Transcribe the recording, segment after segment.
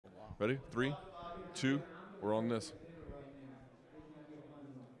Ready? 3, 2, we're on this.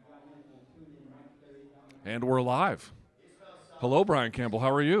 And we're live. Hello, Brian Campbell. How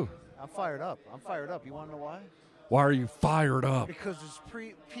are you? I'm fired up. I'm fired up. You want to know why? Why are you fired up? Because it's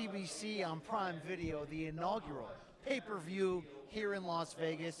PBC on Prime Video, the inaugural pay-per-view here in Las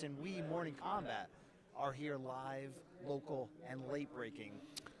Vegas, and we, Morning Combat, are here live, local, and late-breaking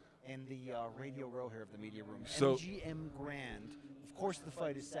in the Radio Row here of the media room. So, MGM Grand. Of course, the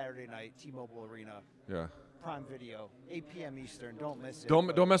fight is Saturday night, T-Mobile Arena. Yeah. Prime Video, 8 p.m. Eastern. Don't miss it.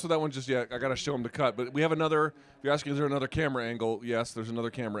 Don't mess with that one just yet. I got to show them the cut. But we have another. If you're asking, is there another camera angle? Yes, there's another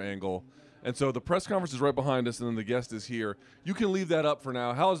camera angle. And so the press conference is right behind us, and then the guest is here. You can leave that up for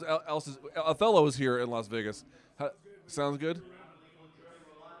now. Othello is here in Las Vegas. Sounds good?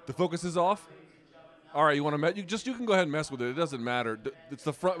 The focus is off? All right, you want to you can go ahead and mess with it. It doesn't matter. It's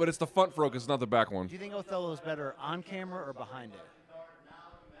the front, but it's the front focus, not the back one. Do you think Othello is better on camera or behind it?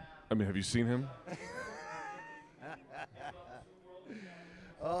 I mean, have you seen him?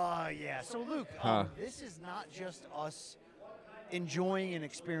 Oh, yeah. So, Luke, this is not just us enjoying and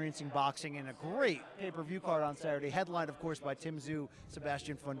experiencing boxing in a great pay-per-view card on Saturday, headlined, of course, by Tim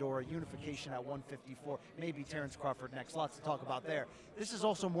Tszyu-Sebastian Fundora, unification at 154, maybe Terrence Crawford next. Lots to talk about there. This is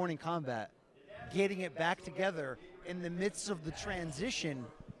also Morning Combat, getting it back together in the midst of the transition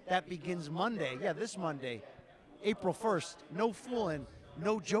that begins Monday. Yeah, this Monday, April 1st. No fooling,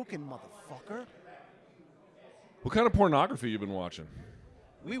 no joking, motherfucker. What kind of pornography you been watching?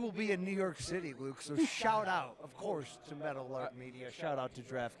 We will be in New York City, Luke. So shout out, of course, to Metal Lark Media. Shout out to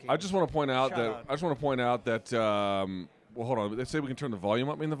DraftKings. I just want to point out that. Well, hold on. They say we can turn the volume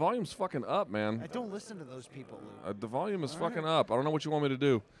up. I mean, the volume's fucking up, man. I don't listen to those people, Luke. The volume is fucking up. I don't know what you want me to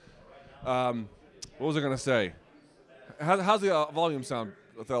do. What was I gonna say? How's the volume sound,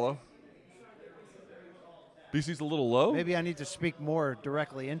 Othello? BC's a little low? Maybe I need to speak more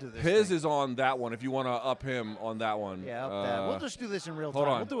directly into this. His thing. is on that one if you want to up him on that one. Yeah, up that. We'll just do this in real time. Hold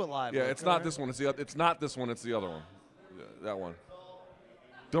on. We'll do it live. Yeah, it's not this one. It's not this one. It's the other one. Yeah, that one.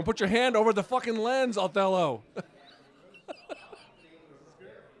 Don't put your hand over the fucking lens, Othello.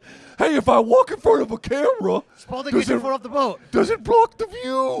 Hey, if I walk in front of a camera, Spalding, get your foot off the boat. Does it block the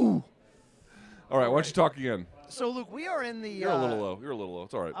view? All right, why don't you talk again? So, Luke, we are in the. You're a little low. You're a little low.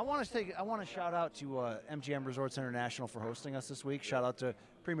 It's all right. I want to shout out to MGM Resorts International for hosting us this week. Shout out to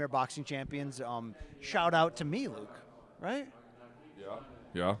Premier Boxing Champions. Shout out to me, Luke. Right?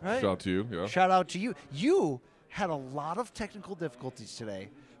 Yeah. Right? Shout out to you. Yeah. Shout out to you. You had a lot of technical difficulties today,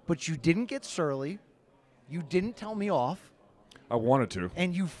 but you didn't get surly. You didn't tell me off. I wanted to.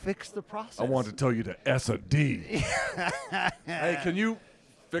 And you fixed the process. I wanted to tell you to S a D. Hey, can you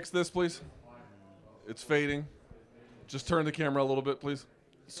fix this, please? It's fading. Just turn the camera a little bit, please.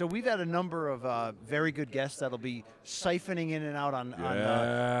 So we've had a number of very good guests that'll be siphoning in and out on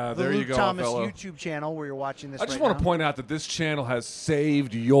the Luke Thomas YouTube channel where you're watching this. I just want to point out that this channel has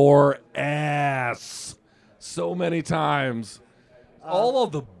saved your ass so many times. All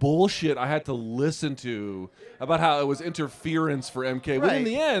of the bullshit I had to listen to about how it was interference for MK. Right. When in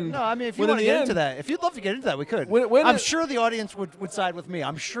the end, no, I mean, if you want to get into that, if you'd love to get into that, we could. I'm sure the audience would side with me.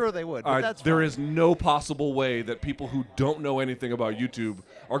 I'm sure they would. But that's there is no possible way that people who don't know anything about YouTube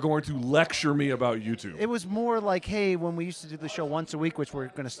are going to lecture me about YouTube. It was more like, hey, when we used to do the show once a week, which we're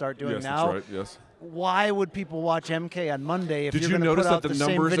going to start doing now. That's right. Yes. Why would people watch MK on Monday if did you're you going to notice put out that the the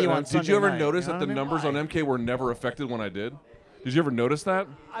same numbers? video on Sunday Did you ever night? notice You know that the numbers on MK were never affected when I did? Did you ever notice that?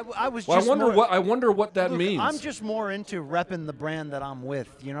 I was. Well, just I wonder what that means. I'm just more into repping the brand that I'm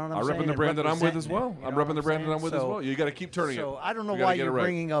with. You know what I'm saying? I'm repping the brand that I'm with as well. I'm repping the brand that I'm with as well. You got to keep turning it. So I don't know why you're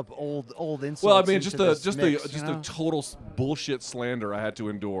bringing up old insults. Well, I mean, just the total bullshit slander I had to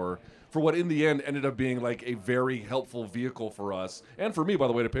endure for what in the end ended up being like a very helpful vehicle for us and for me, by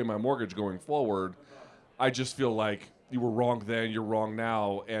the way, to pay my mortgage going forward. I just feel like you were wrong then, you're wrong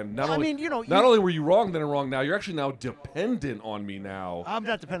not only were you wrong then and wrong now, you're actually now dependent on me now. I'm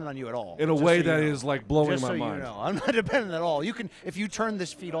not dependent on you at all. In a way that is like blowing my mind. You know, I'm not dependent at all. You can, if you turn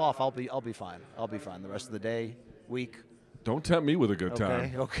this feed off, I'll be fine. I'll be fine the rest of the day, week. Don't tempt me with a good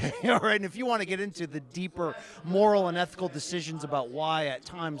time. Okay, all right. And if you want to get into the deeper moral and ethical decisions about why at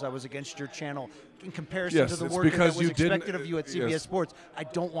times I was against your channel in comparison to the work that was expected of you at CBS Sports, I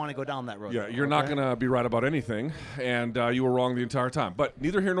don't want to go down that road. Yeah, you're not going to be right about anything, and you were wrong the entire time. But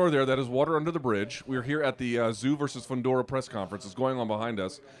neither here nor there. That is water under the bridge. We're here at the Tszyu versus Fundora press conference. It's going on behind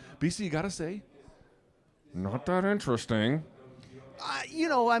us. BC, you got to say, not that interesting. You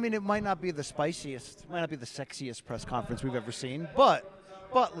know, I mean, it might not be the spiciest, might not be the sexiest press conference we've ever seen, but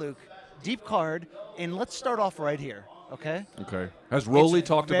Luke, deep card, and let's start off right here, okay? Okay. Has Rolly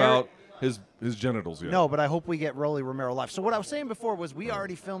talked about his genitals yet. No, but I hope we get Rolly Romero live. So what I was saying before was we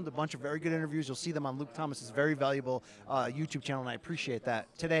already filmed a bunch of very good interviews. You'll see them on Luke Thomas's very valuable YouTube channel, and I appreciate that.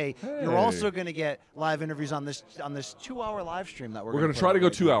 Today, you're also going to get live interviews on this 2-hour live stream that we're going to try to go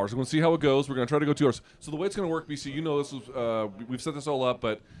 2 hours. We're going to see how it goes. We're going to try to go 2 hours. So the way it's going to work, BC, you know this was we've set this all up,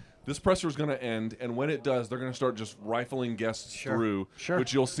 but this presser is going to end, and when it does, they're going to start just rifling guests through,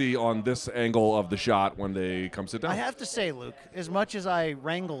 which you'll see on this angle of the shot when they come sit down. I have to say, Luke, as much as I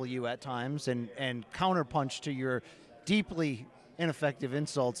wrangle you at times and counterpunch to your deeply ineffective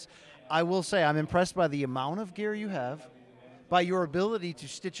insults, I will say I'm impressed by the amount of gear you have, by your ability to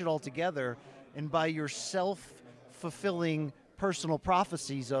stitch it all together, and by your self-fulfilling personal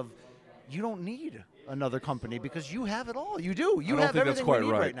prophecies of you don't need another company because you have it all. You do. You have everything we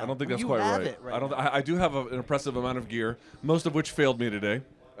need right now. I don't think that's quite right. I do have an impressive amount of gear, most of which failed me today.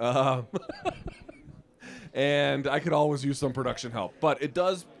 And I could always use some production help. But it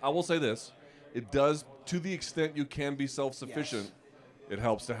does, I will say this, it does, to the extent you can be self-sufficient, it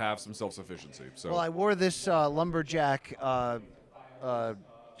helps to have some self-sufficiency. So. Well, I wore this lumberjack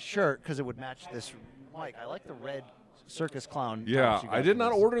shirt because it would match this mic. I like the red circus clown. Yeah, I did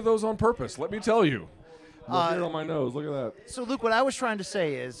not order those on purpose, let me tell you. Look here on my nose, look at that. So, Luke, what I was trying to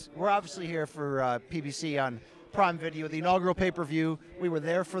say is we're obviously here for PBC on Prime Video, the inaugural pay-per-view. We were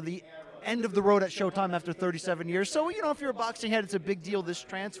there for the end of the road at Showtime after 37 years. So, you know, if you're a boxing head, it's a big deal, this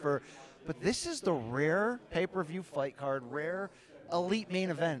transfer. But this is the rare pay-per-view fight card, rare elite main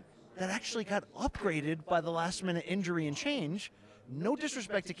event that actually got upgraded by the last-minute injury and change. No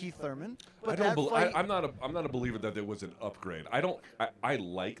disrespect to Keith Thurman, but I'm not a believer that there was an upgrade. I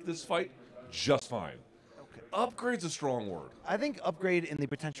like this fight just fine. Okay. Upgrade's a strong word. I think upgrade in the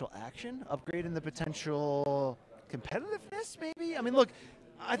potential action, upgrade in the potential competitiveness, maybe. I mean, look,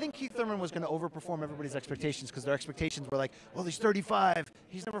 I think Keith Thurman was going to overperform everybody's expectations because their expectations were like, well, he's 35,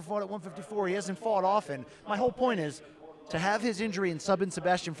 he's never fought at 154, he hasn't fought often. My whole point is to have his injury and sub in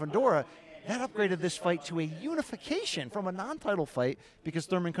Sebastian Fundora. That upgraded this fight to a unification from a non-title fight because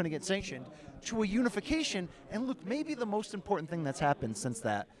Thurman couldn't get sanctioned to a unification. And look, maybe the most important thing that's happened since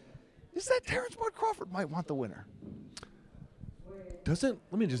that is that Terrence Bud Crawford might want the winner. Let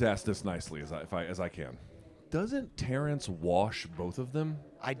me just ask this nicely as I can. Doesn't Terrence wash both of them?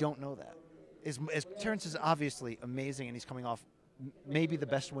 I don't know that. Terrence is obviously amazing, and he's coming off maybe the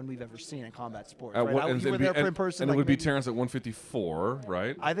best win we've ever seen in combat sports. Right? You were there for in person. And it would be Terrence at 154,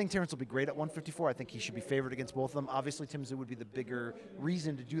 right? I think Terrence will be great at 154. I think he should be favored against both of them. Obviously, Tim Tszyu would be the bigger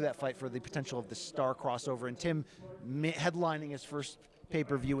reason to do that fight for the potential of the star crossover. And Tim headlining his first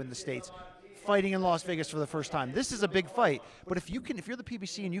pay-per-view in the States, fighting in Las Vegas for the first time. This is a big fight. But if you're the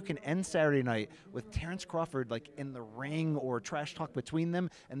PBC and you can end Saturday night with Terrence Crawford like in the ring or trash talk between them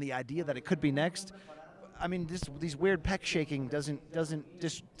and the idea that it could be next, I mean, these weird pec shaking doesn't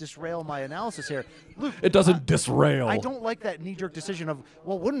disrail my analysis here. Luke, it doesn't disrail. I don't like that knee-jerk decision of,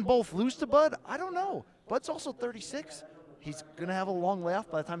 well, wouldn't both lose to Bud? I don't know. Bud's also 36. He's going to have a long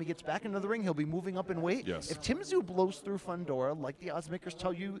layoff. By the time he gets back into the ring, he'll be moving up in weight. Yes. If Tim Tszyu blows through Fundora, like the odds makers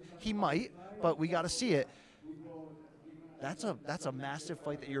tell you he might, but we got to see it, that's a massive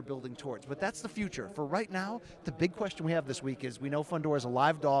fight that you're building towards. But that's the future. For right now, the big question we have this week is we know Fundora's a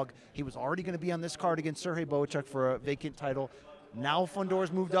live dog. He was already going to be on this card against Sergey Bohachuk for a vacant title. Now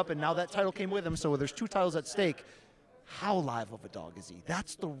Fundora's moved up, and now that title came with him, so there's 2 titles at stake. How live of a dog is he?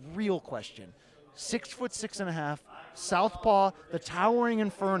 That's the real question. 6'6.5", southpaw, the towering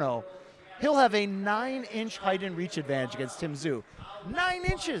inferno. He'll have a 9-inch height and reach advantage against Tim Tszyu. 9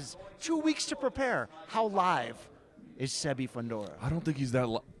 inches, 2 weeks to prepare. How live is Sebi Fundora? I don't think he's that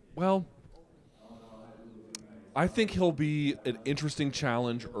well, I think he'll be an interesting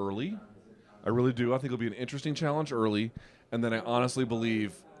challenge early. I really do. I think he'll be an interesting challenge early, and then I honestly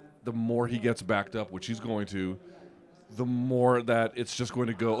believe the more he gets backed up, which he's going to, the more that it's just going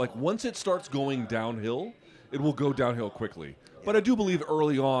to go. Like, once it starts going downhill, it will go downhill quickly. But I do believe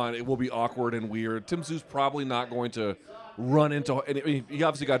early on it will be awkward and weird. Tim Tszyu's probably not going to run into – he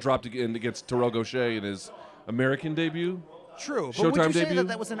obviously got dropped against Terrell Gaucher in his American debut. True. Showtime but would you debut. say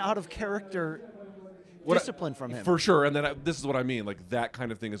that was an out-of-character discipline from him? For sure. And then this is what I mean. Like, that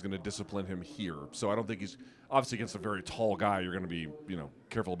kind of thing is going to discipline him here. So I don't think he's – obviously against a very tall guy, you're going to be,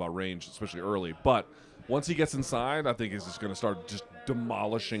 careful about range, especially early. But once he gets inside, I think he's just going to start just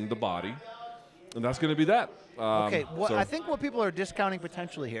demolishing the body. And that's going to be that. I think what people are discounting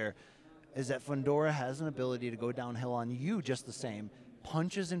potentially here is that Fundora has an ability to go downhill on you just the same.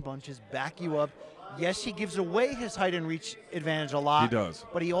 Punches and bunches, back you up. Yes, he gives away his height and reach advantage a lot. He does.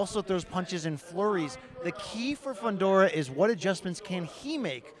 But he also throws punches and flurries. The key for Fundora is what adjustments can he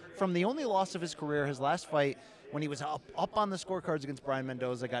make from the only loss of his career, his last fight when he was up on the scorecards against Brian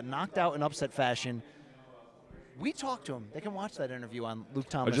Mendoza, got knocked out in upset fashion. We talked to him. They can watch that interview on Luke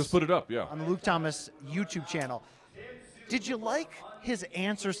Thomas. I just put it up, yeah. On the Luke Thomas YouTube channel. Did you like his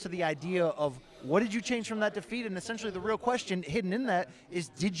answers to the idea of what did you change from that defeat? And essentially the real question hidden in that is,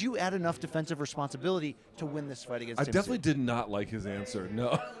 did you add enough defensive responsibility to win this fight against Tim Tszyu? definitely did not like his answer.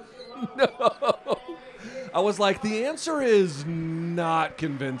 No. No. I was like, the answer is not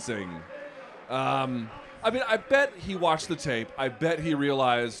convincing. I mean, I bet he watched the tape. I bet he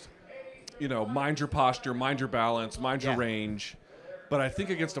realized, you know, mind your posture, mind your balance, mind your range. But I think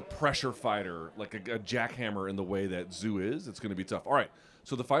against a pressure fighter, like a jackhammer in the way that Tszyu is, it's going to be tough. All right,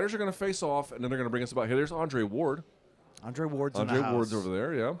 so the fighters are going to face off, and then they're going to bring us about. Hey, there's Andre Ward. Andre Ward's in the house. Andre Ward's over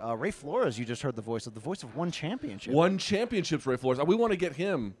there, yeah. Ray Flores, you just heard the voice of one championship. One championship's Ray Flores. We want to get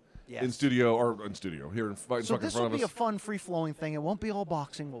him in studio here in front of us. So this will be a fun, free-flowing thing. It won't be all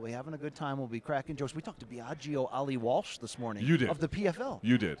boxing. We'll be having a good time. We'll be cracking jokes. We talked to Biagio Ali Walsh this morning. You did. Of the PFL.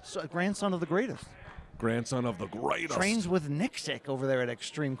 You did. So, grandson of the greatest. Grandson of the greatest. Trains with Nixick over there at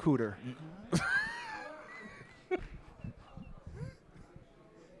Extreme Cooter.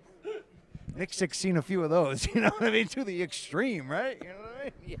 Nixick's seen a few of those, you know what I mean? To the extreme, right? You know what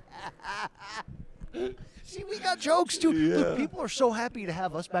I mean? Yeah. See, we got jokes, too. Yeah. Look, people are so happy to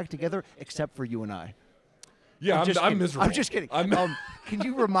have us back together, except for you and I. Yeah, I'm miserable. I'm just kidding. Can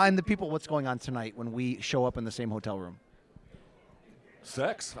you remind the people what's going on tonight when we show up in the same hotel room?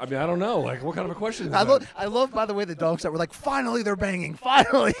 Sex? I mean, I don't know. Like, what kind of a question is that? I love, by the way, the dogs that were like, finally they're banging.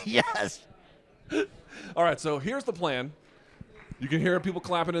 Finally, yes. All right, so here's the plan. You can hear people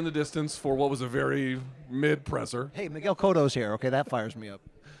clapping in the distance for what was a very mid-presser. Hey, Miguel Cotto's here. Okay, that fires me up.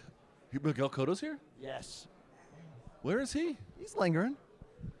 Miguel Cotto's here? Yes. Where is he? He's lingering.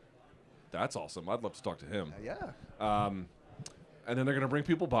 That's awesome. I'd love to talk to him. Yeah. And then they're going to bring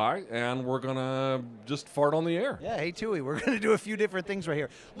people by, and we're going to just fart on the air. Yeah, hey, Tui, we're going to do a few different things right here.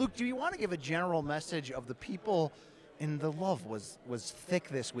 Luke, do you want to give a general message of the people in the love was thick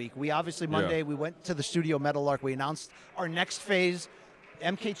this week? We obviously, Monday, we went to the studio Meadowlark. We announced our next phase,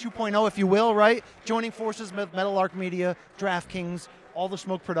 MK 2.0, if you will, right? Joining forces with Meadowlark Media, DraftKings, All the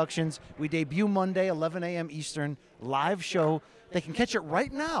Smoke Productions. We debut Monday, 11 a.m. Eastern, live show. They can catch it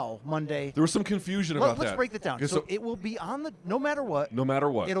right now, Monday. There was some confusion about that. Let's break that down. Okay, so it will be on the, no matter what. No matter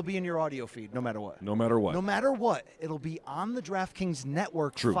what. It'll be in your audio feed, no matter what. No matter what. No matter what. It'll be on the DraftKings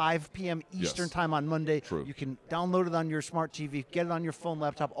network, 5 p.m. Eastern time on Monday. True. You can download it on your smart TV, get it on your phone,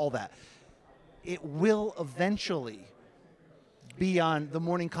 laptop, all that. It will eventually be on the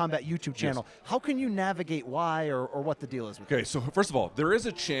Morning Combat YouTube channel. Yes. How can you navigate why or what the deal is with Okay, so first of all, there is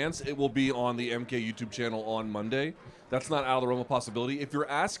a chance it will be on the MK YouTube channel on Monday. That's not out of the realm of possibility. If you're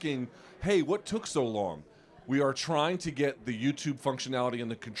asking, hey, what took so long? We are trying to get the YouTube functionality and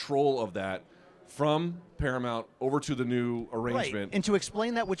the control of that from Paramount over to the new arrangement. Right. And to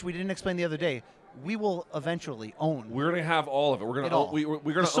explain that, which we didn't explain the other day, we will eventually own. We're going to have all of it. We're going to own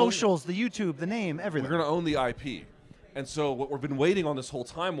we're going the socials, the YouTube, the name, everything. We're going to own the IP. And so what we've been waiting on this whole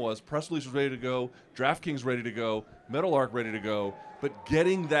time was press release was ready to go, DraftKings ready to go, Meadowlark ready to go, but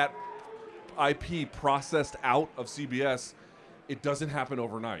getting that IP processed out of CBS, it doesn't happen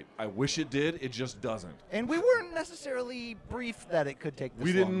overnight. I wish it did. It just doesn't. And we weren't necessarily briefed that it could take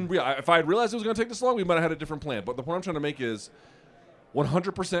this long. If I had realized it was going to take this long, we might have had a different plan. But the point I'm trying to make is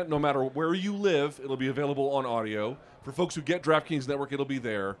 100%, no matter where you live, it'll be available on audio. For folks who get DraftKings Network, it'll be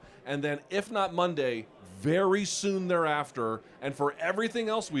there. And then if not Monday, very soon thereafter, and for everything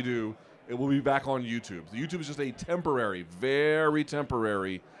else we do, it will be back on YouTube. The YouTube is just a temporary, very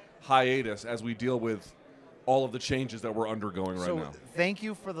temporary hiatus as we deal with all of the changes that we're undergoing right now. Thank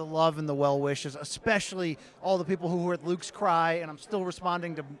you for the love and the well wishes, especially all the people who were at Luke's Cry, and I'm still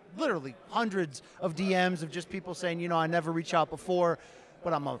responding to literally hundreds of DMs of just people saying, you know, I never reach out before,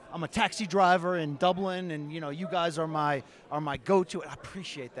 but I'm a taxi driver in Dublin, and you know, you guys are my go-to. I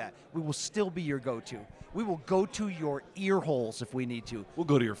appreciate that. We will still be your go-to. We will go to your ear holes if we need to. We'll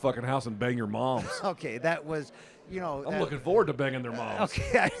go to your fucking house and bang your moms. Okay, that was, you know. I'm looking forward to banging their moms.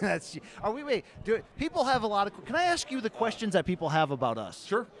 Okay, people have a lot of, can I ask you the questions that people have about us?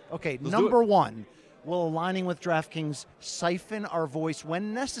 Sure. Okay, number one, will aligning with DraftKings siphon our voice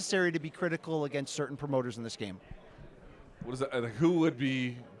when necessary to be critical against certain promoters in this game? What is that? Who would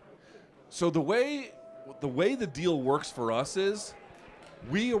be? So the way the deal works for us is,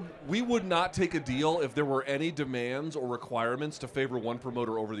 we would not take a deal if there were any demands or requirements to favor one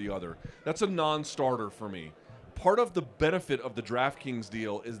promoter over the other. That's a non-starter for me. Part of the benefit of the DraftKings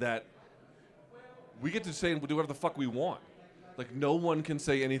deal is that we get to say and do whatever the fuck we want. Like, no one can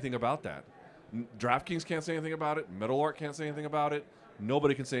say anything about that. DraftKings can't say anything about it. Meadowlark can't say anything about it.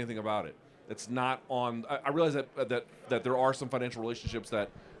 Nobody can say anything about it. It's not on. I realize that there are some financial relationships that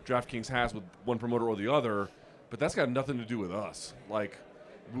DraftKings has with one promoter or the other, but that's got nothing to do with us. Like,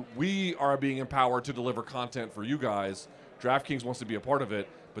 we are being empowered to deliver content for you guys. DraftKings wants to be a part of it,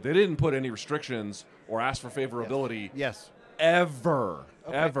 but they didn't put any restrictions or ask for favorability. Yes. Ever.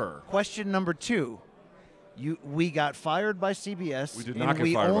 Okay. Ever. Question number 2. We got fired by CBS. We did not get and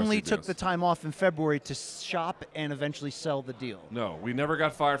we fired by only CBS. took the time off in February to shop and eventually sell the deal. No, we never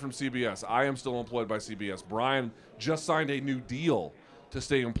got fired from CBS. I am still employed by CBS. Brian just signed a new deal to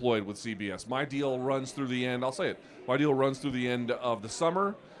stay employed with CBS. My deal runs through the end. I'll say it. My deal runs through the end of the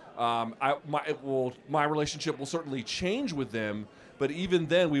summer. My relationship will certainly change with them, but even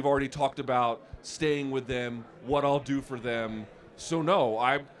then, we've already talked about staying with them, what I'll do for them. So no,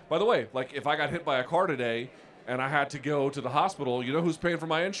 by the way, like if I got hit by a car today and I had to go to the hospital, you know who's paying for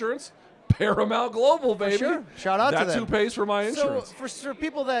my insurance? Paramount Global, baby. Sure. Shout out to them. That's who pays for my insurance. So for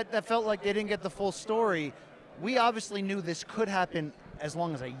people that felt like they didn't get the full story, we obviously knew this could happen as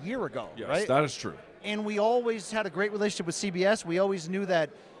long as a year ago, Yes, right? that is true. And we always had a great relationship with CBS. We always knew that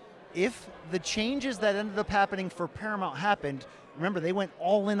if the changes that ended up happening for Paramount happened, remember, they went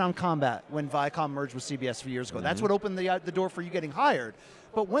all in on KOMBAT when Viacom merged with CBS a few years ago. That's what opened the door for you getting hired.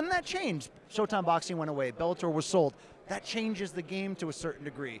 But when that changed, Showtime Boxing went away, Bellator was sold. That changes the game to a certain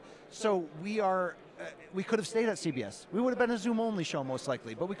degree. So we could have stayed at CBS. We would have been a Zoom-only show most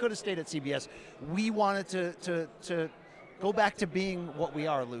likely, but we could have stayed at CBS. We wanted to go back to being what we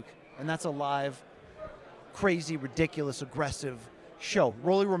are, Luke, and that's a live, crazy, ridiculous, aggressive show.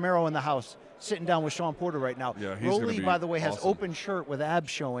 Rolly Romero in the house, sitting down with Sean Porter right now. Yeah, he's Rolly, by the way, has awesome. open shirt with abs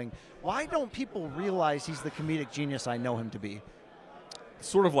showing. Why don't people realize he's the comedic genius I know him to be?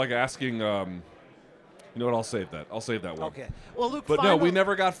 Sort of like asking, you know what, I'll save that. I'll save that one. Okay. Well, Luke, But no, we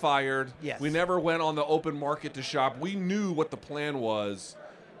never got fired. Yes. We never went on the open market to shop. We knew what the plan was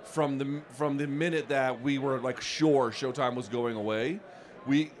from the minute that we were like sure Showtime was going away.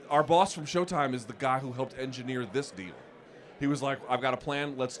 Our boss from Showtime is the guy who helped engineer this deal. He was like, I've got a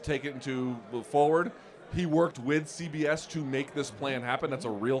plan. Let's take it into move forward. He worked with CBS to make this plan happen. That's a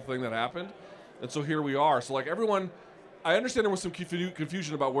real thing that happened. And so here we are. So like everyone, I understand there was some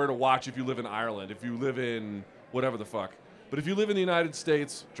confusion about where to watch if you live in Ireland, if you live in whatever the fuck. But if you live in the United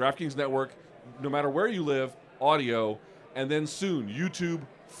States, DraftKings Network, no matter where you live, audio, and then soon, YouTube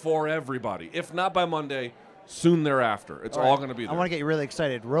for everybody. If not by Monday, soon thereafter. It's all going to be there. I want to get you really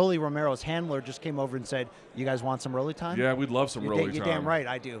excited. Rolly Romero's handler just came over and said, you guys want some Rolly time? Yeah, we'd love some Rolly time. You're damn right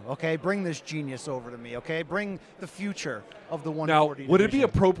I do. Okay, bring this genius over to me, okay? Bring the future of the 140 Now, would it be division.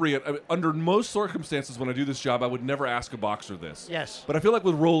 appropriate, under most circumstances when I do this job, I would never ask a boxer this. Yes. But I feel like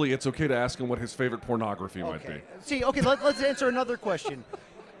with Rolly, it's okay to ask him what his favorite pornography might be. See, okay, let's answer another question.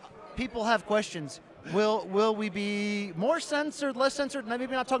 People have questions. Will we be more censored, less censored? Maybe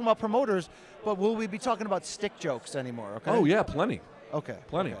not talking about promoters, but will we be talking about stick jokes anymore? Okay. Oh yeah, plenty. Okay.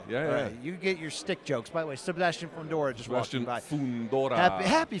 Plenty. Okay. Yeah, All yeah. right. You get your stick jokes. By the way, Sebastian Fundora just walking by. Fundora.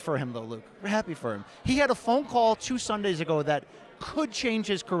 Happy for him though, Luke. We're happy for him. He had a phone call 2 Sundays ago that could change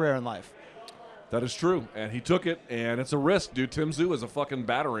his career in life. That is true, and he took it, and it's a risk, dude. Tim Tszyu is a fucking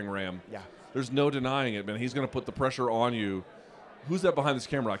battering ram. Yeah. There's no denying it, man. He's going to put the pressure on you. Who's that behind this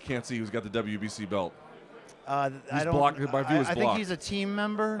camera? I can't see. Who's got the WBC belt? I don't. blocked. My view is I think blocked. he's a team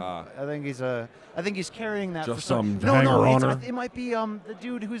member. I think he's carrying that. Just for some hanger-oner. It might be the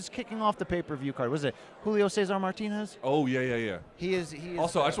dude who's kicking off the pay-per-view card. Was it Julio Cesar Martinez? Oh yeah. He is.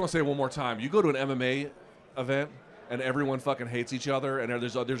 Also, I just want to say one more time. You go to an MMA event, and everyone fucking hates each other, and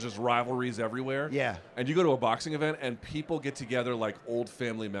there's just rivalries everywhere. Yeah. And you go to a boxing event, and people get together like old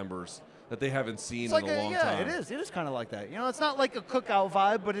family members that they haven't seen It's in like a long time. it is kind of like that. You know, it's not like a cookout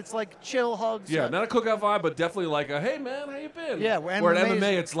vibe, but it's like chill hugs. Yeah, not a cookout vibe, but definitely like a, hey man, how you been? Yeah, where at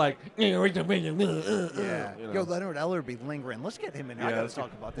MMA it's like, Yeah. you know. Yo, Leonard Ellerby lingering. Let's get him in here. I gotta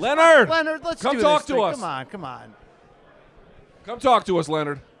talk about this. Leonard! Leonard, let's Come do talk this to thing. us. Come on. Come talk to us,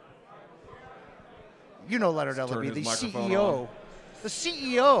 Leonard. You know Leonard Let's turn Ellerby, the his microphone CEO. on. The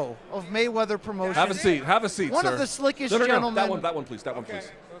CEO of Mayweather Promotions. Have a seat, One sir. of the slickest No, gentlemen. that one, please. That one, please.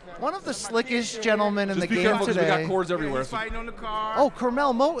 One of the slickest gentlemen in Just the be game careful because we got today. cords everywhere. He's fighting on the card. Oh,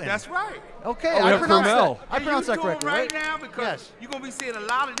 Carmel Moten. That's right. Okay, Oh, we I have pronounced Carmel. that. I pronounced that correctly, right right? now because Yes. you're gonna be seeing a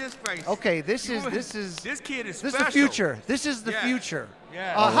lot of this face. Okay, this You is gonna- this is this kid is this special. is the future. This is the Yeah. future.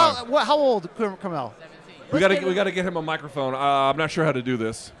 Yeah. How old, Carmel? We got to get him a microphone. I'm not sure how to do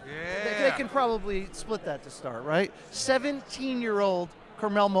this. Yeah. They can probably split that to start, right? 17-year-old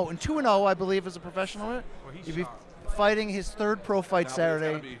Carmel Moten, 2-0, I believe, as a professional. Right? Well, he's He'll be sharp. fighting his 3rd pro fight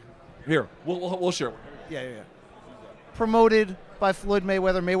Saturday. Here, we'll share. Yeah. Promoted by Floyd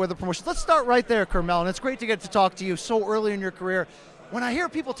Mayweather Promotions. Let's start right there, Carmel, and it's great to get to talk to you so early in your career. When I hear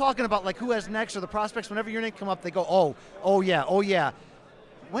people talking about like who has next or the prospects, whenever your name come up, they go, oh yeah.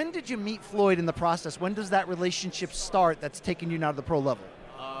 When did you meet Floyd in the process? When does that relationship start that's taking you now to the pro level?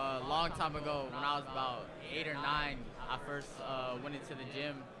 A long time ago, when I was about 8 or 9, I first went into the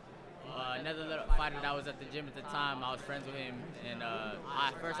gym. Another little fighter that was at the gym at the time, I was friends with him, and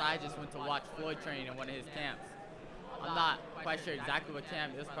I just went to watch Floyd train in one of his camps. I'm not quite sure exactly what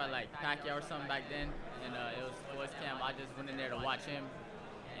camp. It was probably like Pacquiao or something back then, and it was Floyd's camp. I just went in there to watch him,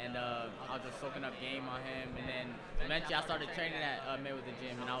 and I was just soaking up game on him. And then eventually I started training at Mayweather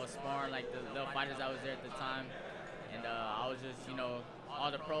Gym, and I was sparring like the little fighters that was there at the time. And I was just,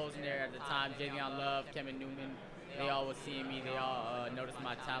 all the pros in there at the time, Javion Love, Kevin Newman, they all was seeing me. They all noticed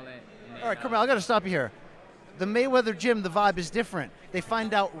my talent. And then, all right, Carmel, I got to stop you here. The Mayweather Gym, the vibe is different. They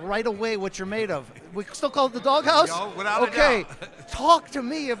find out right away what you're made of. We still call it the doghouse? Yo, without a okay, doubt. Talk to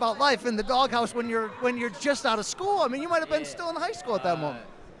me about life in the doghouse when you're just out of school. I mean, you might have been still in high school at that moment.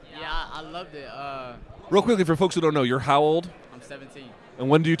 Yeah, I loved it. Real quickly, for folks who don't know, you're how old? I'm 17. And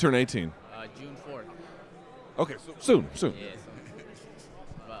when do you turn 18? June 4th. Okay, so soon. Yeah,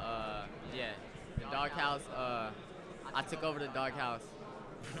 but yeah, the doghouse. I took over the doghouse.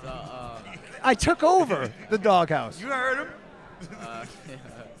 So, I took over the doghouse. You heard him.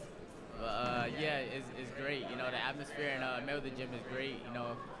 Yeah, it's great. The atmosphere in Mayweather Gym is great.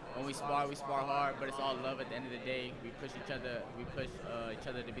 When we spar hard, but it's all love at the end of the day. We push each other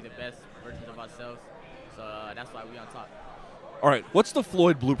to be the best versions of ourselves. So that's why we on top. All right, what's the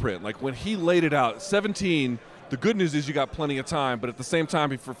Floyd blueprint? Like when he laid it out, 17, the good news is you got plenty of time, but at the same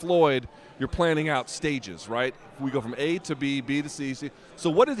time, for Floyd, you're planning out stages, right? We go from A to B, B to C, C. So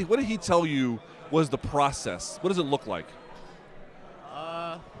what did he tell you was the process? What does it look like?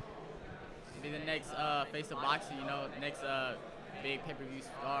 Be the next face of boxing, the next big pay-per-view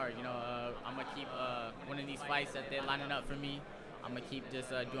star. I'm going to keep winning these fights that they're lining up for me. I'm going to keep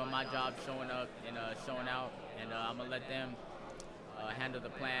just doing my job, showing up and showing out, and I'm going to let them handle the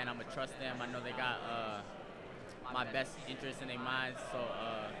plan. I'm going to trust them. I know they got my best interest in their minds. So,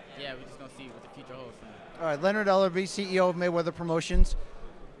 yeah, we're just going to see what the future holds for me. All right, Leonard Ellerby, CEO of Mayweather Promotions.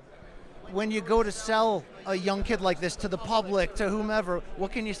 When you go to sell a young kid like this to the public, to whomever,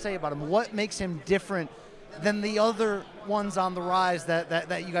 what can you say about him? What makes him different than the other ones on the rise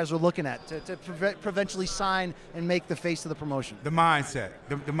that you guys are looking at to eventually sign and make the face of the promotion? The mindset.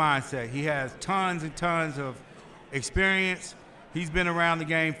 The mindset. He has tons and tons of experience. He's been around the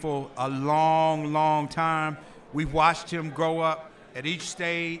game for a long, long time. We've watched him grow up at each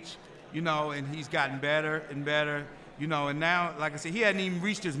stage, and he's gotten better and better. And now, like I said, he hadn't even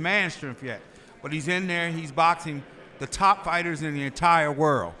reached his man strength yet. But he's in there, he's boxing the top fighters in the entire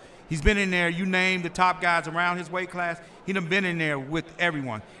world. He's been in there, you name the top guys around his weight class, he done been in there with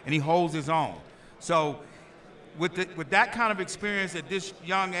everyone, and he holds his own. So with that kind of experience at this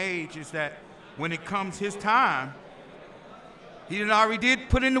young age is that when it comes his time, he done already did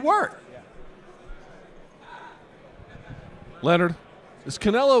put in the work. Leonard, is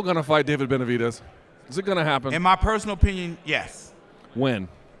Canelo going to fight David Benavidez? Is it going to happen? In my personal opinion, yes. When?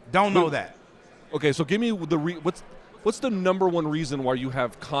 Don't know that. Okay, so give me what's the number one reason why you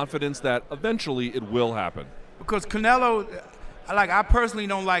have confidence that eventually it will happen? Because Canelo, I personally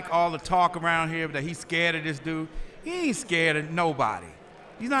don't like all the talk around here that he's scared of this dude. He ain't scared of nobody.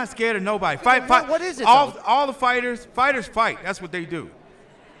 He's not scared of nobody. Fight. What is it? All the fighters fight. That's what they do.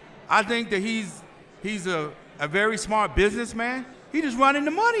 I think that he's a very smart businessman. He just running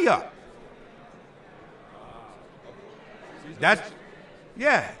the money up.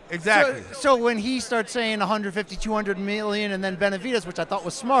 Yeah, exactly. So when he starts saying 150, 200 million, and then Benavidez, which I thought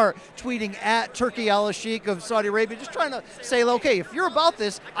was smart, tweeting at Turki al-Sheikh of Saudi Arabia, just trying to say, okay, if you're about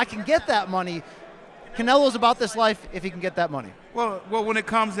this, I can get that money. Canelo's about this life if he can get that money. Well, when it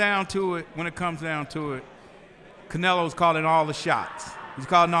comes down to it, Canelo's calling all the shots. He's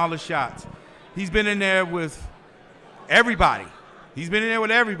calling all the shots. He's been in there with everybody.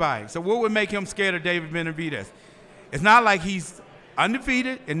 So what would make him scared of David Benavidez? It's not like he's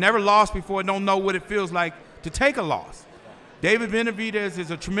undefeated and never lost before and don't know what it feels like to take a loss. David Benavidez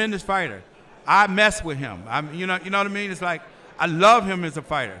is a tremendous fighter. I mess with him. You know what I mean? It's like I love him as a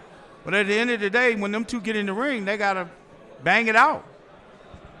fighter. But at the end of the day, when them two get in the ring, they got to bang it out.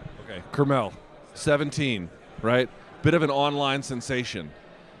 Okay, Carmel, 17, right? Bit of an online sensation,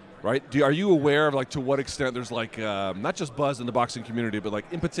 right? Are you aware of to what extent there's not just buzz in the boxing community, but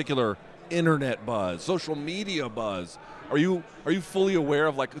in particular internet buzz, social media buzz? Are you fully aware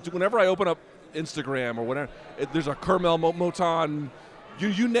of whenever I open up Instagram or whatever, there's a Carmel Moton,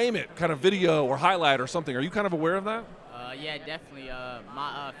 you name it, kind of video or highlight or something. Are you kind of aware of that? Yeah, definitely.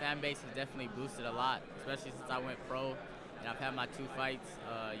 My fan base has definitely boosted a lot, especially since I went pro. and I've had my 2 fights.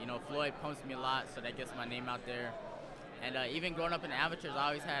 You know, Floyd pumps me a lot, so that gets my name out there. And even growing up in the amateurs, I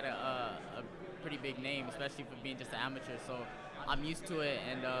always had a pretty big name, especially for being just an amateur. So I'm used to it,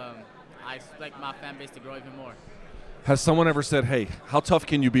 and I expect my fan base to grow even more. Has someone ever said, hey, how tough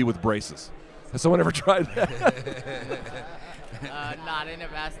can you be with braces? Has someone ever tried that? Nah, they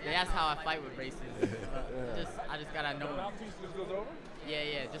never asked. They asked how I fight with braces. I just gotta know.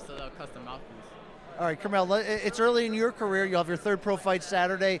 Yeah, just a little custom mouthpiece. All right, Carmel, it's early in your career. You'll have your 3rd pro fight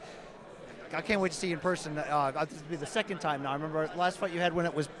Saturday. I can't wait to see you in person. This will be the 2nd time now. I remember the last fight you had when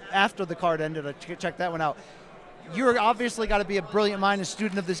it was after the card ended. I checked that one out. You're obviously got to be a brilliant mind and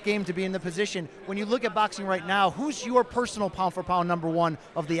student of this game to be in the position. When you look at boxing right now, who's your personal pound-for-pound number 1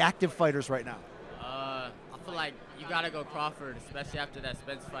 of the active fighters right now? I feel like you got to go Crawford, especially after that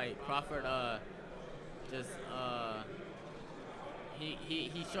Spence fight. Crawford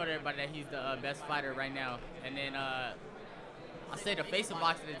he showed everybody that he's the best fighter right now. And then I say the face of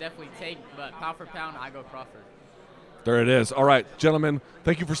boxing is definitely Tank, but pound for pound, I go Crawford. There it is. All right, gentlemen,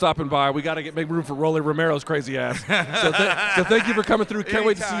 thank you for stopping by. We got to make room for Rolly Romero's crazy ass. So thank you for coming through. Can't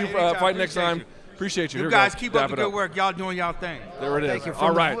wait to see you fight next time. Appreciate you. You guys keep up the good work. Y'all doing y'all thing. There it is. Thank you.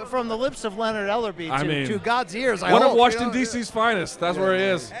 All right. From the lips of Leonard Ellerby to God's ears. One of Washington, D.C.'s finest. That's where he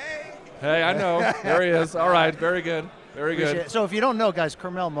is. Hey, I know. There he is. All right. Very good. Very good. So if you don't know, guys,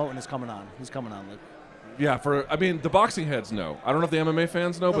 Carmel Moten is coming on. He's coming on, Luke. Yeah, the boxing heads know. I don't know if the MMA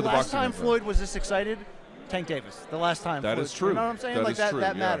fans know, but the boxing heads know. The last time Floyd was this excited, Tank Davis. The last time. That is true. You know what I'm saying?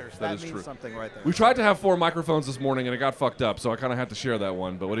 That matters. That means something right there. We tried to have 4 microphones this morning, and it got fucked up, so I kind of had to share that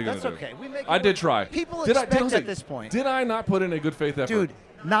one. But what are you going to do? That's okay. I did try. People expect at this point. Did I not put in a good faith effort? Dude,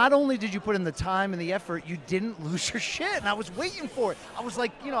 not only did you put in the time and the effort, you didn't lose your shit. And I was waiting for it. I was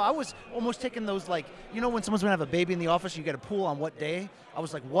like, I was almost taking those, like, when someone's going to have a baby in the office, you get a pool on what day? I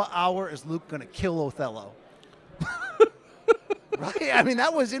was like, what hour is Luke going to kill Othello? Right? I mean,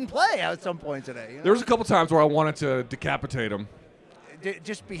 that was in play at some point today. There was a couple times where I wanted to decapitate him.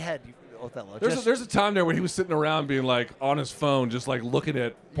 Just behead Othello. There's a time there when he was sitting around being like on his phone, just like looking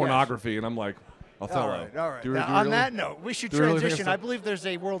at pornography, and I'm like, Othello. All right. Do on that note, we should transition. I believe there's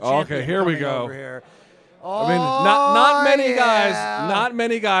a world champion. Okay, here we go. Over here. I mean, not many guys. Not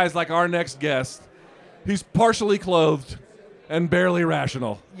many guys like our next guest. He's partially clothed and barely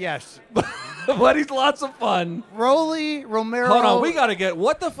rational. Yes. But he's lots of fun. Rolly Romero. Hold on, we got to get,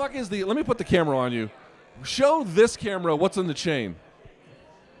 what the fuck is let me put the camera on you. Show this camera what's in the chain.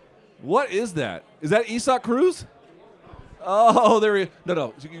 What is that? Is that Isak Cruz? Oh, there he is.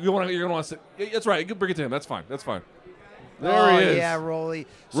 No, you're going to want to sit. That's right, you can bring it to him. That's fine. There he is. Yeah, Rolly.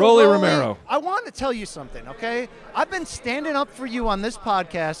 Rolly Romero. I want to tell you something, okay? I've been standing up for you on this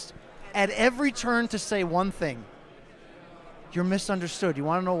podcast at every turn to say one thing. You're misunderstood. You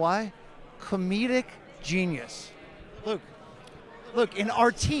want to know why? Comedic genius. Look, an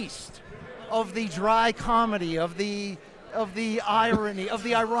artiste of the dry comedy, of the irony, of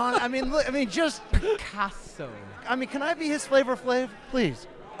the ironic. I mean, just Picasso. I mean, can I be his Flavor Flav, please?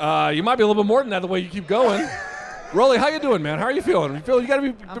 You might be a little bit more than that the way you keep going. Rolly, how you doing, man? How are you feeling? You got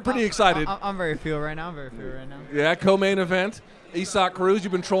to be pretty excited. I'm very feel right now. Yeah, co-main event. Isak Cruz,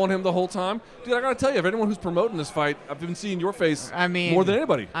 you've been trolling him the whole time. Dude, I got to tell you, if anyone who's promoting this fight, I've been seeing your face more than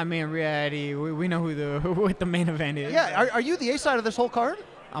anybody. I mean, in reality, we know what the main event is. Yeah, are you the A side of this whole card?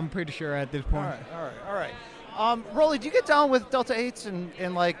 I'm pretty sure at this point. All right. Rolly, do you get down with Delta 8s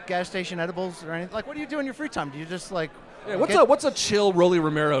and like gas station edibles or anything? Like, what do you do in your free time? Do you just like... Yeah, what's a chill Rolly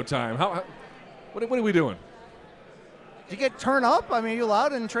Romero time? What are we doing? Do you get turned up? I mean, are you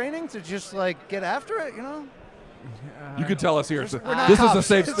allowed in training to just like get after it, You can tell us here. This is a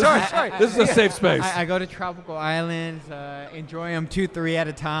safe. This is a safe space. I go to tropical islands, enjoy them 2-3 at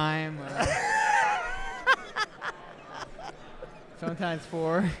a time. Sometimes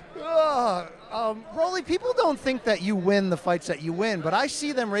 4. Rolly, people don't think that you win the fights that you win, but I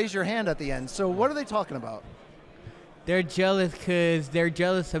see them raise your hand at the end. So what are they talking about? They're jealous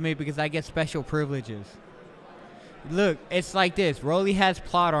of me because I get special privileges. Look, it's like this. Rolly has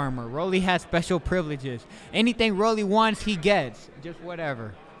plot armor. Rolly has special privileges. Anything Rolly wants, he gets. Just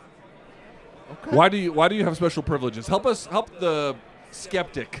whatever. Okay. Why do you have special privileges? Help the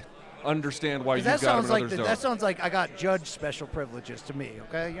skeptic understand why you've got them and others don't. That sounds like I got judge special privileges to me,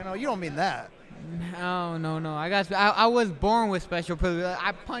 okay? You don't mean that. No. I was born with special privileges.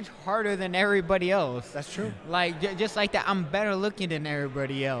 I punch harder than everybody else. That's true. Like, just like that, I'm better looking than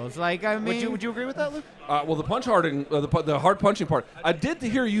everybody else. Like, I mean... Would you agree with that, Luke? Well, the punch hard, the hard punching part. I did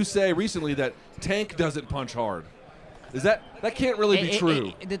hear you say recently that Tank doesn't punch hard. Is that can't really be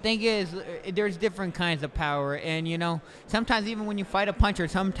true? The thing is, there's different kinds of power, and you know, sometimes even when you fight a puncher,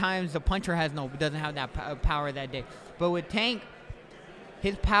 sometimes the puncher doesn't have that power that day. But with Tank,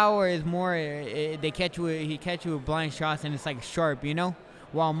 his power is more. He catch you with blind shots, and it's like sharp, you know.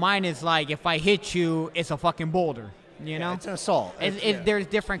 While mine is like, if I hit you, it's a fucking boulder. You know, it's an assault. There's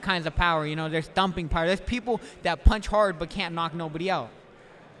different kinds of power. You know, there's thumping power. There's people that punch hard but can't knock nobody out.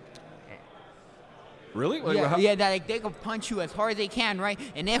 Really? Like they can punch you as hard as they can, right?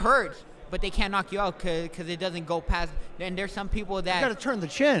 And it hurts, but they can't knock you out because it doesn't go past. Then there's some people that you got to turn the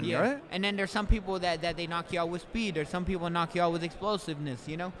chin, right? And then there's some people that they knock you out with speed. There's some people knock you out with explosiveness.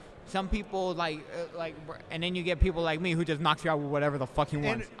 You know, some people and then you get people like me who just knocks you out with whatever the fuck he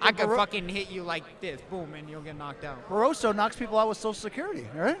wants. I could fucking hit you like this, boom, and you'll get knocked out. Barroso knocks people out with Social Security,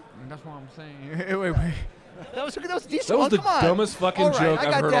 right? That's what I'm saying. Wait. That was decent. That was the dumbest fucking joke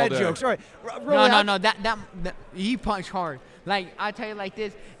I've heard all day. I got dad jokes. All right. No. That he punched hard. Like, I tell you like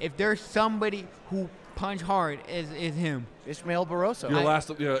this: if there's somebody who punched hard, is him. Ismael Barroso. Your last,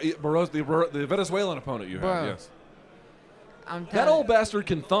 Barroso, the Venezuelan opponent you had. Yes. That old bastard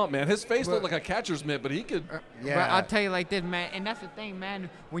can thump, man. His face looked like a catcher's mitt, but he could. Yeah. Bro, I'll tell you like this, man. And that's the thing, man.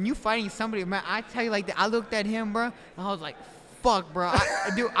 When you fighting somebody, man, I tell you like that. I looked at him, bro, and I was like, "Fuck, bro."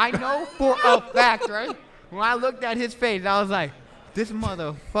 I know for a fact, right? When I looked at his face, I was like, this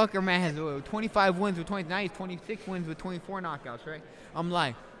motherfucker, man, has 25 wins with 20. Now he's 26 wins with 24 knockouts, right? I'm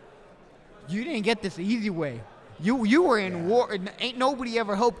like, you didn't get this the easy way. You were in war. Ain't nobody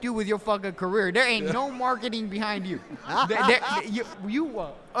ever helped you with your fucking career. There ain't no marketing behind you. You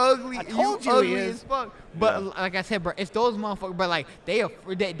were ugly. I told you ugly as fuck. But like I said, bro, it's those motherfuckers. But like they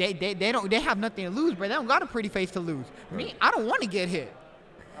have nothing to lose, bro. They don't got a pretty face to lose. Me, I don't want to get hit.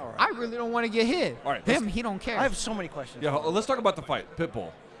 Right. I really don't want to get hit. All right, he don't care. I have so many questions. Yeah, let's talk about the fight.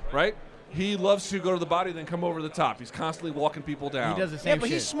 Pitbull, right? He loves to go to the body, then come over the top. He's constantly walking people down. He does the same shit. But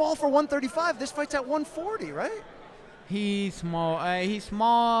he's small for 135. This fight's at 140, right? He's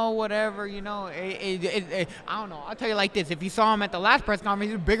small, whatever, you know. I don't know. I'll tell you like this. If you saw him at the last press conference,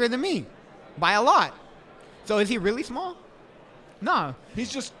 he was bigger than me by a lot. So is he really small? No.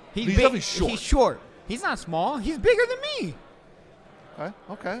 He's big. definitely short. He's short. He's not small. He's bigger than me.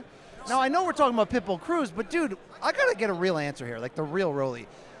 Okay. Now, I know we're talking about Pitbull Cruz, but, dude, I got to get a real answer here, like the real Rolly.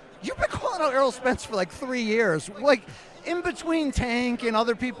 You've been calling out Errol Spence for, like, 3 years. Like, in between Tank and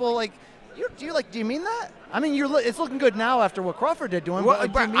other people, like, do you mean that? I mean, it's looking good now after what Crawford did to him,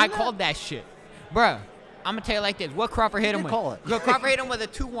 but, bro, I called that shit. Bruh, I'm going to tell you like this. What Crawford hit him with? Call it. Crawford hit him with a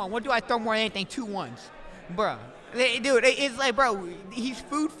 2-1. What do I throw more than anything? 2-1s. Bruh. Dude, it's like, bro, he's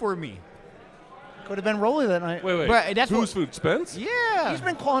food for me. Could have been Rolly that night. Wait. Bro, that's who's food? Spence? Yeah. He's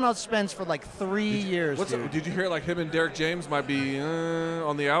been calling out Spence for like 3 years. Did you hear like him and Derek James might be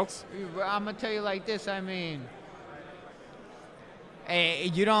on the outs? I'm going to tell you like this. I mean,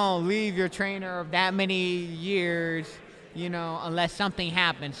 you don't leave your trainer of that many years, you know, unless something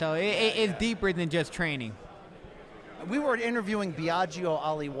happens. So it's deeper than just training. We were interviewing Biagio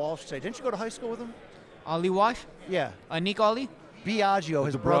Ali Walsh today. Didn't you go to high school with him? Ali Walsh? Yeah. Nick Ali? Biagio,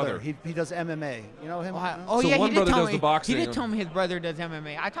 his brother. He does MMA. You know him? Oh, so yeah, one he did brother tell does me. the boxing. He did tell me his brother does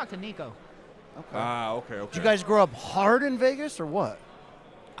MMA. I talked to Nico. Okay. Okay. Did you guys grow up hard in Vegas or what?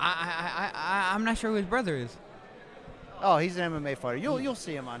 I'm not sure who his brother is. Oh, he's an MMA fighter. You'll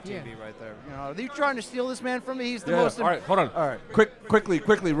see him on TV right there. You know, are you trying to steal this man from me? He's the most. All right, hold on. All right.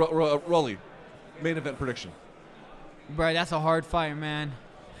 Quickly, Rolly. Main event prediction. Bro, that's a hard fight, man.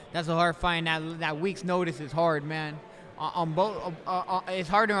 That's a hard fight. That week's notice is hard, man. On both, it's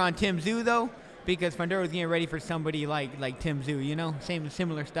harder on Tim Tszyu though, because Fundora was getting ready for somebody like Tim Tszyu, you know,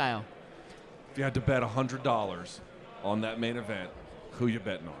 similar style. If you had to bet $100 on that main event, who you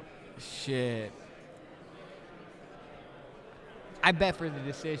betting on? Shit. I bet for the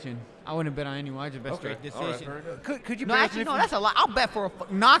decision. I wouldn't bet on anyone. I just bet straight decision. All right, very good. Could you? No, actually, no. That's a lot. I'll bet for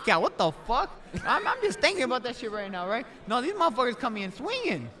a knockout. What the fuck? I'm just thinking about that shit right now, right? No, these motherfuckers coming in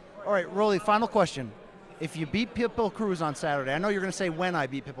swinging. All right, Rolly. Final question. If you beat Pitbull Cruz on Saturday, I know you're going to say when I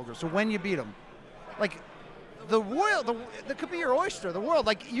beat Pitbull Cruz. So when you beat him, like the world, that could be your oyster. The world,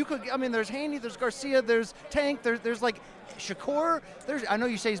 like you could. I mean, there's Haney, there's Garcia, there's Tank, there's like Shakur. I know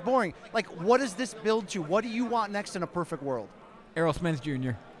you say he's boring. Like, what does this build to? What do you want next in a perfect world? Errol Spence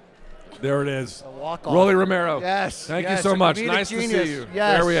Jr. There it is. Walk-off. Rolly Romero. Yes. Thank you so much. Nice to see you.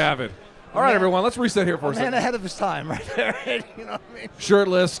 Yes. There we have it. All right, everyone. Let's reset here for a second. Man ahead of his time, right there. You know what I mean?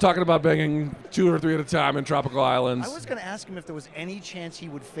 Shirtless, talking about banging 2 or 3 at a time in tropical islands. I was going to ask him if there was any chance he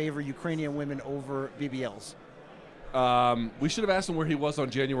would favor Ukrainian women over BBLs. We should have asked him where he was on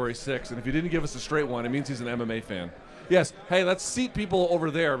January 6th, and if he didn't give us a straight one, it means he's an MMA fan. Yes. Hey, let's seat people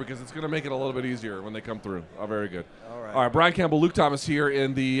over there because it's going to make it a little bit easier when they come through. Oh, very good. All right. Brian Campbell, Luke Thomas here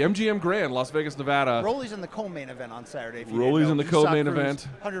in the MGM Grand, Las Vegas, Nevada. Rolly's in the co-main event on Saturday. Rolly's in the co-main event.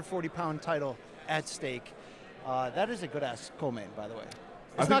 140-pound title at stake. That is a good-ass co-main, by the way.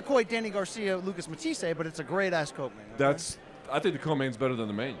 It's not quite Danny Garcia, Lucas Matisse, but it's a great-ass co-main. Okay? I think the co-main's better than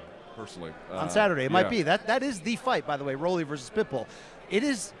the main, personally. On Saturday, it might be. That is the fight, by the way, Rolly versus Pitbull. It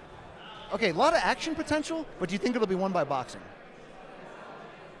is. Okay, a lot of action potential, but do you think it'll be won by boxing?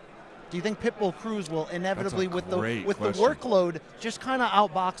 Do you think Pitbull Cruz will inevitably, with the workload, just kind of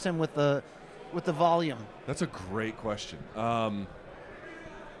outbox him with the volume? That's a great question.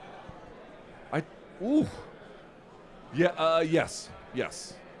 Yes.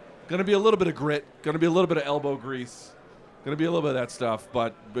 Going to be a little bit of grit. Going to be a little bit of elbow grease. Going to be a little bit of that stuff,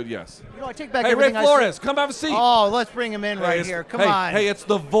 but yes. You know, I take back Hey, everything Ray Flores, come have a seat. Oh, let's bring him in right here. Come on. Hey, it's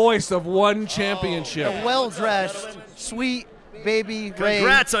the voice of one championship. A well-dressed, sweet baby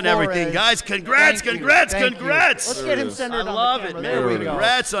Congrats Ray on Flores. everything, guys. Congrats. Thank you. Let's get him centered on the love camera. it, There we go.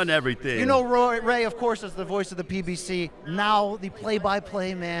 Congrats on everything. You know, Ray, of course, is the voice of the PBC. Now the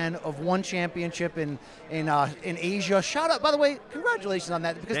play-by-play man of one championship in Asia. Shout out, by the way, congratulations on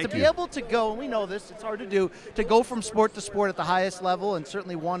that. Because Thank to you. be able to go, and we know this, it's hard to do, to go from sport to sport at the highest level, and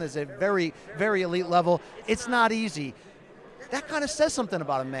certainly one is a very, very elite level, it's not easy. That kind of says something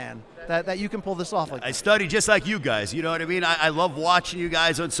about a man, that you can pull this off like I that. study just like you guys, you know what I mean? I love watching you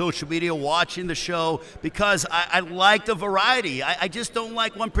guys on social media, watching the show, because I like the variety. I just don't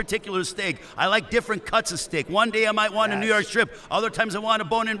like one particular steak. I like different cuts of steak. One day I might want a New York strip. Other times I want a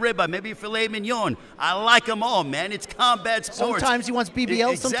bone-in ribeye, maybe a filet mignon. I like them all, man. It's combat sports. Sometimes he wants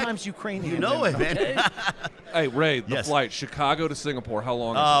BBL, Exact- sometimes Ukrainian. You know it, man. Hey, Ray, the Yes. flight, Chicago to Singapore, how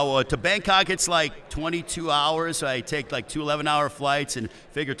long is it? Well, to Bangkok, it's like 22 hours. I take like 2 11-hour flights and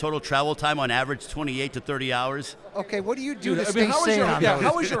figure total travel time on average 28 to 30 hours. Okay, what do you do Dude, to I mean, stay how is sane your, on yeah, those?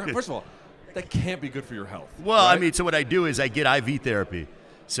 how is your, first of all, that can't be good for your health. Well, right? I mean, so what I do is I get IV therapy.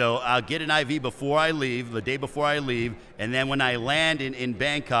 So I'll get an IV before I leave, the day before I leave, and then when I land in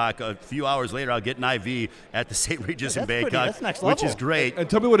Bangkok, a few hours later, I'll get an IV at the St. Regis in That's Bangkok, that's next which is level. great. And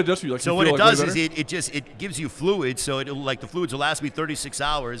tell me what it does for you. Like, So you what feel it like does way is better? it gives you fluids. So the fluids will last me 36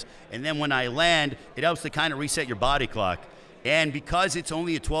 hours, and then when I land, it helps to kind of reset your body clock. And because it's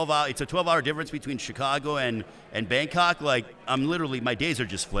only a 12-hour difference between Chicago and Bangkok. Like I'm literally, my days are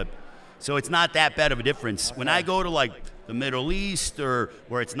just flipped. So it's not that bad of a difference. When I go to like the Middle East or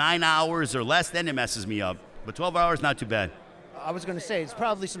where it's 9 hours or less, then it messes me up. But 12 hours, not too bad. I was going to say it's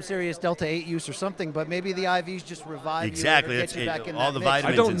probably some serious Delta 8 use or something, but maybe the IVs just revive Exactly. you or get you That's back in all that the mix.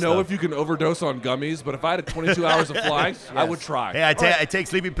 vitamins. I don't and know stuff. if you can overdose on gummies, but if I had 22 hours of flying, I would try. Hey, I take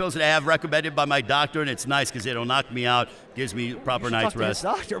sleeping pills that I have recommended by my doctor, and it's nice because it'll knock me out, gives me proper You should night's talk to rest.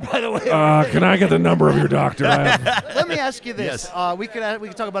 his doctor, by the way. Can I get the number of your doctor? Let me ask you this. Yes. We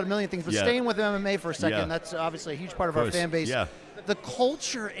could talk about a million things, but Yeah. staying with MMA for a second, Yeah. that's obviously a huge part of our course. fan base. Yeah. The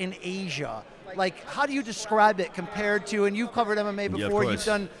culture in Asia, like how do you describe it compared to, and you've covered MMA Yeah, of before, course.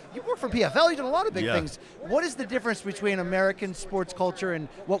 you worked for PFL, you've done a lot of big Yeah. things. What is the difference between American sports culture and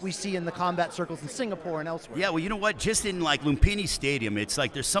what we see in the combat circles in Singapore and elsewhere? Yeah, well, you know what? Just in like Lumpini Stadium, it's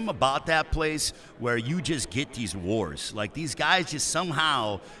like there's something about that place where you just get these wars. Like these guys just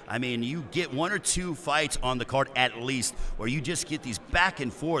somehow, I mean, you get 1 or 2 fights on the card at least, where you just get these back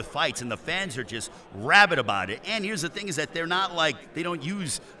and forth fights, and the fans are just rabid about it. And here's the thing: is that they're not like they don't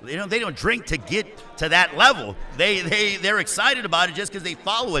drink to get to that level. They're excited about it just because they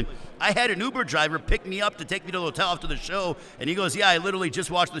follow it. I had an Uber driver pick me up to take me to the hotel after the show, and he goes, yeah, I literally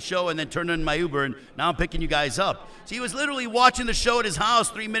just watched the show and then turned in my Uber, and now I'm picking you guys up. So he was literally watching the show at his house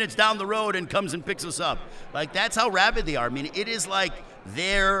 3 minutes down the road and comes and picks us up. Like, that's how rabid they are. I mean, it is like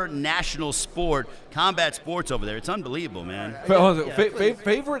their national sport, combat sports over there. It's unbelievable, man.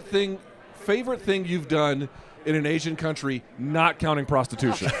 Favorite thing you've done in an Asian country, not counting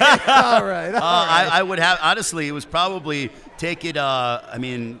prostitution. all right. I would have, honestly, it was probably take it,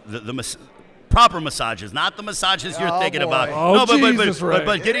 the proper massages, not the massages you're thinking boy. about. Oh, no, Jesus, Ray.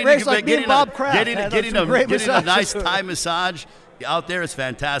 but getting Ray's like me and Bob Kraft getting had a some great getting a nice massages. Thai massage out there is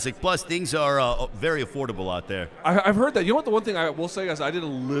fantastic. Plus, things are very affordable out there. I've heard that. You know what? The one thing I will say is I did a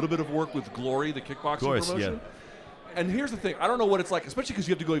little bit of work with Glory, the kickboxing promotion. Yeah. And here's the thing. I don't know what it's like, especially because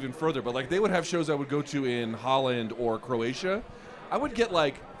you have to go even further, but like they would have shows I would go to in Holland or Croatia. I would get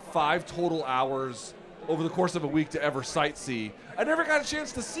like 5 total hours over the course of a week to ever sightsee. I never got a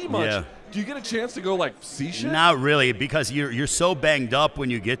chance to see much. Yeah. Do you get a chance to go like see shit? Not really, because you're so banged up when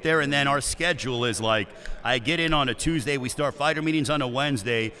you get there, and then our schedule is like, I get in on a Tuesday, we start fighter meetings on a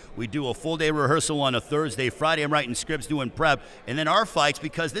Wednesday, we do a full day rehearsal on a Thursday, Friday I'm writing scripts, doing prep, and then our fights,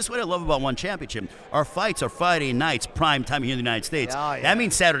 because this is what I love about One Championship, our fights are Friday nights, prime time here in the United States. Oh, yeah. That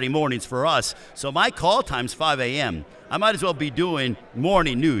means Saturday mornings for us, so my call time's 5 a.m. I might as well be doing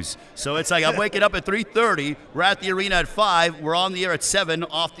morning news. So it's like I'm waking up at 3:30, we're at the arena at 5, we're on the air at 7,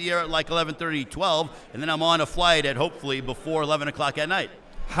 off the air at like 11:30, 12, and then I'm on a flight at hopefully before 11 o'clock at night.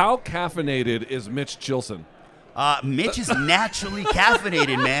 How caffeinated is Mitch Chilson? Mitch is naturally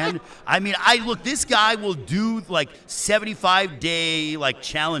caffeinated, man. I mean, look, this guy will do like 75-day like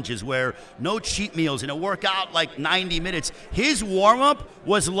challenges where no cheat meals and a workout like 90 minutes. His warm-up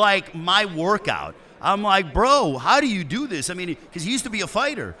was like my workout. I'm like, bro, how do you do this? I mean, because he used to be a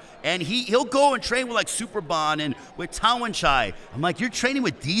fighter, and he'll go and train with like Superbon and with Tawanchai. I'm like, you're training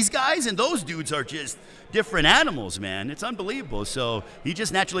with these guys, and those dudes are just different animals, man. It's unbelievable. So he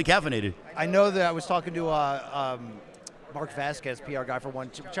just naturally caffeinated. I know that I was talking to Mark Vasquez, PR guy for One.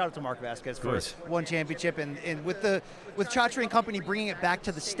 Shout out to Mark Vasquez for One Championship, and with Chatri and company bringing it back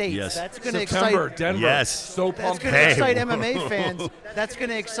to the States. Yes. That's going to September, excite. Denver. Yes. So That's pumped. going to excite MMA fans. That's going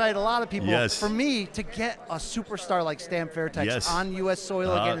to excite a lot of people. Yes. For me, to get a superstar like Stam Fairtex Yes. on U.S.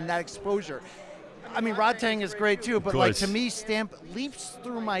 soil again and that exposure. I mean, Rod Tang is great too, but like to me, Stamp leaps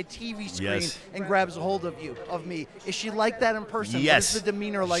through my TV screen and grabs a hold of me. Is she like that in person? Yes. What is the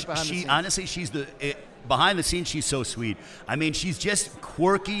demeanor like behind the scenes? Honestly, she's behind the scenes, she's so sweet. I mean, she's just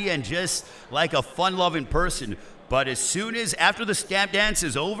quirky and just like a fun-loving person. But as soon as after the Stamp dance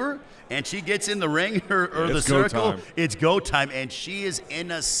is over and she gets in the ring or the circle, it's go time. And she is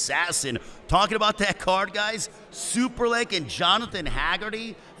an assassin. Talking about that card, guys, Superlake and Jonathan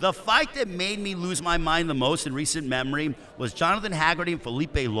Haggerty. The fight that made me lose my mind the most in recent memory was Jonathan Haggerty and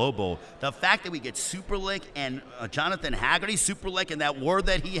Felipe Lobo. The fact that we get Superlake and Jonathan Haggerty, Superlake, and that war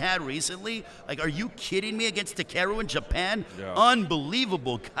that he had recently, like, are you kidding me, against Takeru in Japan? Yeah.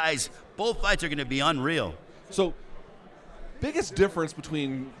 Unbelievable, guys. Both fights are going to be unreal. So, biggest difference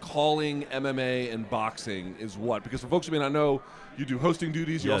between calling MMA and boxing is what? Because for folks who may not know, you do hosting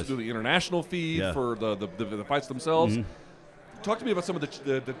duties. You also do the international feed for the fights themselves. Talk to me about some of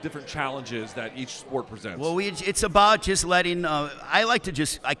the different challenges that each sport presents. Well, it's about just letting.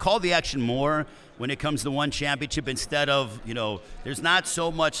 I call the action more when it comes to One Championship instead of, there's not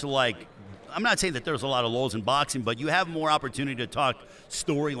so much like. I'm not saying that there's a lot of lulls in boxing, but you have more opportunity to talk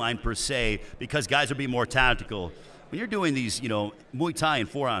storyline per se because guys are being more tactical. When you're doing these, Muay Thai and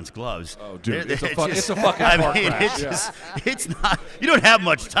 4-ounce gloves. Oh, dude, it's a fucking I mean, it's not. You don't have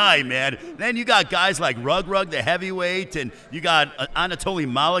much time, man. Then you got guys like Rug, the heavyweight, and you got Anatoly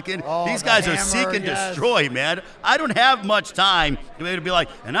Malikin. Oh, These guys are seek and destroy, man. I don't have much time to be like,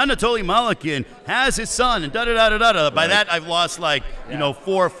 and Anatoly Malikin has his son, and da-da-da-da-da. By that, I've lost 4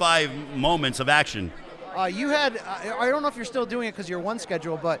 or 5 moments of action. You had, I don't know if you're still doing it because you're one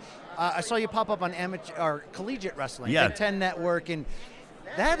schedule, but I saw you pop up on amateur or collegiate wrestling, Big Ten Network, and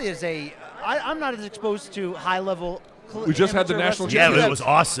that is I'm not as exposed to high-level we just had the national championship. Yeah, it was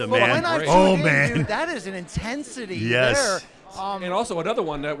awesome, man. Man. Dude, that is an intensity there. And also another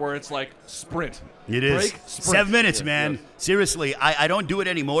one where it's like sprint. It is. Break, sprint. 7 minutes, man. Seriously, I don't do it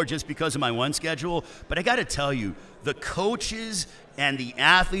anymore just because of my one schedule, but I got to tell you, the coaches and the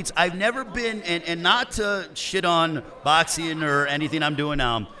athletes, I've never been, and not to shit on boxing or anything I'm doing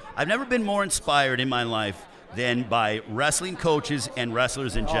now, I've never been more inspired in my life than by wrestling coaches and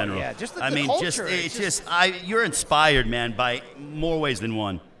wrestlers in general. Yeah, just the culture. You're inspired, man, by more ways than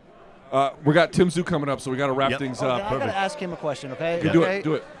one. We got Tim Tszyu coming up, so we got to wrap things up. I got to ask him a question, okay? Do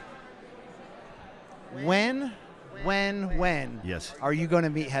it. When yes. are you going to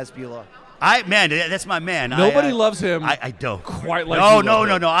meet Hezbollah? Man, that's my man. Nobody loves him. I don't quite like.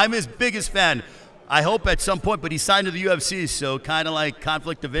 No. I'm his biggest fan. I hope at some point, but he signed to the UFC, so kind of like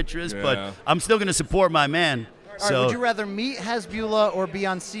conflict of interest. Yeah. But I'm still going to support my man. All right, would you rather meet Hezbollah or be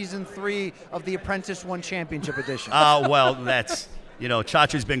on season 3 of The Apprentice One Championship Edition? Well, that's.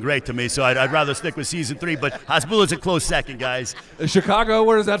 Chacha's been great to me, so I'd rather stick with season 3. But Hasbullah's a close second, guys. Chicago,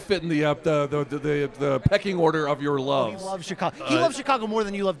 where does that fit in the pecking order of your loves? He loves Chicago. He loves Chicago more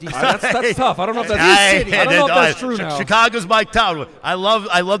than you love DC. That's tough. I don't know if that's true now. Chicago's my town. I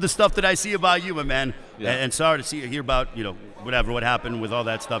love the stuff that I see about you, my man. Yeah. And sorry to hear about what happened with all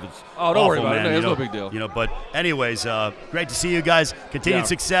that stuff. It's don't awful, worry about man. it. It's no big deal. But anyways, great to see you guys. Continued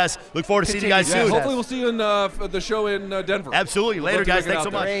success. Look forward to seeing you guys soon. Hopefully we'll see you in the show in Denver. Absolutely. Later, guys. Thanks so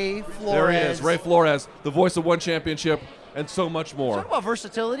much. Ray Flores. There he is, Ray Flores, the voice of One Championship. and so much more. Talk about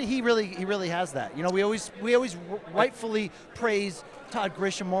versatility. He really has that. You know, we always rightfully praise Todd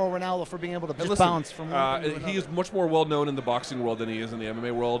Grisham, Mauro Ranallo for being able to just bounce from one thing to he is much more well known in the boxing world than he is in the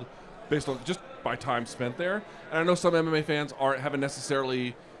MMA world, based on just by time spent there. And I know some MMA fans haven't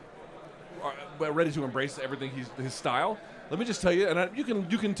necessarily ready to embrace everything his style. Let me just tell you, and you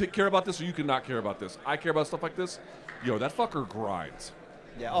can care about this or you can not care about this. I care about stuff like this. Yo, that fucker grinds.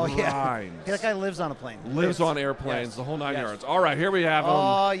 Yeah. Oh, yeah. Grinds. That guy lives on a plane. Lives on airplanes, the whole 9 yards. All right, here we have him.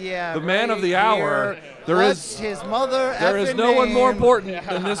 Oh, yeah. The man of the hour. There is his mother. There is no one more important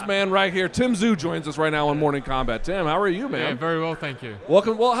than this man right here. Tim Tszyu joins us right now on Morning Combat. Tim, how are you, man? Yeah, very well, thank you.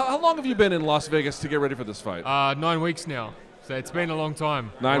 Welcome. Well, how long have you been in Las Vegas to get ready for this fight? 9 weeks now. So it's been a long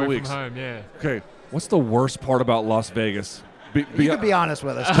time. 9 away weeks. From home, yeah. Okay. What's the worst part about Las Vegas? You could be honest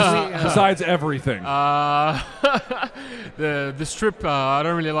with us. Besides everything. The strip, I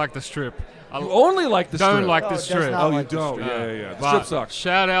don't really like the strip. You only like the strip. Don't like the strip. Oh, you don't? Yeah. The strip sucks.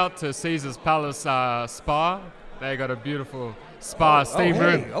 Shout out to Caesar's Palace Spa. They got a beautiful spa, steam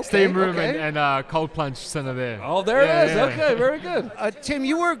room, and cold plunge center there. Oh, there it is. Okay, very good. Tim,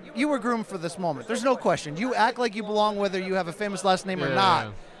 you were groomed for this moment. There's no question. You act like you belong whether you have a famous last name or not.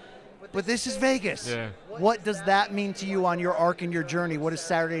 Yeah. But this is Vegas. Yeah. What does that mean to you on your arc and your journey? What does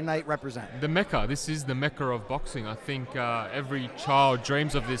Saturday night represent? The Mecca. This is the Mecca of boxing. I think every child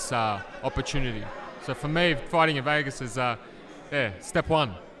dreams of this opportunity. So for me, fighting in Vegas is step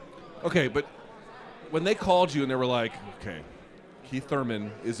one. Okay, but when they called you and they were like, okay, Keith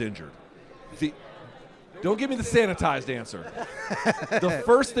Thurman is injured. See, don't give me the sanitized answer. The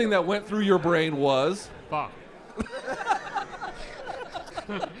first thing that went through your brain was? Fuck.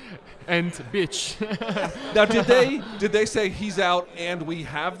 And bitch. Now, did they say he's out and we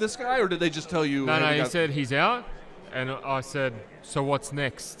have this guy, or did they just tell you? No, he said he's out, and I said, so what's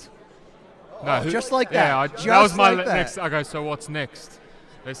next? No, just like that. Yeah, that was my next. I go, so what's next?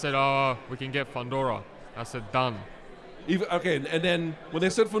 They said, oh, we can get Fundora. I said, done. Okay, and then when they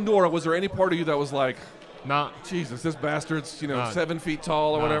said Fundora, was there any part of you that was like, nah, Jesus, this bastard's 7 feet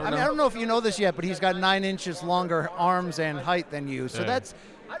tall or whatever? I mean, I don't know if you know this yet, but he's got 9 inches longer arms and height than you. So that's.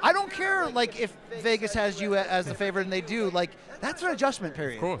 I don't care, like, if Vegas has you as the favorite, and they do. Like, that's an adjustment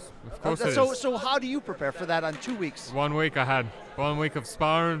period. Of course it is. So how do you prepare for that on 2 weeks? 1 week I had 1 week of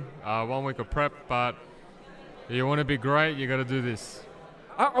sparring, 1 week of prep, but you want to be great, you got to do this.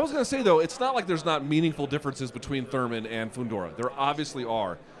 I was going to say, though, it's not like there's not meaningful differences between Thurman and Fundora. There obviously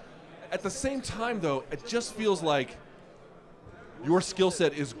are. At the same time, though, it just feels like your skill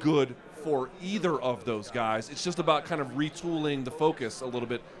set is good for either of those guys. It's just about kind of retooling the focus a little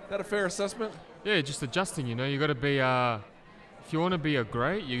bit. Is that a fair assessment? Yeah, just adjusting, you know. You got to be, if you want to be a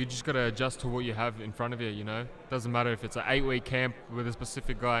great, you just got to adjust to what you have in front of you, you know. Doesn't matter if it's an 8-week camp with a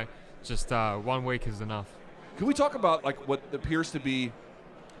specific guy, just 1 week is enough. Can we talk about like what appears to be,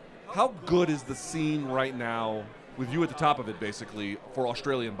 how good is the scene right now with you at the top of it, basically, for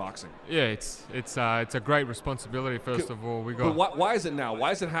Australian boxing? Yeah, it's a great responsibility. First of all, we got. But why is it now?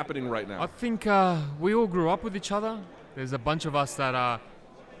 Why is it happening right now? I think we all grew up with each other. There's a bunch of us that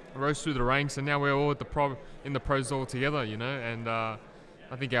rose through the ranks, and now we're all in the pros all together, you know. And I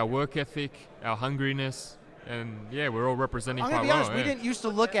think our work ethic, our hungriness, and yeah, we're all representing quite well. I'm gonna be honest, we didn't used to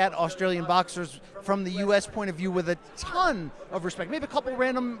look at Australian boxers from the U.S. point of view with a ton of respect. Maybe a couple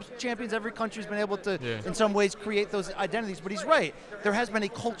random champions. Every country's been able to, in some ways, create those identities. But he's right. There has been a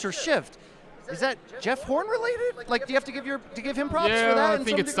culture shift. Is that Jeff Horn related? Like, do you have to give him props for that? Yeah, I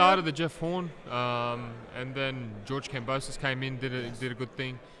think it started with Jeff Horn, and then George Kambosos came in, did a good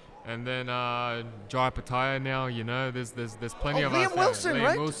thing. And then Jai Pataya now, you know, there's plenty of us. Liam Wilson, Liam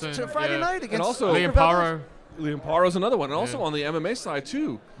right? Wilson, to Friday night against and also Liam Paro. Liam Paro's another one. And also on the MMA side,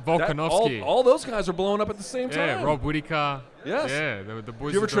 too. Volkanovski. All those guys are blowing up at the same time. Yeah, Rob Whittaker. Yes. Yeah, the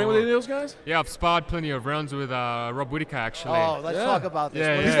boys. You ever train with any of those guys? Yeah, I've sparred plenty of rounds with Rob Whittaker, actually. Oh, let's talk about this.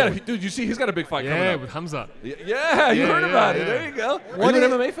 Yeah, dude, you see, he's got a big fight coming up. Yeah, with Hamza. Yeah, you heard about it. There you go. Are you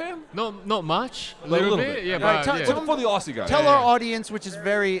an MMA fan? Not much. A little bit. bit. Yeah, right, but for the Aussie guys. Tell our audience, which is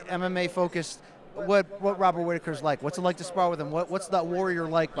very MMA focused, what Robert Whittaker's like. What's it like to spar with him? What's that warrior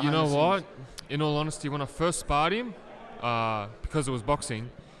like behind the scenes? You know what? In all honesty, when I first sparred him, because it was boxing,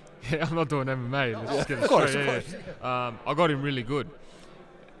 I'm not doing MMA. Let's just get it straight. I got him really good.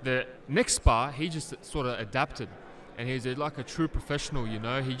 The next spar, he just sort of adapted, and he's like a true professional. You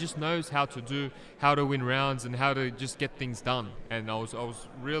know, he just knows how to win rounds and how to just get things done. And I was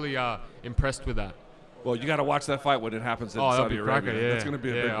really impressed with that. Well, you got to watch that fight when it happens in Saudi Arabia. Yeah. That's going to be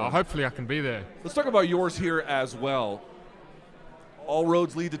a big one. Hopefully, I can be there. Let's talk about yours here as well. All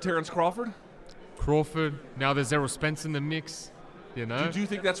roads lead to Terrence Crawford. Now there's Errol Spence in the mix. You know? Do you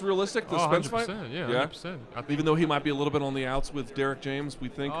think that's realistic, the Spence fight? 100%, yeah, 100%. Even though he might be a little bit on the outs with Derek James, we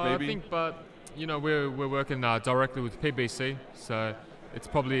think maybe? I think, but, you know, we're working directly with PBC, so it's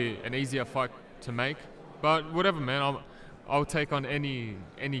probably an easier fight to make. But whatever, man, I'll take on any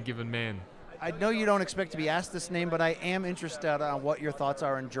given man. I know you don't expect to be asked this name, but I am interested on what your thoughts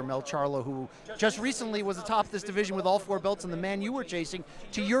are on Jermell Charlo, who just recently was atop this division with all 4 belts, and the man you were chasing.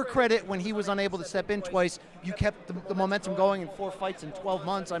 To your credit, when he was unable to step in twice, you kept the momentum going in 4 fights in 12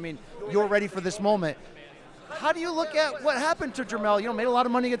 months. I mean, you're ready for this moment. How do you look at what happened to Jermell? You know, made a lot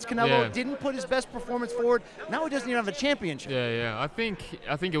of money against Canelo, didn't put his best performance forward. Now he doesn't even have a championship. Yeah. I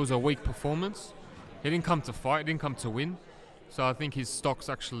think it was a weak performance. He didn't come to fight, didn't come to win. So I think his stocks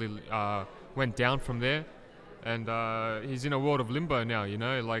actually went down from there, and he's in a world of limbo now. You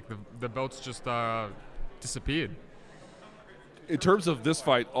know, like the belts just disappeared. In terms of this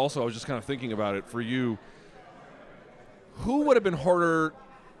fight, also, I was just kind of thinking about it for you. Who would have been harder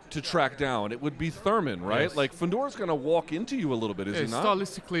to track down? It would be Thurman, right? Yes. Like Fundora's going to walk into you a little bit, is he not?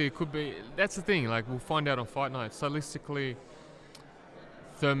 Stylistically, it could be. That's the thing. Like we'll find out on fight night. Stylistically,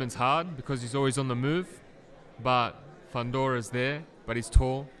 Thurman's hard because he's always on the move, but Fundora's there, but he's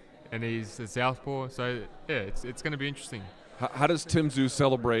tall. And he's a southpaw, so yeah, it's going to be interesting. How does Tim Tszyu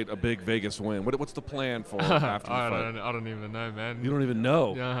celebrate a big Vegas win? What's the plan for after the fight? I don't even know, man. You don't even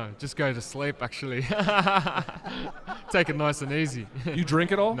know? Yeah, just go to sleep, actually. Take it nice and easy. You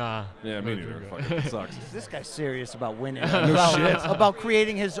drink it all? Nah. Yeah, me neither. It sucks. This guy's serious about winning. Shit. About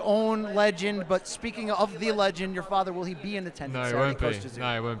creating his own legend. But speaking of the legend, your father, will he be in attendance? No, he Saturday, won't be. Coach Tszyu?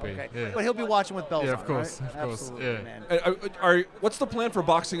 No, he won't be. Okay. Yeah. But he'll be watching with bells on, of course, right? of course. Absolutely, Yeah. man. What's the plan for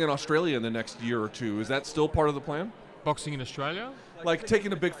boxing in Australia in the next year or two? Is that still part of the plan? Boxing in Australia? Like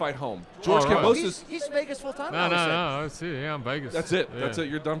taking a big fight home. George right. Kambosos. He's Vegas full time. No, that's it. Yeah, I'm Vegas. That's it. Yeah. That's it.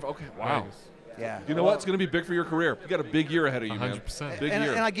 You're done. Okay. Wow. Vegas. Yeah. You know what? It's going to be big for your career. You got a big year ahead of you, man. 100%. Big and,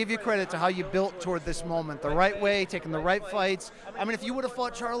 year. and I give you credit to how you built toward this moment, the right way, taking the right fights. I mean, if you would have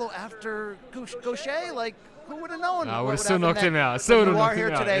fought Charlo after Gaucher, like, who would have known? I would have still knocked him out. You are here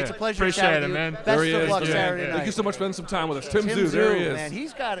today. Yeah. It's a pleasure Appreciate to chat it, with you. man. Best There he of is. luck Yeah. Saturday night. Thank you so much for spending some time with us. Tim Tszyu, Tszyu, there he is. man,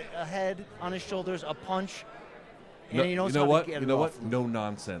 he's got a head on his shoulders, a punch. No, And he knows you know how what? to get You it know off. what? No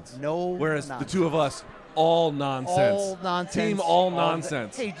nonsense. No Whereas nonsense. the two of us, all nonsense. All nonsense. Team all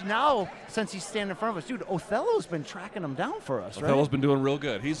nonsense. Hey, now, since he's standing in front of us, dude, Othello's been tracking him down for us, right? Othello's been doing real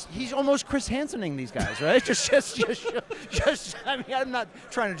good. He's almost Chris Hansening these guys, right? just. I mean, I'm not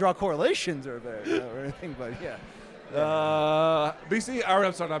trying to draw correlations or anything, but yeah. BC.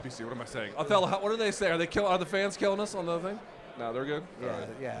 I'm sorry, not BC. What am I saying? Othello. What do they say? Are the fans killing us on the thing? No, they're good. Yeah, All right.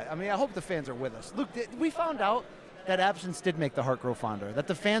 yeah. I mean, I hope the fans are with us. Luke, we found out that absence did make the heart grow fonder, that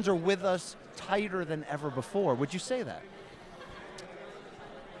the fans are with us tighter than ever before. Would you say that?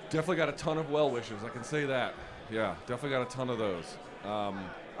 Definitely got a ton of well wishes. I can say that. Yeah, definitely got a ton of those.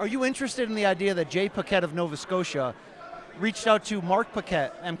 Are you interested in the idea that Jay Paquette of Nova Scotia reached out to Mark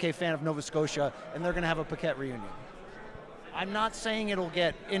Paquette, MK fan of Nova Scotia, and they're going to have a Paquette reunion? I'm not saying it'll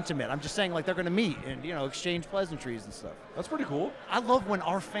get intimate. I'm just saying, like, they're going to meet and, exchange pleasantries and stuff. That's pretty cool. I love when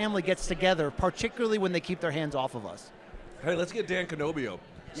our family gets together, particularly when they keep their hands off of us. Hey, let's get Dan Canobio.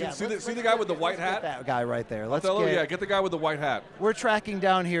 See, Yeah, see let's the guy with the white get hat? that guy right there. Get the guy with the white hat. We're tracking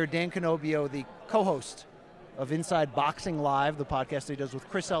down here Dan Canobio, the co-host of Inside Boxing Live, the podcast he does with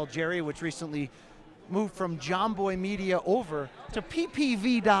Chris Algeri, which recently moved from John Boy Media over to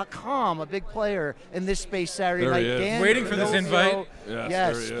ppv.com, a big player in this space Saturday There night. he is. Dan Waiting for this Canobio. invite. Yes, Yes,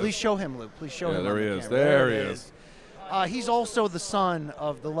 there he is. please show him, Luke. Please show Yeah, him. there on he the is. camera. There he it is. He's also the son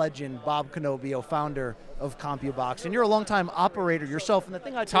of the legend Bob Canobio, founder of CompuBox, and you're a longtime operator yourself. And the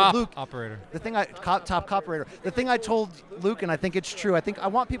thing I told Top Luke, operator. top operator. The thing I told Luke, and I think it's true. I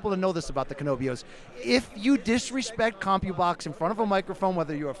want people to know this about the Canobios. If you disrespect CompuBox in front of a microphone,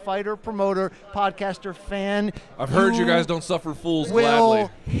 whether you're a fighter, promoter, podcaster, fan, I've heard you guys don't suffer fools will gladly.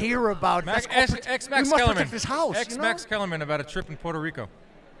 hear about it. Ex-Max we must Kellerman. protect this house. Ex-Max Kellerman about a trip in Puerto Rico.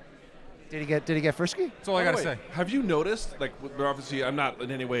 Did he get frisky? That's all I got to say. Have you noticed, like, obviously, I'm not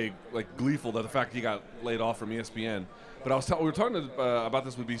in any way like gleeful that the fact he got laid off from ESPN, but we were talking about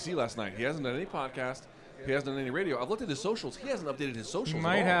this with BC last night. He hasn't done any podcast. He hasn't done any radio. I've looked at his socials. He hasn't updated his socials. He at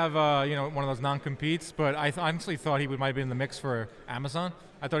might all. have, one of those non-competes, but I honestly thought he might be in the mix for Amazon.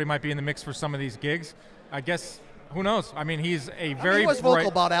 I thought he might be in the mix for some of these gigs. I guess, who knows? I mean, he's a very he was bright, vocal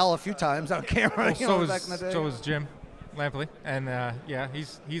about Al a few times on camera. Well, back in the day. so is Jim Lampley, and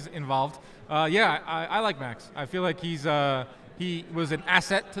he's involved. I like Max. I feel like he was an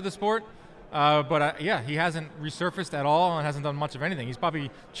asset to the sport, but he hasn't resurfaced at all and hasn't done much of anything. He's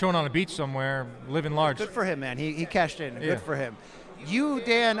probably chilling on a beach somewhere, living large. Good for him, man. He cashed in. Yeah. Good for him. You,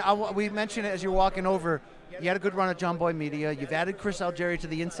 Dan, we mentioned it as you're walking over. You had a good run at John Boy Media. You've added Chris Algeri to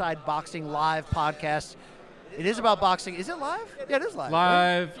the Inside Boxing Live podcast. It is about boxing. Is it live? Yeah, it is live.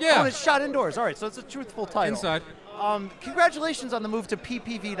 Live, right? yeah. Oh, and it's shot indoors. All right, so it's a truthful title. Inside. Congratulations on the move to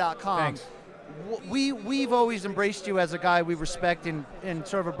ppv.com. Thanks. We've always embraced you as a guy we respect and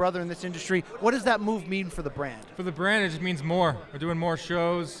sort of a brother in this industry. What does that move mean for the brand? For the brand, it just means more. We're doing more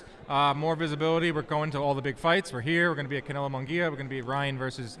shows, more visibility. We're going to all the big fights. We're here. We're going to be at Canelo Munguia. We're going to be at Ryan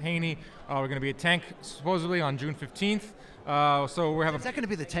versus Haney. We're going to be at Tank, supposedly, on June 15th. So we're having. Is that going to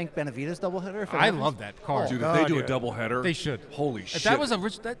be the Tank Benavidez doubleheader? I love that card. Dude, if they do a doubleheader, they should. Holy shit! That was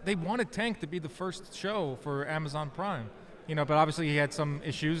they wanted Tank to be the first show for Amazon Prime, but obviously he had some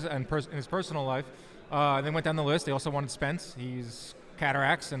issues in his personal life. They went down the list. They also wanted Spence. He's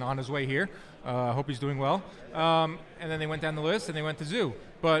cataracts and on his way here. Hope he's doing well. And then they went down the list and they went to Tszyu.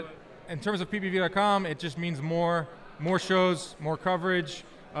 But in terms of ppv.com, it just means more shows, more coverage.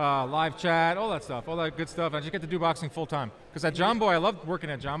 Live chat, all that stuff, all that good stuff. I just get to do boxing full time. Because at John Boy, I loved working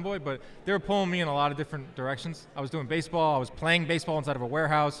at John Boy, but they were pulling me in a lot of different directions. I was doing baseball. I was playing baseball inside of a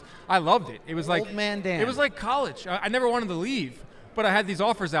warehouse. I loved it. It was like Old man Dan. It was like college. I never wanted to leave, but I had these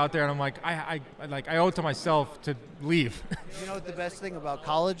offers out there, and I'm like, I owe it to myself to leave. You know what the best thing about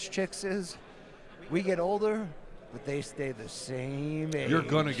college chicks is? We get older, but they stay the same age. You're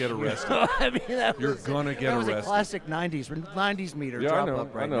gonna get arrested. I mean, You're gonna get that was arrested. a classic 90s meter Yeah, drop I know.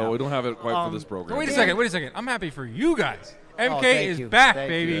 up right I know. now. We don't have it quite for this program. Wait a second. I'm happy for you guys. MK thank is you. back, Thank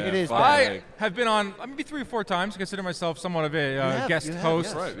baby. you. It is I back. have been on maybe 3 or 4 times. I consider myself somewhat of a guest you have, host.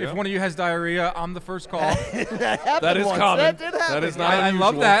 yes. Right, If yeah. one of you has diarrhea, I'm the first call. that happened That is once. common. That did happen. That is not I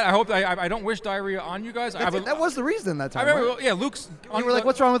love unusual. that. I hope I don't wish diarrhea on you guys. That was the reason that I time. remember, right? yeah, Luke's. You were like,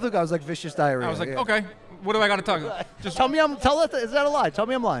 "What's wrong with Luke?" I was like, "Vicious diarrhea." I was like, Yeah. okay, what do I got to talk about? Just Tell me is that a lie? Tell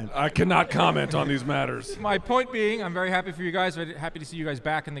me I'm lying. I cannot comment on these matters. my point being, I'm very happy for you guys. Very happy to see you guys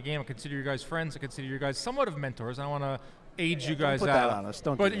back in the game. I consider you guys friends. I consider you guys somewhat of mentors. I want to age you guys put out. that on us.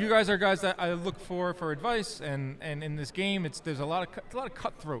 Don't but do you that. guys are guys that I look for advice, and in this game, there's a lot of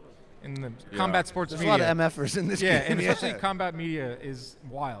cutthroat in the combat sports There's a media. lot of MFers in this yeah, game. and especially combat media is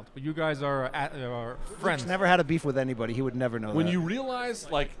wild. But you guys are friends. Luke's never had a beef with anybody. He would never know When that. you realize,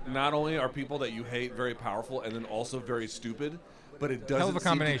 like, not only are people that you hate very powerful and then also very stupid, but it Hell of doesn't a seem to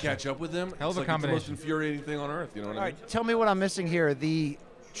combination. catch up with them. Hell of it's a like combination. It's the most infuriating thing on earth. You know what All I mean? right, tell me what I'm missing here. The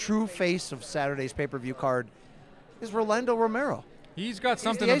true face of Saturday's pay-per-view card is Rolando Romero. He's got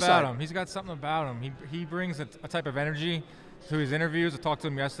something the about A-side. him. He's got something about him. He brings a type of energy to his interviews. I talked to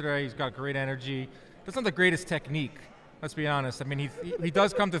him yesterday. He's got great energy. That's not the greatest technique. Let's be honest. I mean, he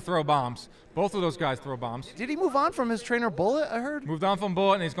does come to throw bombs. Both of those guys throw bombs. Did he move on from his trainer Bullet, I heard? Moved on from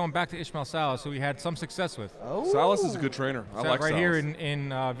Bullet, and he's going back to Ishmael Salas, who he had some success with. Oh. Salas is a good trainer. I like right Salas. here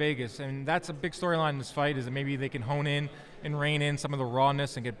in Vegas. And that's a big storyline in this fight, is that maybe they can hone in and rein in some of the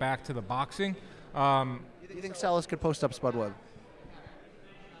rawness and get back to the boxing. Do you think Salas could post up Spud Webb?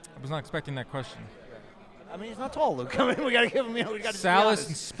 I was not expecting that question. I mean, he's not tall, Luke. I mean, we got to give him, we got to Salas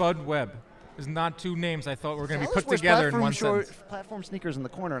and Spud Webb is not 2 names I thought were going to be put together in one sentence. Platform sneakers in the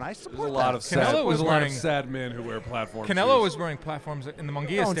corner, and I support There's a lot of that. sad. Canelo was There's a lot of wearing- sad men who wear platforms. Canelo was wearing platforms in the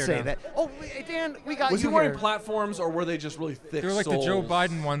Munguia Don't stare say down. that. Oh, Dan, we got Was you he wearing here. platforms or were they just really thick? They were like the Joe soles?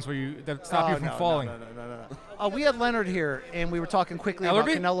 Biden ones that stop you from falling. No. We had Leonard here, and we were talking quickly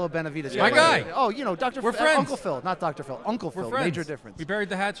Ellerby? about Canelo Benavidez. My guy. Oh, you know, Dr. We're friends. Uncle Phil, not Dr. Phil. Uncle We're Phil. friends. Major difference. We buried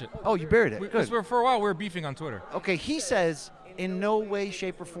the hatchet. Oh, you buried it. Good. For a while, we were beefing on Twitter. Okay, he says in no way,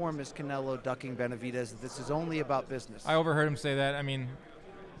 shape, or form is Canelo ducking Benavidez. This is only about business. I overheard him say that. I mean,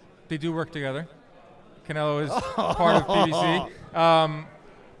 they do work together. Canelo is part of PBC.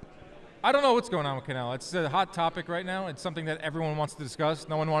 I don't know what's going on with Canelo. It's a hot topic right now. It's something that everyone wants to discuss.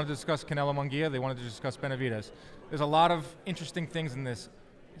 No one wanted to discuss Canelo Munguia. They wanted to discuss Benavidez. There's a lot of interesting things in this.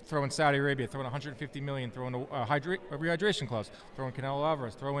 Throw in Saudi Arabia, throw in $150 million, throw in a rehydration clause, throw in Canelo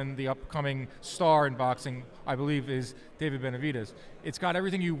Alvarez, throw in the upcoming star in boxing, I believe, is David Benavidez. It's got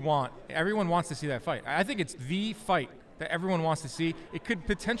everything you want. Everyone wants to see that fight. I think it's the fight that everyone wants to see. It could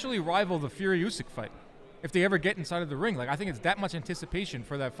potentially rival the Fury Usyk fight if they ever get inside of the ring. Like, I think it's that much anticipation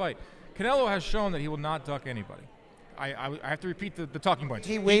for that fight. Canelo has shown that he will not duck anybody. I have to repeat the talking points.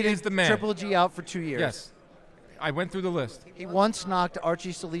 He waited is the man. Triple G out for 2 years. Yes. I went through the list. He once knocked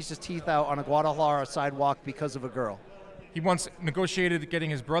Archie Solis's teeth out on a Guadalajara sidewalk because of a girl. He once negotiated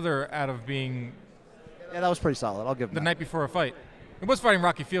getting his brother out of being Yeah, that was pretty solid. I'll give him the that. night before a fight. It was fighting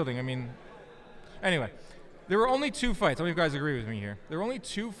Rocky Fielding. I mean, anyway, there were only 2 fights. How many of you guys agree with me here? There were only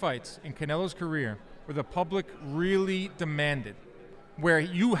 2 fights in Canelo's career where the public really demanded, where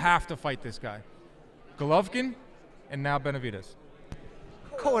you have to fight this guy. Golovkin and now Benavidez.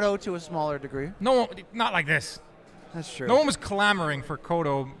 Cotto to a smaller degree. No, not like this. That's true. No one was clamoring for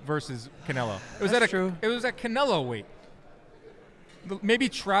Cotto versus Canelo. It was It was at Canelo weight. Maybe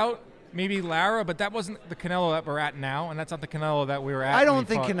Trout, maybe Lara, but that wasn't the Canelo that we're at now, and that's not the Canelo that we were at. I don't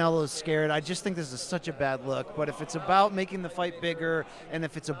think Canelo's scared. I just think this is such a bad look. But if it's about making the fight bigger, and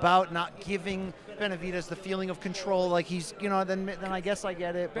if it's about not giving Benavidez the feeling of control, like he's, then I guess I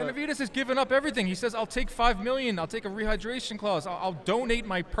get it. Benavidez has given up everything. He says, "I'll take $5 million. I'll take a rehydration clause. I'll donate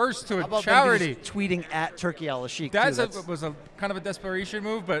my purse to a charity." Tweeting at Turki Al-Sheikh. That was a kind of a desperation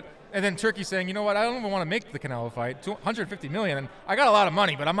move, and then Turkey saying, "You know what? I don't even want to make the Canelo fight. $150 million, and I got a lot of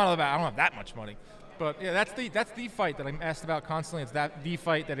money, but I don't have that much money." But yeah, that's the fight that I'm asked about constantly. It's the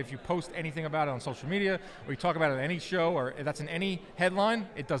fight that if you post anything about it on social media, or you talk about it in any show, or that's in any headline,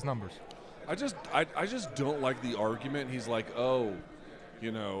 it does numbers. I just don't like the argument. He's like, I've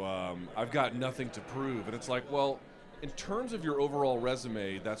got nothing to prove, and it's like, well, in terms of your overall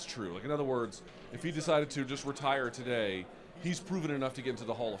resume, that's true. Like, in other words, if he decided to just retire today, he's proven enough to get into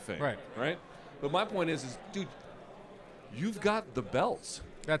the Hall of Fame. Right? But my point is, dude, you've got the belts.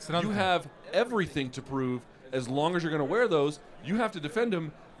 That's another You thing. have everything to prove. As long as you're going to wear those, you have to defend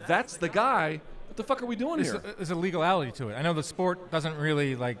him. That's the guy. What the fuck are we doing here? There's a legality to it. I know the sport doesn't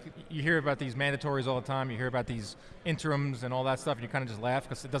really, you hear about these mandatories all the time. You hear about these interims and all that stuff, and you kind of just laugh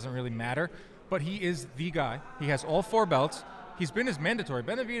because it doesn't really matter. But he is the guy. He has all 4 belts. He's been his mandatory.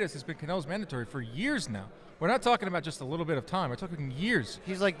 Benavidez has been Canelo's mandatory for years now. We're not talking about just a little bit of time. We're talking years.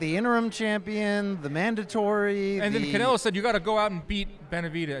 He's like the interim champion, the mandatory. And then Canelo said, you got to go out and beat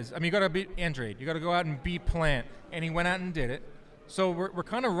Benavidez. I mean, you got to beat Andrade. You got to go out and beat Plant. And he went out and did it. So we're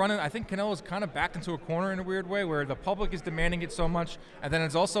kind of running. I think Canelo's kind of backed into a corner in a weird way where the public is demanding it so much. And then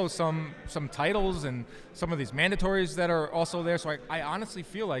there's also some titles and some of these mandatories that are also there. So I honestly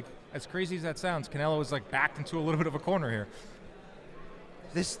feel like, as crazy as that sounds, Canelo is backed into a little bit of a corner here.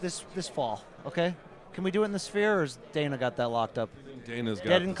 This fall, okay? Can we do it in the Sphere, or has Dana got that locked up? Dana's got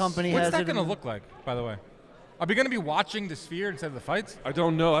Dead and Company What's has that it. going to look like, by the way? Are we going to be watching the Sphere instead of the fights? I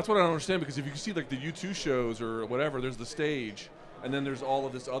don't know. That's what I don't understand, because if you see the U2 shows or whatever, there's the stage, and then there's all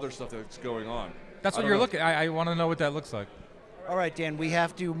of this other stuff that's going on. That's what you're looking at. I want to know what that looks like. All right, Dan, we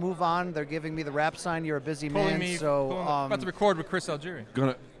have to move on. They're giving me the rap sign. You're a busy Pulling man, me, so about to record with Chris Algieri.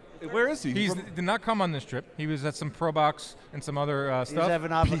 Where is he? He did not come on this trip. He was at some Pro Box and some other he's stuff.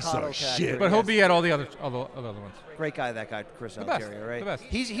 having avocado shit. But he'll be at all the other ones. Great guy, that guy, Chris The best. Algeria, right? The best.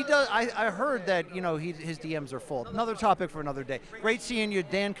 He does. I heard that his DMs are full. Another topic for another day. Great seeing you,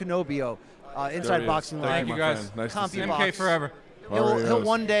 Dan Canobio, Inside Boxing Live. Thank you guys. Nice to see you. MK forever. He'll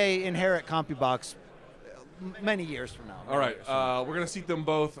one day inherit CompuBox many years from now. All right, we're going to seat them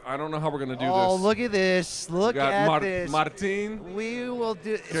both. I don't know how we're going to do this. Oh, look at this. Look at this. Martin. We will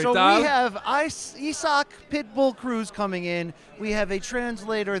do. ¿Qué So tal? we have Isaac Pitbull Cruz coming in. We have a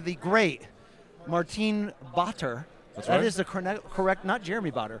translator, the great Martin Bater. That's That right. is the correct, not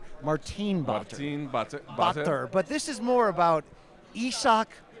Jeremy Bater, Martin Bater. Martin Bater. Bater. But this is more about Isaac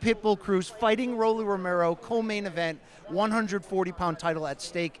Pitbull Cruz fighting Rolly Romero, co-main event, 140-pound title at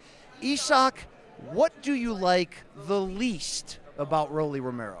stake. Isaac, what do you like the least about Rolly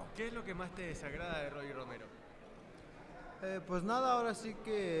Romero? ¿Qué es lo que más te desagrada de Rolly Romero? Pues nada, ahora sí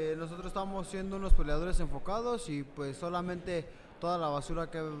que nosotros estamos siendo unos peleadores enfocados y pues solamente toda la basura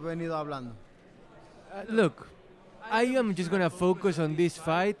que he venido hablando. Look, I am just gonna focus on this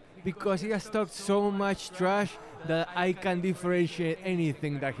fight because he has talked so much trash that I can differentiate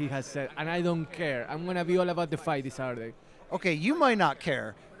anything that he has said, and I don't care. I'm gonna be all about the fight this Saturday. Okay, you might not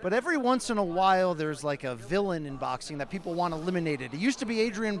care, but every once in a while there's like a villain in boxing that people want eliminated. It used to be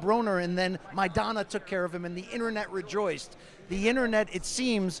Adrian Broner, and then Maidana took care of him, and the internet rejoiced. The internet, it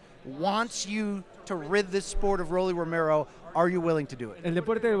seems, wants you to rid this sport of Rolly Romero. Are you willing to do it? El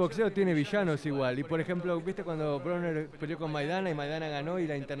deporte del boxeo tiene villanos igual. Y por ejemplo, ¿viste cuando Broner peleó con Maidana y Maidana ganó y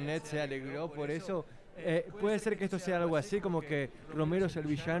la internet se alegró por eso? ¿Puede ser que esto sea algo así, como que Romero es el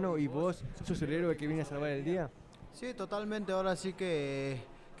villano y vos sos el héroe que viene a salvar el día? Sí, totalmente. Ahora sí que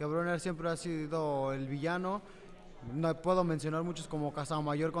Broner siempre ha sido el villano. No puedo mencionar muchos como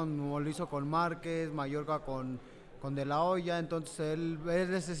Casamayor como lo hizo con Márquez, Mayorga con De La Hoya. Entonces él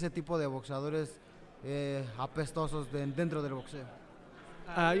es ese tipo de boxeadores apestosos dentro del boxeo.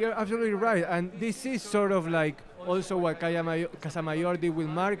 You're absolutely right, and this is sort of like also what Casamayor did with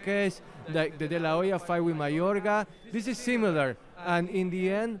Marquez, like the De La Hoya fight with Mayorga. This is similar, and in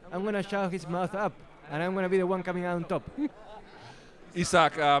the end, I'm going to shut his mouth up, and I'm going to be the one coming out on top.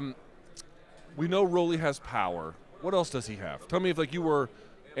 Isaac, we know Rolly has power. What else does he have? Tell me if you were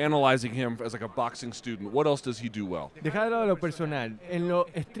analyzing him as a boxing student, what else does he do well? Dejad de lado lo personal, en lo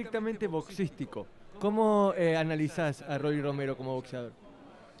estrictamente boxístico, ¿cómo analizás a Rolly Romero como boxeador?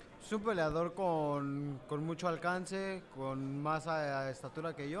 Es un peleador con mucho alcance, con más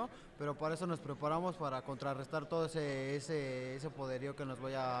estatura que yo, pero para eso nos preparamos para contrarrestar todo ese poderío que nos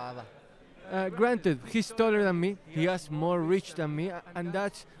vaya a dar. Granted, he's taller than me, he has more reach than me, and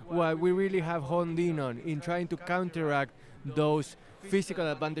that's what we really have honed in trying to counteract those physical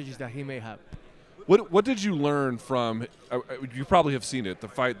advantages that he may have. What did you learn from, you probably have seen it, the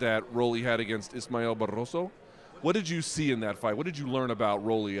fight that Rolly had against Ismael Barroso? What did you see in that fight? What did you learn about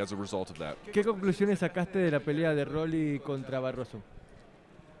Rolly as a result of that? ¿Qué conclusiones sacaste de la pelea de Rolly contra Barroso?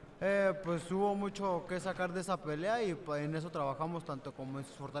 Pues hubo mucho que sacar de esa pelea y en eso trabajamos tanto como en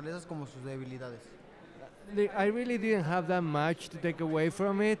sus fortalezas como sus debilidades. I really didn't have that much to take away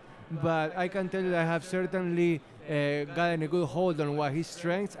from it, but I can tell you that I have certainly gotten a good hold on what his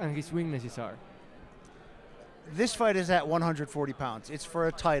strengths and his weaknesses are. This fight is at 140 pounds. It's for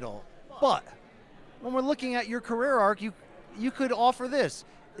a title. But when we're looking at your career arc, you could offer this.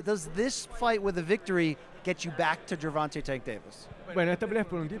 Does this fight with a victory get you back to Gervonta Tank Davis? Bueno, esta pelea es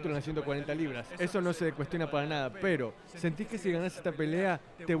por un título en las 140 libras. Eso no se cuestiona para nada, pero ¿sentís que si ganas esta pelea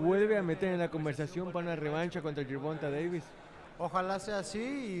te vuelve a meter en la conversación para una revancha contra Gervonta Davis? Ojalá sea así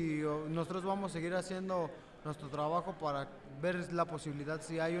y nosotros vamos a seguir haciendo nuestro trabajo para ver la posibilidad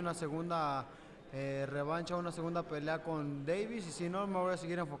si hay una segunda revancha, una segunda pelea con Davis, y si no me voy a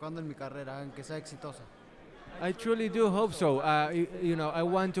seguir enfocando en mi carrera, en que sea exitosa. I truly do hope so. I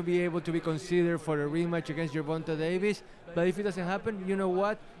want to be able to be considered for a rematch against Gervonta Davis, but if it doesn't happen, you know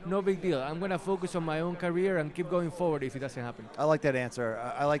what? No big deal. I'm going to focus on my own career and keep going forward if it doesn't happen. I like that answer.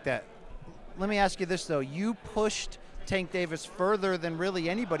 I like that. Let me ask you this, though. You pushed Tank Davis further than really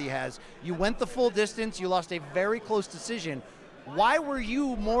anybody has. You went the full distance. You lost a very close decision. Why were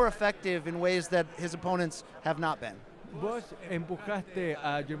you more effective in ways that his opponents have not been? Vos empujaste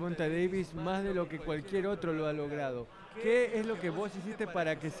a Gervonta Davis más de lo que cualquier otro lo ha logrado. ¿Qué es lo que vos hiciste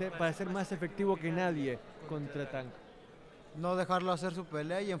para ser más efectivo que nadie contra Tank? No dejarlo hacer su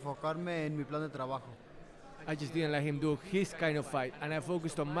pelea y enfocarme en mi plan de trabajo. I just didn't let him do his kind of fight, and I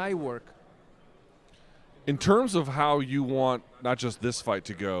focused on my work. In terms of how you want not just this fight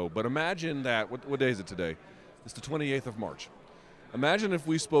to go, but imagine that, what day is it today? It's the 28th of March. Imagine if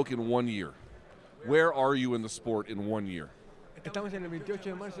we spoke in 1 year. Where are you in the sport in 1 year? Estamos en el 28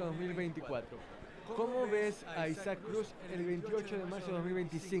 de marzo de 2024. ¿Cómo ves a Isaac Cruz el 28 de marzo de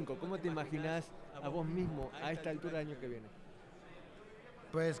 2025? ¿Cómo te imaginas a vos mismo a esta altura del año que viene?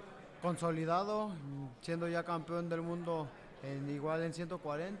 Pues consolidado, siendo ya campeón del mundo igual en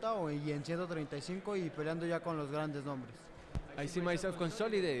 140 y en 135 y peleando ya con los grandes nombres. I see myself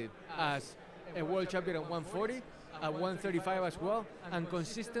consolidated as a world champion at 140, at 135 as well, and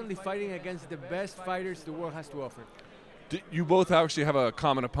consistently fighting against the best fighters the world has to offer. You both actually have a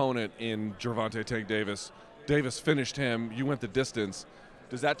common opponent in Gervonta Tank Davis. Davis finished him. You went the distance.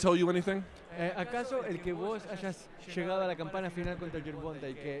 Does that tell you anything? ¿Acaso el que vos hayas llegado a la campana final contra Gervonta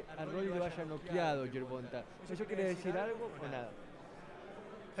y que a Rolly lo haya noqueado Gervonta, ¿eso quiere decir algo o nada?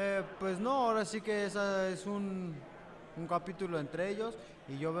 Pues no, ahora sí que esa es un capítulo entre ellos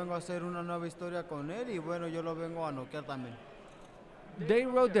y yo vengo a hacer una nueva historia con él y bueno, yo lo vengo a noquear también. They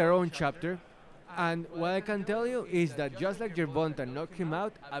wrote their own chapter, and what I can tell you is that just like Gervonta knocked him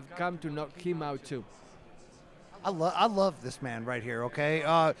out, I've come to knock him out too. I love this man right here, okay?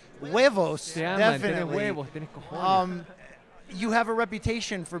 Huevos, Te aman, definitely. tenés huevos, tenés cojones. You have a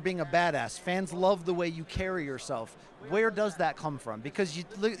reputation for being a badass. Fans love the way you carry yourself. Where does that come from? Because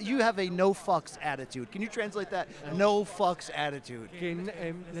you have a no fucks attitude. Can you translate that? No fucks attitude. Que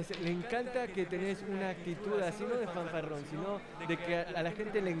le encanta que tenés una actitud así, no de fanfarrón, sino de que a la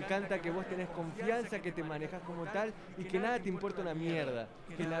gente le encanta que vos tenés confianza, que te manejas como tal y que nada te importa una mierda.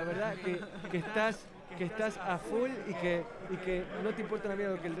 Que la verdad que estás a full y que no te importa una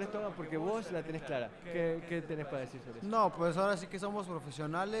mierda lo que el resto haga porque vos la tenés clara. ¿Qué tenés para decir sobre eso? No, pues ahora sí que somos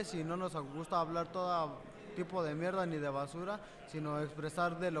profesionales y no nos gusta hablar todo tipo de mierda ni de basura, sino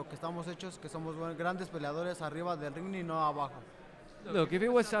expresar de lo que estamos hechos, que somos grandes peleadores arriba del ring y no abajo. Look, if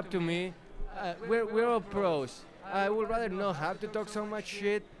it was up to me, we're all pros. I would rather not have to talk so much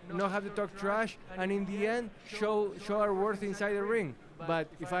shit, not have to talk trash, and in the end, show our worth inside the ring. But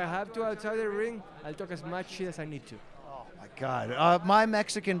if I have to outside the ring, I'll talk as much shit as I need to. Oh my God. My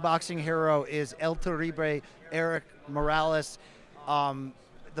Mexican boxing hero is El Terrible Eric Morales.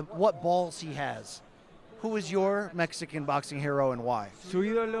 What balls he has. Who is your Mexican boxing hero and why? Su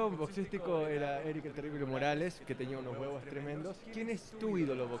ídolo boxístico era Eric el Terrible Morales, que tenía unos huevos tremendos. ¿Quién es tu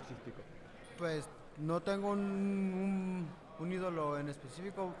ídolo boxístico? Pues no tengo un ídolo en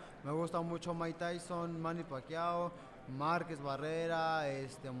específico. Me gusta mucho Mike Tyson, Manny Pacquiao, Márquez Barrera,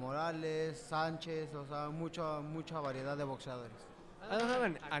 Morales, Sánchez, o sea, mucha variedad de boxeadores. I don't have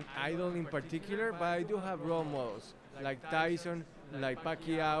an idol in particular, but I do have role models like Tyson, like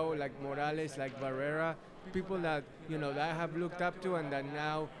Pacquiao, like Morales, like Barrera, people that that I have looked up to and that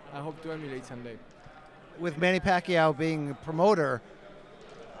now I hope to emulate someday. With Manny Pacquiao being a promoter,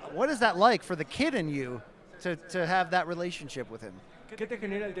 what is that like for the kid in you to have that relationship with him? ¿Qué te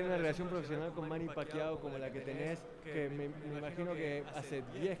genera el tener una relación profesional con Manny Pacquiao como la que tenés? Que me imagino que hace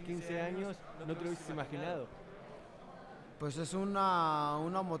 10, 15 años no te lo hubieses imaginado. Pues es una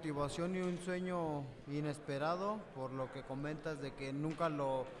motivación y un sueño inesperado, por lo que comentas de que nunca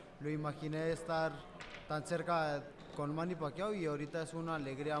lo imaginé estar tan cerca con Manny Pacquiao y ahorita es una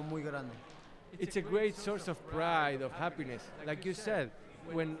alegría muy grande. It's a great source of pride, of happiness. Like you said,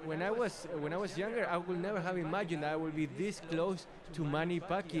 when I was younger, I would never have imagined that I would be this close to Manny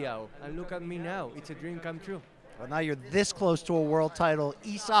Pacquiao. And look at me now. It's a dream come true. Well, now you're this close to a world title.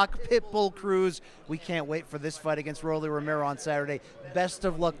 Isak Pitbull Cruz, we can't wait for this fight against Rolly Romero on Saturday. Best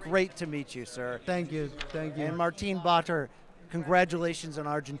of luck. Great to meet you, sir. Thank you. Thank you. And Martin Bater, congratulations on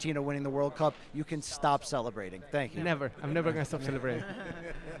Argentina winning the World Cup. You can stop celebrating. Thank you. Never. I'm never going to stop celebrating.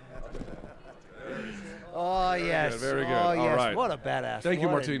 Oh, yes. Very good. Oh, yes. All right. What a badass. Thank you,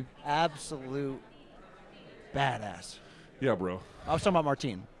 What Martin. an absolute badass. Yeah, bro. I was talking about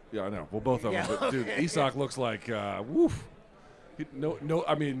Martin. Yeah, I know. Well, both of Yeah, them. But, dude, okay. Isak looks like, woof. No.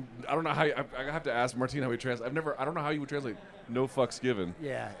 I mean, I don't know how. I have to ask Martin how he translates. I don't know how you would translate. No fucks given.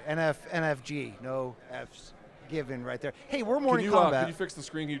 Yeah, NFG, no F's given right there. Hey, we're Morning Can Combat. you fix the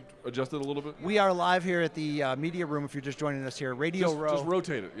screen? You adjust it a little bit. We are live here at the media room. If you're just joining us here, Radio Row. Just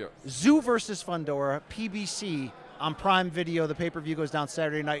rotate it. Yeah. Tszyu versus Fundora, PBC on Prime Video. The pay-per-view goes down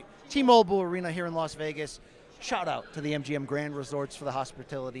Saturday night. T-Mobile Arena here in Las Vegas. Shout out to the MGM Grand Resorts for the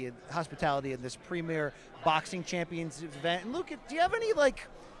hospitality in this premier boxing champions event. And Luke, do you have any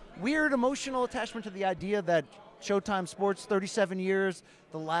weird emotional attachment to the idea that Showtime Sports, 37 years,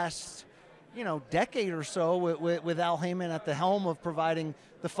 the last decade or so with Al Heyman at the helm of providing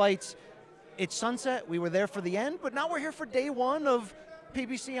the fights? It's sunset. We were there for the end, but now we're here for day one of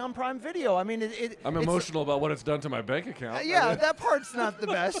PBC on Prime Video. I mean, I'm emotional about what it's done to my bank account. Yeah, that part's not the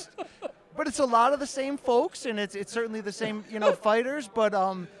best. But it's a lot of the same folks, and it's certainly the same, fighters. But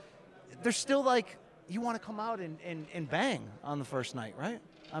there's still you want to come out and bang on the first night, right?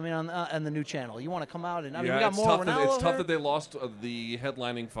 I mean, on the new channel, you want to come out and we got more. It's tough that they lost the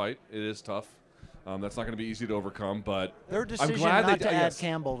headlining fight. It is tough. That's not going to be easy to overcome. But their decision not to add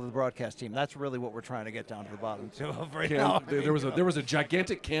Campbell to the broadcast team—that's really what we're trying to get down to the bottom of right now. There was a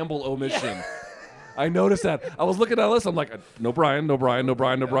gigantic Campbell omission. Yeah. I noticed that. I was looking at this. I'm like, no Brian, no Brian, no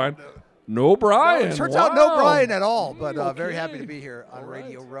Brian, no Brian. No Brian. No, it turns out no Brian at all, but very happy to be here on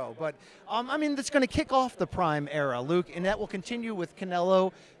Radio Row. But, I mean, that's going to kick off the Prime era, Luke, and that will continue with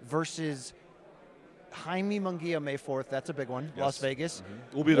Canelo versus Jaime Munguia May 4th. That's a big one, yes. Las Vegas.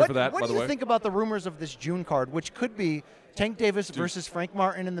 Mm-hmm. We'll be there for that, by the way. What do you think about the rumors of this June card, which could be Tank Davis versus Frank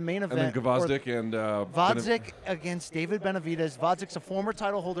Martin in the main event? And then Gvozdyk and... Gvozdyk against David Benavidez. Gvozdyk's a former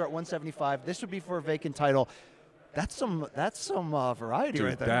title holder at 175. This would be for a vacant title. That's some variety, dude,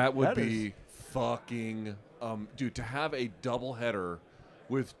 right there. That would be fucking dude, to have a doubleheader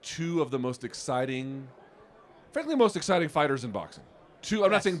with two of the most exciting, frankly, most exciting fighters in boxing.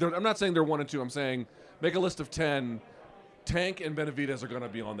 I'm not saying they're 1 and 2. I'm saying make a list of 10. Tank and Benavidez are going to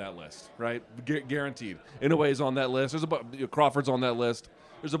be on that list, right? Guaranteed. Inoue's on that list. There's Crawford's on that list.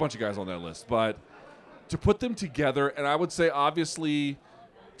 There's a bunch of guys on that list, but to put them together, and I would say obviously.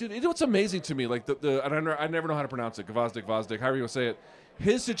 Dude, you know what's amazing to me? I never know how to pronounce it. Gvozdyk, however you want to say it.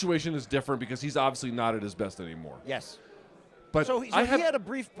 His situation is different because he's obviously not at his best anymore. Yes. But so he had a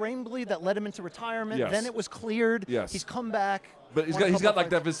brief brain bleed that led him into retirement. Yes. Then it was cleared. Yes. He's come back. But he's got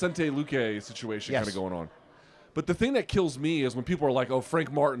that Vicente Luque situation kind of going on. But the thing that kills me is when people are like, "Oh,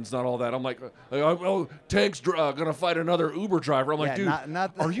 Frank Martin's not all that." I'm like, "Oh, Tank's gonna fight another Uber driver." I'm like, "Dude,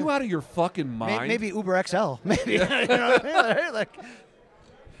 are you out of your fucking mind?" Maybe Uber XL. Maybe. You know what I mean?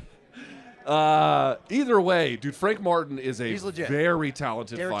 Either way, dude, Frank Martin is a very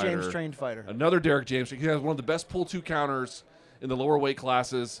talented fighter. Derek James trained fighter. Another Derek James. He has one of the best pull-2 counters in the lower weight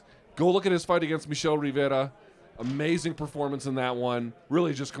classes. Go look at his fight against Michel Rivera. Amazing performance in that one.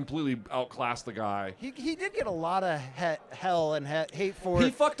 Really just completely outclassed the guy. He did get a lot of hell and hate for it. He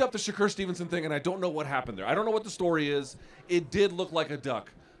it. fucked up the Shakur Stevenson thing, and I don't know what happened there. I don't know what the story is. It did look like a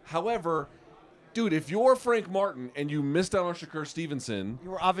duck. However, dude, if you're Frank Martin and you missed out on Shakur Stevenson...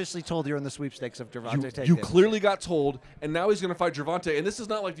 You were obviously told you're in the sweepstakes of Gervonta Tate. You clearly got told, and now he's going to fight Gervonta. And this is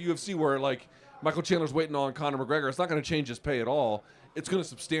not like the UFC where, Michael Chandler's waiting on Conor McGregor. It's not going to change his pay at all. It's going to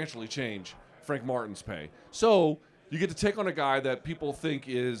substantially change Frank Martin's pay. So you get to take on a guy that people think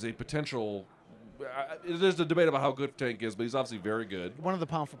is a potential there's a debate about how good Tank is, but he's obviously very good. One of the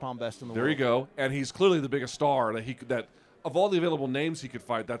pound-for-pound best in the world. There you go. And he's clearly the biggest star. That of all the available names he could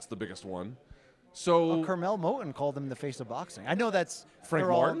fight, that's the biggest one. So Carmel Moten called him the face of boxing. I know that's Frank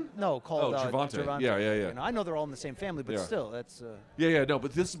they're all- Martin? no, called Gervonta. Gervonta. Yeah. You know, I know they're all in the same family, but Yeah. still, that's. No,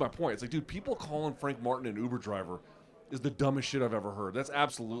 but this is my point. It's like, dude, people calling Frank Martin an Uber driver is the dumbest shit I've ever heard. That's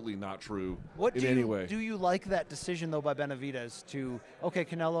absolutely not true in any way. Do you like that decision though by Benavidez to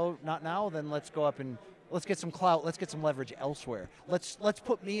Canelo not now? Then let's go up and let's get some clout. Let's get some leverage elsewhere. Let's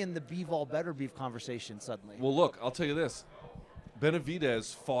put me in the Bivol better beef conversation suddenly. Well, look, I'll tell you this: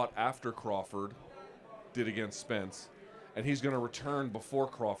 Benavidez fought after Crawford did against Spence, and he's going to return before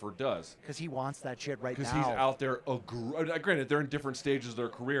Crawford does. Because he wants that shit right now. Because he's out there. Granted, they're in different stages of their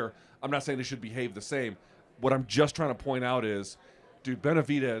career. I'm not saying they should behave the same. What I'm just trying to point out is, dude,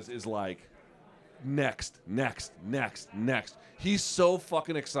 Benavidez is like next. He's so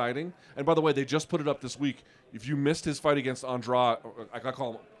fucking exciting. And by the way, they just put it up this week. If you missed his fight against Andrade, I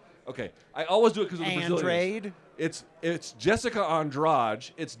call him. Okay, I always do it because of the Brazilians. It's Jessica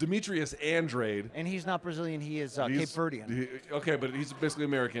Andrade. It's Demetrius Andrade. And he's not Brazilian. He is Cape Verdean. Okay, but he's basically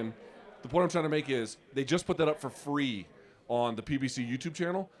American. The point I'm trying to make is they just put that up for free on the PBC YouTube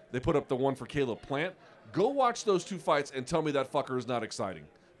channel. They put up the one for Caleb Plant. Go watch those two fights and tell me that fucker is not exciting.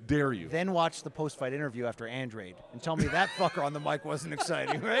 Dare you? Then watch the post-fight interview after Andrade and tell me that fucker on the mic wasn't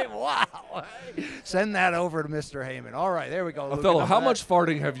exciting, right? Wow. Send that over to Mr. Heyman. All right, there we go. Othello, how much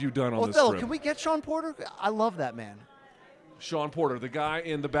farting have you done on this Othello, trip? can we get Sean Porter? I love that man. Sean Porter, the guy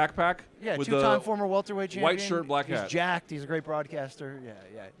in the backpack? Yeah, with two-time the former welterweight champion. White shirt, black hat. He's jacked. He's a great broadcaster.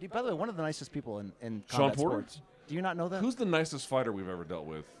 Yeah. By the way, one of the nicest people in Sean combat Porter? sports. Do you not know that? Who's the nicest fighter we've ever dealt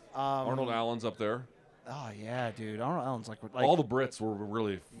with? Arnold Allen's up there. Oh, yeah, dude. Arnold Allen's like all the Brits were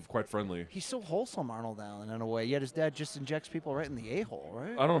really quite friendly. He's so wholesome, Arnold Allen, in a way. Yet his dad just injects people right in the a-hole,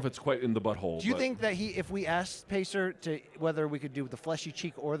 right? I don't know if it's quite in the butthole. Do you think that if we asked Pacer to whether we could do the fleshy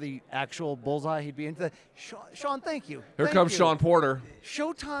cheek or the actual bullseye, he'd be into that? Sean, thank you. Here comes Sean Porter.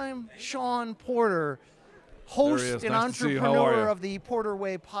 Showtime Sean Porter, host and nice entrepreneur of the Porter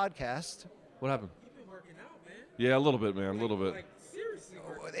Way podcast. What happened? You've been working out, man. Yeah, a little bit, man. A little bit.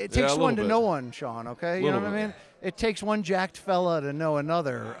 It takes one to know one, Sean, okay? You know what I mean? It takes one jacked fella to know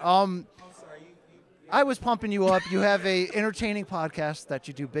another. I was pumping you up. You have a entertaining podcast that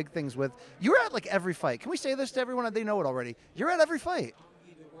you do big things with. You're at like every fight. Can we say this to everyone? They know it already. You're at every fight.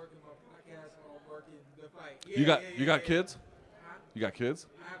 You got kids? You got kids?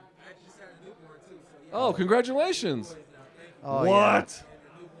 I just had a newborn too. Oh, congratulations. Oh, what?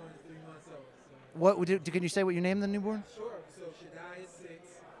 What can you say what you named the newborn? Sure. So Shaddai is 6,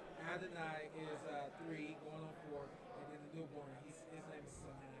 Adonai is 3, going on 4, and then the newborn, his name is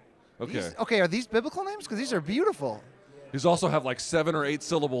Sanai. Okay. Are these biblical names? Because these are beautiful. These also have like 7 or 8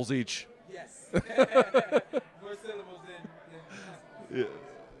 syllables each. Yes. More syllables than yeah.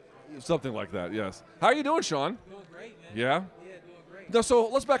 Something like that, yes. How are you doing, Sean? Doing great, man. Yeah? Yeah, doing great. Now, so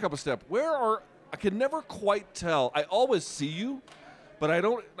let's back up a step. I can never quite tell. I always see you, but I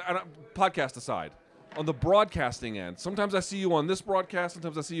don't, podcast aside, on the broadcasting end. Sometimes I see you on this broadcast,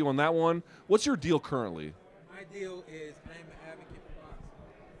 sometimes I see you on that one. What's your deal currently? My deal is I am an advocate for boxing.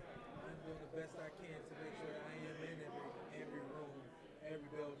 I'm doing the best I can to make sure that I am in every room, every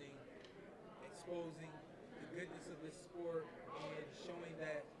building, exposing the goodness of this sport and showing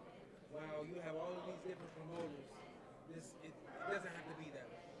that while you have all of these different promoters, it doesn't have to be that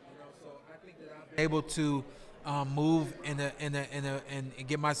way. You know, so I think that I've been able to move and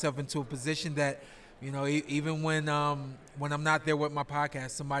get myself into a position that, you know, even when I'm not there with my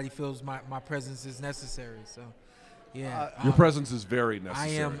podcast, somebody feels my presence is necessary. So, yeah. Your presence is very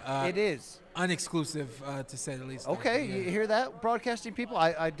necessary. I am. It is. Unexclusive, to say the least. Okay, yeah. You hear that, broadcasting people?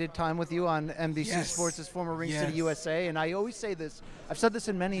 I did time with you on NBC Sports as former Ring City USA, and I always say this. I've said this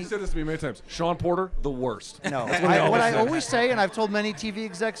in many. You said this to me many times. Sean Porter, the worst. No, what I always say, and I've told many TV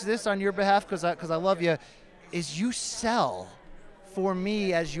execs this on your behalf because I love you, is you sell for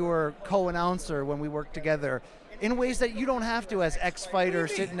me as your co-announcer when we work together in ways that you don't have to as ex-fighter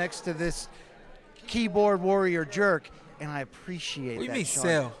sitting next to this keyboard warrior jerk, and I appreciate that. What do you mean Sean.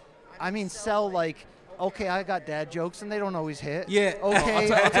 sell? I mean sell like, okay, I got dad jokes and they don't always hit. Yeah. Okay.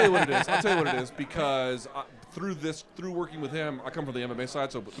 I'll tell you what it is. Because through working with him, I come from the MMA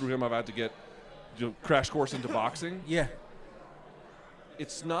side, so through him I've had to get crash course into boxing. Yeah.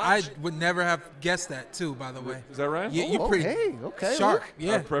 It's not. I would never have guessed that too. By the way. Is that right? Yeah, you're pretty okay. sharp. Look.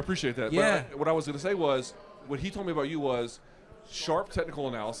 Yeah. I appreciate that. Yeah. But what I was going to say was, what he told me about you was sharp technical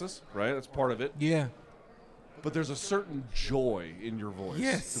analysis, right? That's part of it. Yeah. But there's a certain joy in your voice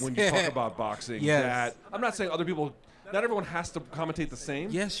Yes. when you talk about boxing. Yes. That I'm not saying other people not everyone has to commentate the same.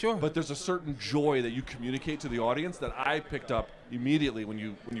 Yeah, sure. But there's a certain joy that you communicate to the audience that I picked up immediately when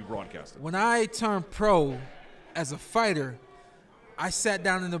you broadcasted. When I turned pro as a fighter, I sat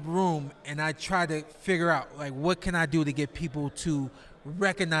down in the room and I tried to figure out, like, what can I do to get people to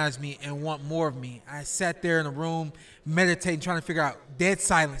recognize me and want more of me. I sat there in a room meditating, trying to figure out, dead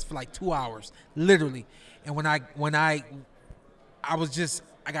silence for like 2 hours, literally. And when I was just,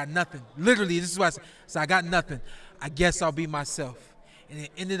 I got nothing. Literally, this is what I said. So I got nothing. I guess I'll be myself. And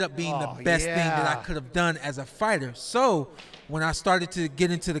it ended up being the best thing that I could have done as a fighter. So when I started to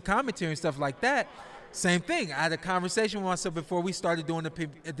get into the commentary and stuff like that, same thing. I had a conversation with myself before we started doing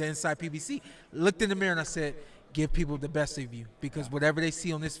the Inside PBC. Looked in the mirror and I said, give people the best of you, because whatever they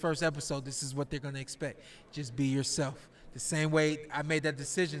see on this first episode, this is what they're going to expect. Just be yourself. The same way I made that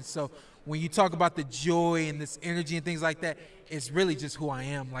decision. So when you talk about the joy and this energy and things like that, it's really just who I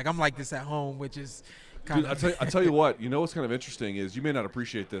am. Like, I'm like this at home, which is kind of... I tell you what, you know what's kind of interesting is, you may not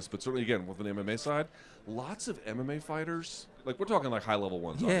appreciate this, but certainly, again, with the MMA side, lots of MMA fighters, like we're talking like high-level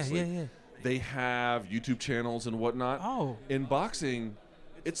ones, obviously. Yeah. They have YouTube channels and whatnot. Oh. In boxing,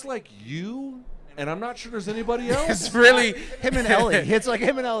 it's like you... And I'm not sure there's anybody else. It's really him and Ellie. It's like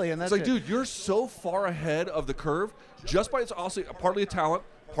him and Ellie, and that's it's like, it. dude, you're so far ahead of the curve just by it's also partly a talent,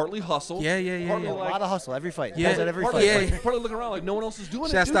 partly hustle. Yeah. Partly A like, lot of hustle every fight. Yeah. Does that every partly, fight. like, partly looking around like no one else is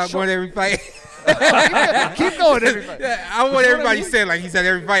doing Should I it. Dude, stop going to every fight? Keep going every fight. Yeah, I want everybody saying like he's at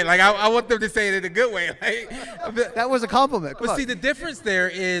every fight. Like I want them to say it in a good way. Like, that was a compliment. Come but on. see, the difference there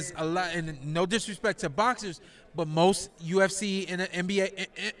is a lot, and no disrespect to boxers, but most UFC and NBA,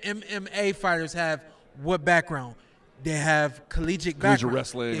 MMA fighters have what background? They have collegiate background.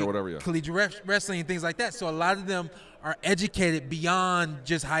 wrestling or whatever, yeah. Collegiate wrestling and things like that. So a lot of them are educated beyond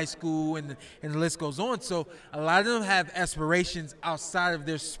just high school, and the list goes on. So a lot of them have aspirations outside of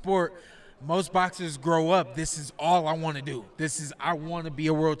their sport. Most boxers grow up, this is all I want to do. I want to be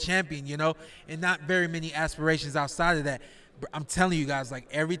a world champion, you know, and not very many aspirations outside of that. But I'm telling you guys, like,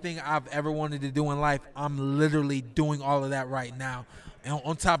 everything I've ever wanted to do in life, I'm literally doing all of that right now. And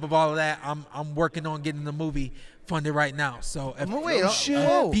on top of all of that, I'm working on getting the movie funded right now. So a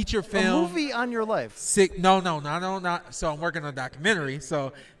feature film, a movie on your life. No. So I'm working on a documentary.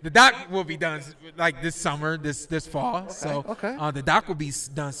 So the doc will be done like this summer, this fall. The doc will be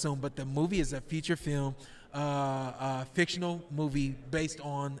done soon. But the movie is a feature film, fictional movie based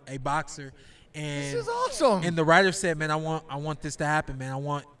on a boxer. And this is awesome. And the writer said, man, I want this to happen, man. I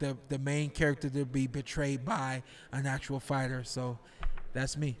want the main character to be betrayed by an actual fighter. So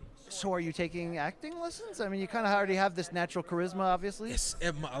that's me. So are you taking acting lessons? I mean, you kind of already have this natural charisma, obviously.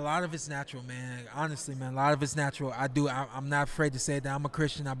 A lot of it's natural, man. Honestly, man, a lot of it's natural. I'm not afraid to say that I'm a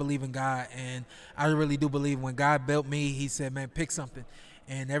Christian. I believe in God, and I really do believe when God built me, he said, man, pick something.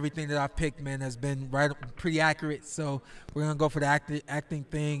 And everything that I've picked, man, has been pretty accurate. So we're going to go for the acting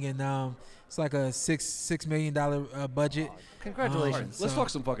thing, and it's like a $6 million budget. Congratulations. Let's talk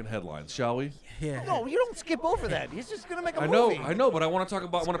some fucking headlines, shall we? Yeah. No, you don't skip over that. He's just going to make a movie. I know, but I want to talk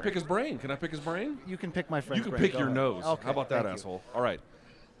about, I want to pick his brain. Can I pick his brain? You can pick my friend's brain. You can pick your Go ahead. nose. Okay, How about that, thank you. asshole? All right.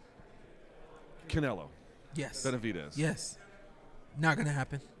 Canelo. Yes. Benavidez. Yes. Not going to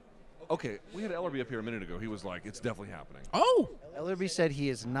happen. Okay, we had Ellerby up here a minute ago. He was like, it's definitely happening. Oh. Ellerby said he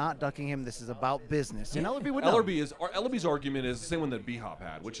is not ducking him. This is about business. And Ellerby would know. Ellerby's argument is the same one that B-Hop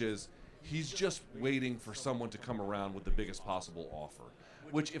had, which is he's just waiting for someone to come around with the biggest possible offer.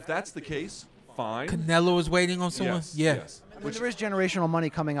 Which, if that's the case, fine. Canelo is waiting on someone? Yes. I mean, there is generational money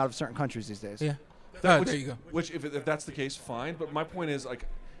coming out of certain countries these days. Yeah. There you go. Which, if that's the case, fine. But my point is, like,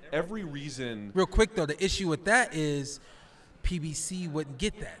 every reason. Real quick, though, the issue with that is PBC wouldn't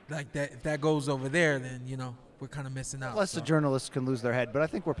get that. Like, that if that goes over there, then, you know, we're kind of missing out. Plus, the journalists can lose their head, but I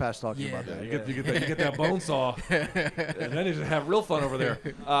think we're past talking about that. You get that bone saw, and then you just have real fun over there.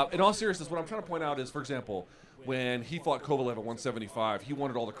 In all seriousness, what I'm trying to point out is, for example, when he fought Kovalev at 175, he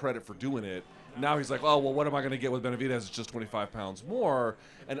wanted all the credit for doing it. Now he's like, oh, well, what am I going to get with Benavidez? It's just 25 pounds more.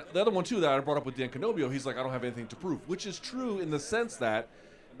 And the other one, too, that I brought up with Dan Canobio, he's like, I don't have anything to prove, which is true in the sense that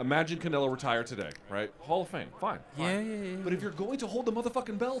imagine Canelo retire today, right? Hall of Fame, fine. Yeah. But if you're going to hold the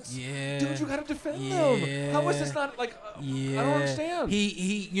motherfucking belts, dude, you got to defend Yeah. them. How is this not, like, I don't understand.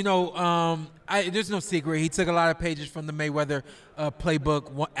 He you know, there's no secret. He took a lot of pages from the Mayweather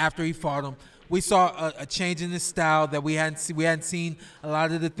playbook after he fought him. We saw a change in his style that we hadn't seen a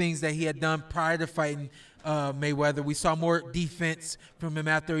lot of the things that he had done prior to fighting Mayweather. We saw more defense from him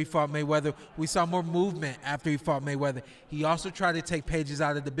after he fought Mayweather. We saw more movement after he fought Mayweather. He also tried to take pages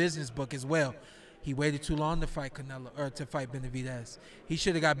out of the business book as well. He waited too long to fight to fight Benavidez. He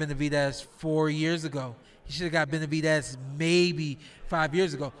should have got Benavidez 4 years ago. He should have got Benavidez maybe 5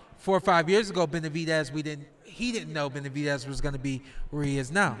 years ago. 4 or 5 years ago, Benavidez, he didn't know Benavidez was going to be where he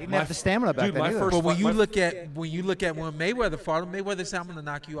is now. He didn't have the stamina back then either. But when you look at when Mayweather fought him, Mayweather said, "I'm going to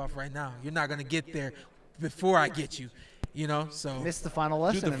knock you off right now. You're not going to get there before I get you." You know, so missed the final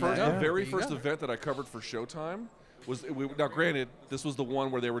lesson. Dude, the very first event that I covered for Showtime was now. Granted, this was the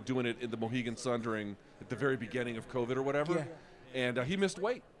one where they were doing it in the Mohegan Sun at the very beginning of COVID or whatever, and he missed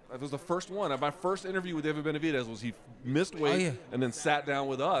weight. It was the first one. My first interview with David Benavidez was he missed weight and then sat down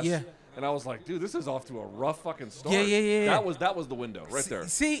with us. Yeah. And I was like, dude, this is off to a rough fucking start. Yeah. That was the window right there.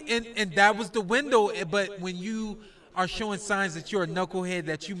 See, and that was the window. But when you are showing signs that you're a knucklehead,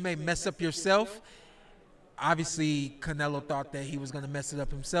 that you may mess up yourself. Obviously, Canelo thought that he was going to mess it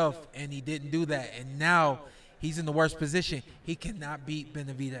up himself, and he didn't do that. And now he's in the worst position. He cannot beat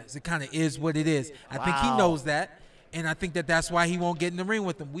Benavidez. It kind of is what it is. I think he knows that, and I think that that's why he won't get in the ring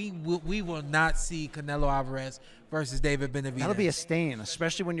with him. We will not see Canelo Alvarez versus David Benavidez. That'll be a stain,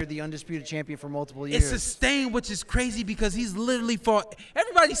 especially when you're the undisputed champion for multiple years. It's a stain, which is crazy because he's literally fought.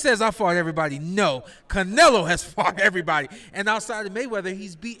 Everybody says I fought everybody. No, Canelo has fought everybody. And outside of Mayweather,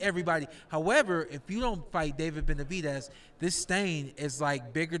 he's beat everybody. However, if you don't fight David Benavidez, this stain is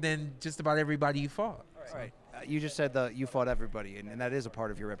like bigger than just about everybody you fought. All right. You just said you fought everybody, and that is a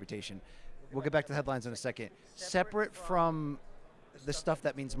part of your reputation. We'll get back to the headlines in a second. Separate from the stuff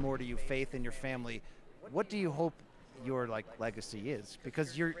that means more to you, faith in your family, what do you hope your legacy is?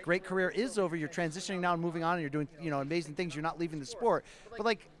 Because your great career is over. You're transitioning now and moving on, and you're doing amazing things. You're not leaving the sport.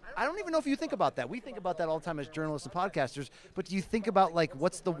 But I don't even know if you think about that. We think about that all the time as journalists and podcasters. But do you think about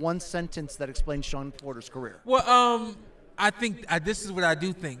what's the one sentence that explains Shawn Porter's career? Well, I think this is what I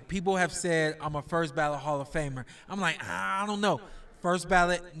do think. People have said I'm a first ballot Hall of Famer. I'm like, I don't know. First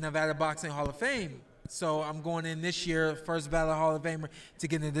ballot Nevada Boxing Hall of Fame. So I'm going in this year, first ballot Hall of Famer, to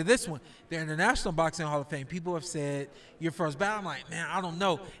get into this one. The International Boxing Hall of Fame, people have said, you're first ballot. I'm like, man, I don't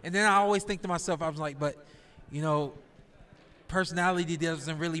know. And then I always think to myself, I was like, but, personality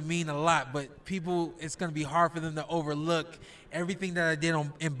doesn't really mean a lot. But people, it's going to be hard for them to overlook everything that I did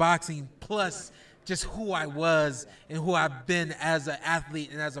in boxing, plus just who I was and who I've been as an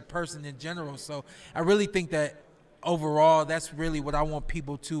athlete and as a person in general. So I really think that overall, that's really what I want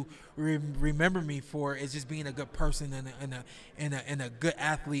people to remember me for, is just being a good person and a good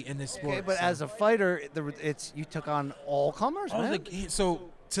athlete in this sport. Okay, but as a fighter, you took on all comers, man.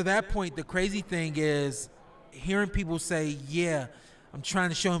 So to that point, the crazy thing is hearing people say, "Yeah, I'm trying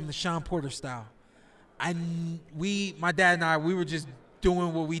to show him the Shawn Porter style." My dad and I, we were just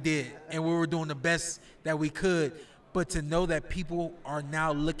doing what we did, and we were doing the best that we could. But to know that people are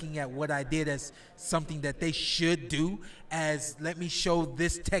now looking at what I did as something that they should do, as let me show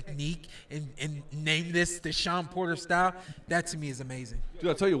this technique and name this the Shawn Porter style, that to me is amazing.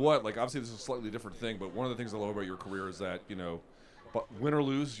 Dude, I'll tell you what, obviously this is a slightly different thing, but one of the things I love about your career is that, but win or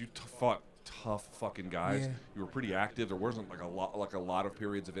lose, you fought tough fucking guys. Yeah. You were pretty active. There wasn't a lot of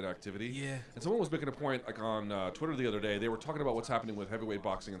periods of inactivity. Yeah. And someone was making a point on Twitter the other day. They were talking about what's happening with heavyweight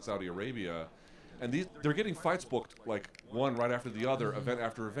boxing in Saudi Arabia. And they're getting fights booked one right after the other, event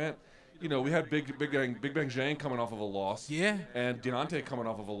after event. We had Big Bang Zhang coming off of a loss. Yeah. And Deontay coming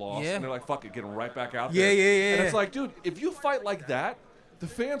off of a loss. Yeah. And they're like, fuck it, getting right back out Yeah, there. yeah. And it's like, dude, if you fight like that, the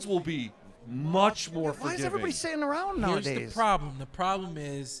fans will be much more forgiving. Why is everybody sitting around nowadays? Here's the problem. The problem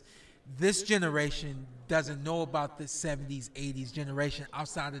is this generation doesn't know about the 70s, 80s generation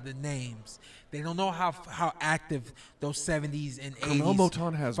outside of the names. They don't know how active those 70s and 80s Kamel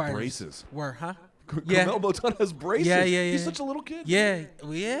Motan has fighters braces. were, huh? Kamel Motan has braces. Yeah. He's such a little kid. Yeah.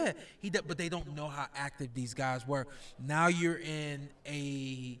 But they don't know how active these guys were. Now you're in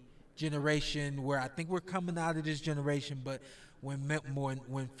a generation where I think we're coming out of this generation, but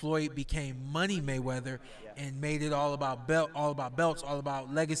when Floyd became Money Mayweather and made it all about belts, all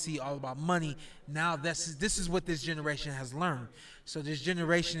about legacy, all about money, now this is what this generation has learned. So this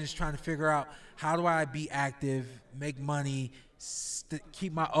generation is trying to figure out, how do I be active, make money,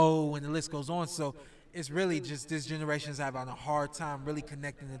 keep my O, and the list goes on. So it's really just this generation is having a hard time really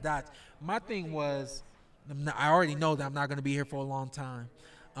connecting the dots. My thing was, I already know that I'm not going to be here for a long time.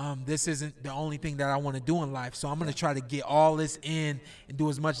 This isn't the only thing that I want to do in life, so I'm going to try to get all this in and do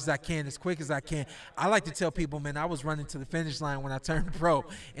as much as I can, as quick as I can. I like to tell people, man, I was running to the finish line when I turned pro,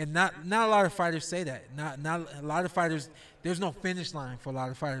 and not a lot of fighters say that. Not a lot of fighters. There's no finish line for a lot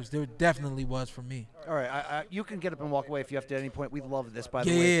of fighters. There definitely was for me. All right, you can get up and walk away if you have to at any point. We love this, by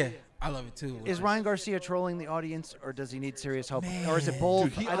the way. Yeah, I love it too. Is Ryan Garcia trolling the audience, or does he need serious help? Or is it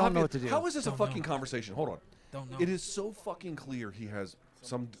bold? Dude, I don't know what to do. How is this a fucking conversation? Hold on. Don't know. It is so fucking clear he has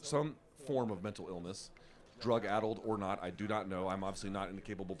some form of mental illness, drug-addled or not. I do not know. I'm obviously not in a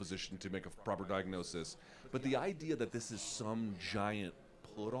capable position to make a proper diagnosis. But the idea that this is some giant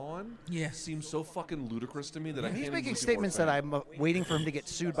put on Yeah. seems so fucking ludicrous to me that I can't He's even making see people are statements that saying. I'm waiting for him to get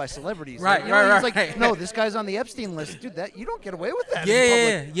sued by celebrities. Right, Like, you know, right, he's right. like, no, this guy's on the Epstein list. Dude, that you don't get away with that in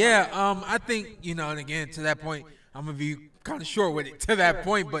Yeah, public. yeah. I think, you know, and again, to that point, I'm gonna be kind of short with it to that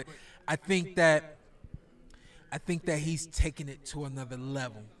point, but I think that he's taking it to another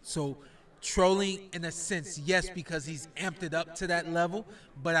level. So trolling in a sense, yes, because he's amped it up to that level,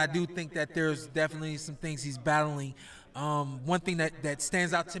 but I do think that there's definitely some things he's battling. One thing that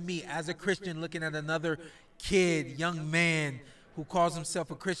stands out to me as a Christian, looking at another kid, young man who calls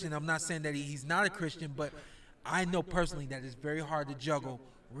himself a Christian, I'm not saying that he's not a Christian, but I know personally that it's very hard to juggle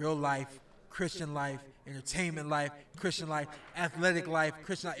real life, Christian life, entertainment life, Christian life, athletic life,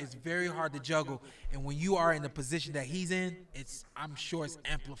 Christian life. It's very hard to juggle. And when you are in the position that he's in, I'm sure it's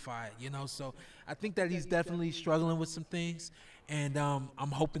amplified, you know? So I think that he's definitely struggling with some things, and I'm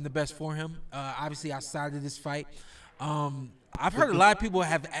hoping the best for him. Obviously, outside of this fight, I've heard a lot of people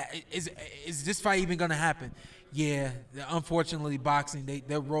have, is this fight even going to happen? Yeah, unfortunately, boxing,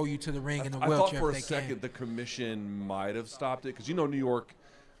 they'll roll you to the ring in a wheelchair. I thought for if a they second can. the commission might have stopped it because you know New York,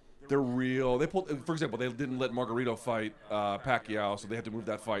 they're real. They pulled, for example, they didn't let Margarito fight Pacquiao, so they had to move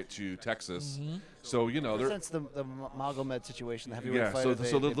that fight to Texas. Mm-hmm. So you know, Since the Magomed situation, the heavyweight yeah, fighter,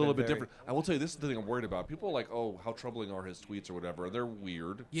 so they've a little been bit very- different. I will tell you, this is the thing I'm worried about. People are like, "Oh, how troubling are his tweets or whatever?" They're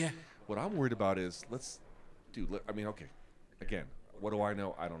weird. Yeah. What I'm worried about is, I mean, okay, again, what do I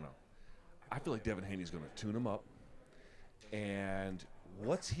know? I don't know. I feel like Devin Haney's going to tune him up, and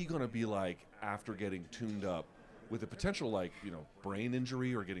what's he going to be like after getting tuned up with a potential brain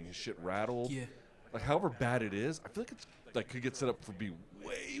injury or getting his shit rattled? Yeah. Like however bad it is, I feel like it's like could get set up for be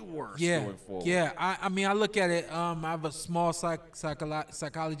way worse Yeah, going forward. yeah. I mean, I look at it. I have a small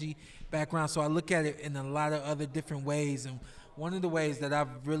psychology background, so I look at it in a lot of other different ways. And one of the ways that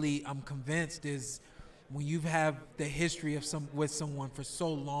I'm convinced is when you have the history of with someone for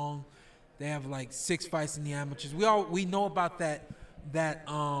so long, they have like 6 fights in the amateurs. We know about that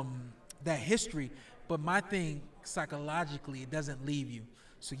history, but my thing psychologically, it doesn't leave you.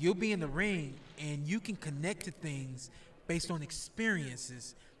 So you'll be in the ring and you can connect to things based on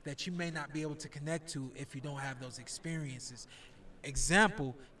experiences that you may not be able to connect to if you don't have those experiences.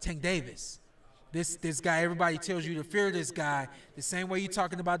 Example, Tank Davis. This guy, everybody tells you to fear this guy the same way you're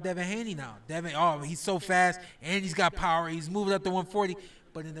talking about Devin Haney now. Devin, he's so fast and he's got power. He's moving up to 140.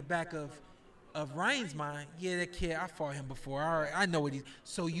 But in the back of Ryan's mind, yeah, that kid, I fought him before. All right, I know what he's.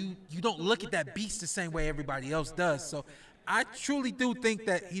 So you don't look at that beast the same way everybody else does. So I truly do think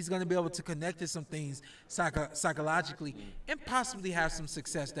that he's going to be able to connect to some things psychologically and possibly have some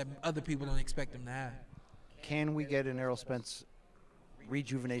success that other people don't expect him to have. Can we get an Errol Spence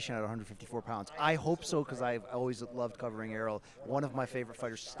rejuvenation at 154 pounds? I hope so, because I've always loved covering Errol. One of my favorite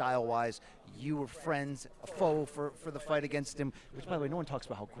fighters style-wise. You were friends, a foe for the fight against him, which, by the way, no one talks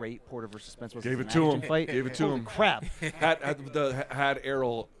about how great Porter versus Spence was. Gave as it an to action him. Fight. Gave it to Holy him. crap. Had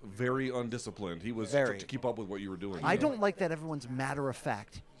Errol very undisciplined. He was Very. to keep up with what you were doing. I don't like that everyone's matter of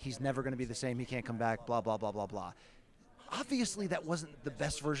fact. He's never going to be the same. He can't come back, blah, blah, blah, blah, blah. Obviously, that wasn't the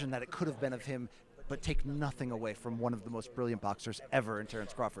best version that it could have been of him, but take nothing away from one of the most brilliant boxers ever in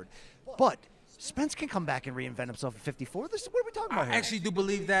Terrence Crawford. But Spence can come back and reinvent himself at 54. What are we talking about I here? actually do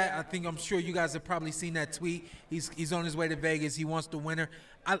believe that. I'm sure you guys have probably seen that tweet. He's on his way to Vegas. He wants the winner.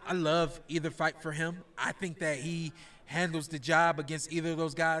 I love either fight for him. I think that he handles the job against either of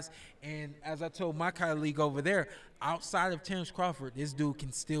those guys. And as I told my colleague over there, outside of Terrence Crawford, this dude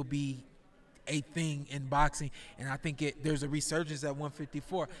can still be a thing in boxing, and I think there's a resurgence at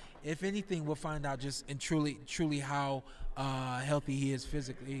 154. If anything, we'll find out just and truly how healthy he is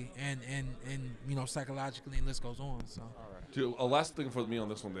physically and psychologically, and list goes on. So, Dude, a last thing for me on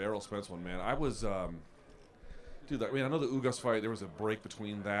this one, the Errol Spence one, man. I was, I know the Ugas fight. There was a break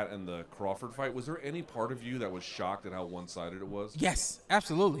between that and the Crawford fight. Was there any part of you that was shocked at how one-sided it was? yes,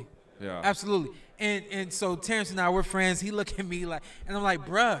 absolutely. Yeah, absolutely. And so Terrence and I, we're friends. He looked at me like, and I'm like,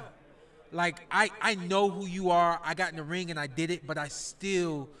 bruh. Like, I know who you are. I got in the ring and I did it, but I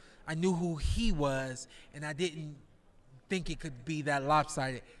knew who he was, and I didn't think it could be that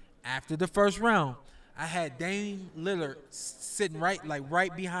lopsided. After the first round, I had Dame Lillard sitting right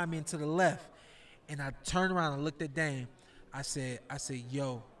behind me and to the left, and I turned around and looked at Dame. I said,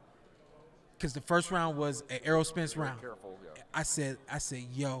 yo, because the first round was an Errol Spence round. Careful, yeah. I said,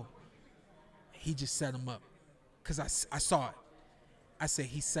 yo, he just set him up, because I saw it. I said,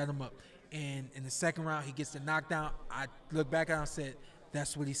 he set him up. And in the second round, he gets the knockdown. I looked back at him and said,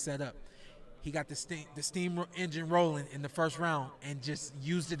 that's what he set up. He got the steam engine rolling in the first round and just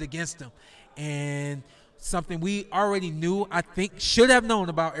used it against him. And something we already knew, I think, should have known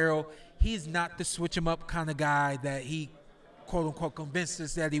about Errol, he's not the switch him up kind of guy that he quote-unquote convinced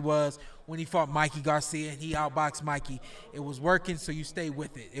us that he was when he fought Mikey Garcia and he outboxed Mikey. It was working, so you stay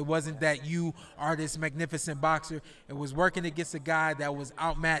with it. It wasn't that you are this magnificent boxer. It was working against a guy that was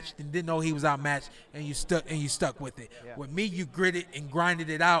outmatched and didn't know he was outmatched, and you stuck with it. Yeah. With me, you gritted and grinded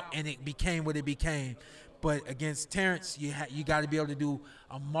it out, and it became what it became. But against Terrence, you got to be able to do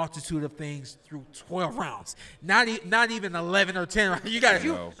a multitude of things through 12 rounds, not even 11 or 10 rounds. You got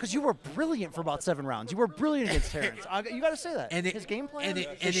to, because you were brilliant for about 7 rounds. You were brilliant against Terrence. You got to say that. And his game plan,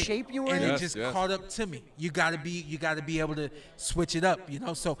 the shape you were in, and it just caught up to me. You got to be able to switch it up.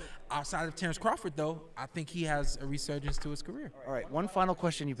 So outside of Terrence Crawford, though, I think he has a resurgence to his career. All right, one final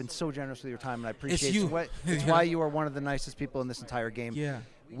question. You've been so generous with your time, and I appreciate it's you. It's why you are one of the nicest people in this entire game. Yeah.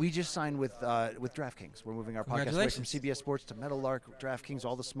 We just signed with DraftKings. We're moving our podcast away from CBS Sports to Meadowlark, DraftKings,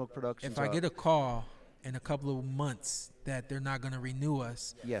 all the Smoke Productions. If I get a call in a couple of months that they're not going to renew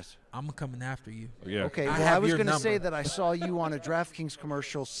us, yes, I'm coming after you. Yeah. Okay. I was going to say that I saw you on a DraftKings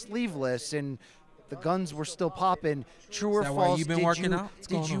commercial sleeveless, and the guns were still popping. True or false? You've been working out?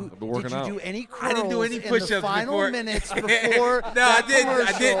 Did you do any curls? I didn't do any push-ups in the final before. minutes before? No,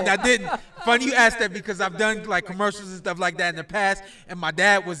 I didn't. Funny you asked that because I've done like commercials and stuff like that in the past, and my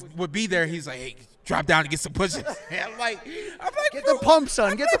dad would be there. He's like, "Hey, drop down and get some push-ups." I'm like, get the pump,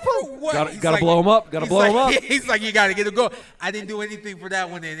 son. Get the pump. Gotta blow him up. Gotta blow him up. He's like, you gotta get a go. I didn't do anything for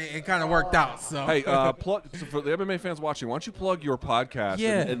that one, and it kind of worked out. So hey, so for the MMA fans watching, why don't you plug your podcast?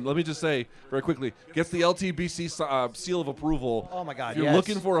 Yeah. And let me just say very quickly, gets the LTBC seal of approval. Oh my God! If you're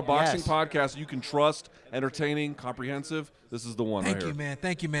looking for a boxing podcast you can trust, entertaining, comprehensive, this is the one. Thank you, man.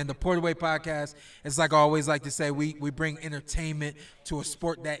 Thank you, man. The Portaway Podcast, it's like I always like to say, we bring entertainment to a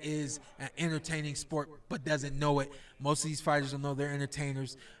sport that is an entertaining sport but doesn't know it. Most of these fighters don't know they're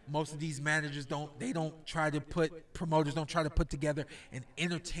entertainers. Most of these managers promoters don't try to put together an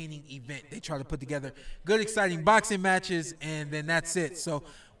entertaining event. They try to put together good, exciting boxing matches, and then that's it. So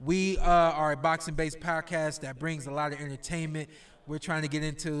we are a boxing-based podcast that brings a lot of entertainment. We're trying to get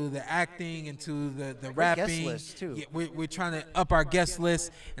into the acting, into the rapping. Guest list too. Yeah, we're trying to up our guest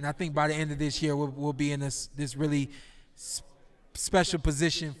list, and I think by the end of this year we'll be in this really special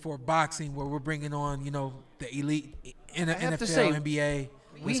position for boxing, where we're bringing on the elite NFL, NBA.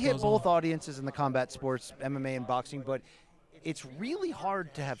 We hit both audiences in the combat sports, MMA and boxing, but it's really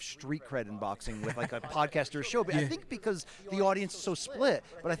hard to have street cred in boxing with like a podcast or a show. But I think because the audience is so split,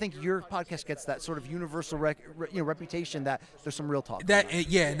 but I think your podcast gets that sort of universal reputation that there's some real talk.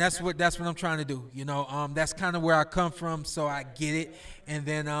 And that's what I'm trying to do. That's kind of where I come from, so I get it. And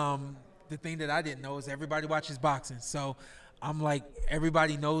then the thing that I didn't know is everybody watches boxing, so I'm like,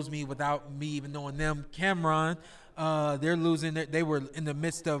 everybody knows me without me even knowing them. Cameron, they're losing. They were in the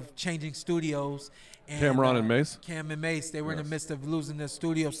midst of changing studios. And, Cameron and Mace? Cam and Mace, they were in the midst of losing their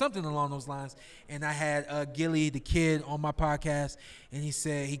studio, something along those lines. And I had Gilly, the kid, on my podcast, and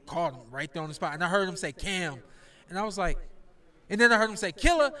he called him right there on the spot. And I heard him say Cam. And I was like, and then I heard him say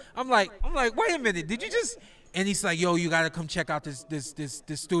Killer. I'm like, wait a minute, did you just? And he's like, yo, you got to come check out this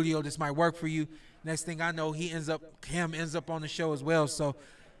studio. This might work for you. Next thing I know, Cam ends up on the show as well. So,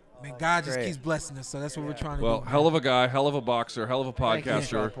 man, God just keeps blessing us. So that's what we're trying to do. Well, hell of a guy, hell of a boxer, hell of a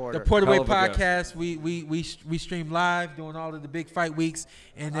podcaster. The Portaway Podcast, we stream live during all of the big fight weeks,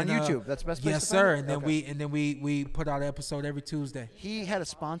 and then, on YouTube. That's the best place. Yes, sir. And then we put out an episode every Tuesday. He had a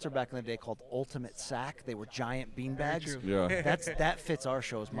sponsor back in the day called Ultimate Sack. They were giant beanbags. Yeah, that fits our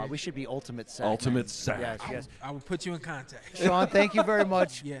shows, Mod. We should be Ultimate Sack. Ultimate Sack. Yes. I will put you in contact. Sean, thank you very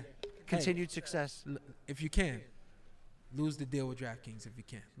much. Yeah. Continued success. If you can, lose the deal with DraftKings if you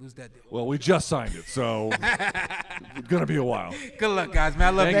can. Lose that deal. Well, we just signed it, so it's going to be a while. Good luck, guys, man.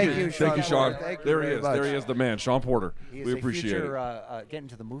 I love you. Thank you, Sean. Thank you there he very is. much. There he is, the man, Sean Porter. We appreciate it. Getting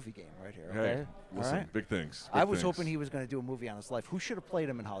to the movie game right here. Okay? Hey, listen, all right. big things. I was hoping he was going to do a movie on his life. Who should have played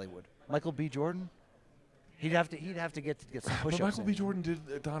him in Hollywood? Michael B. Jordan? He'd have to get some push-ups. But Michael B. Jordan did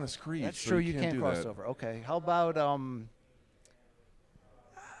Adonis Creed. That's so true. You can't do cross that. over. Okay. How about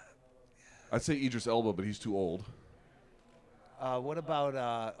I'd say Idris Elba, but he's too old. what about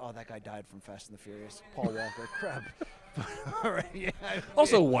that guy died from Fast and the Furious, Paul Walker. Crap. All right, yeah.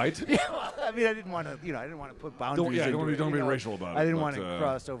 Also white. Yeah, I mean, I didn't want to put boundaries. Don't be racial about it. I didn't want to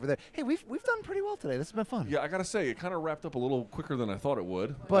cross over there. Hey, we've done pretty well today. This has been fun. Yeah, I gotta say, it kind of wrapped up a little quicker than I thought it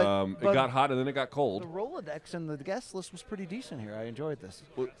would. But it got hot and then it got cold. The Rolodex and the guest list was pretty decent here. I enjoyed this.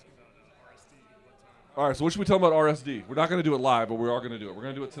 All right, so what should we talk about RSD? We're not going to do it live, but we are going to do it. We're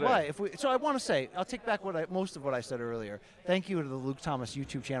going to do it today. Why? So I want to say, I'll take back most of what I said earlier. Thank you to the Luke Thomas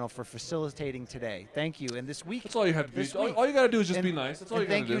YouTube channel for facilitating today. Thank you. And this week, That's all you have to be. All you got to do is just be nice. That's all you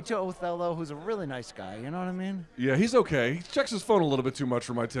got to do. Thank you to Othello, who's a really nice guy. You know what I mean? Yeah, he's okay. He checks his phone a little bit too much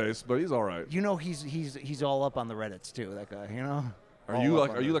for my taste, but he's all right. You know, he's all up on the Reddits too. That guy. You know. Are you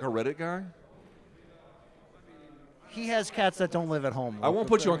like a Reddit guy? He has cats that don't live at home. I won't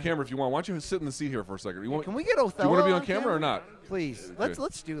put you on camera if you want. Why don't you sit in the seat here for a second? Can we get Othello? Do you want to be on on camera or not? Please, Okay.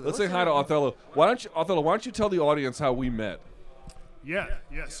 let's do this. Let's say hi to Othello. Why don't you tell the audience how we met? Yeah.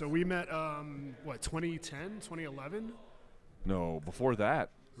 So we met, 2010, 2011? No, before that.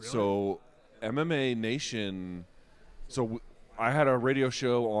 Really? So MMA Nation. So I had a radio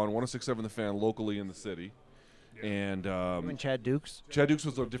show on 106.7 The Fan locally in the city. And You and Chad Dukes? Chad Dukes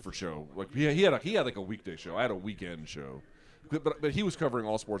was a different show. Like he had like a weekday show. I had a weekend show, but he was covering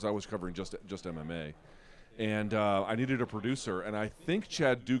all sports. I was covering just MMA, and I needed a producer. And I think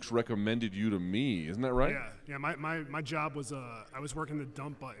Chad Dukes recommended you to me. Isn't that right? Yeah. My job was I was working the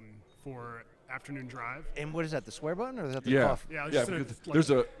dump button for Afternoon Drive. And what is that? The swear button or is that the Yeah, cough? Yeah.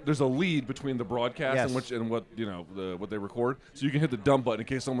 Because there's a lead between the broadcast and what what they record, so you can hit the dump button in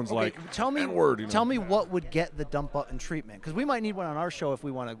case someone's like, tell me, N-word, tell me what would get the dump button treatment, because we might need one on our show if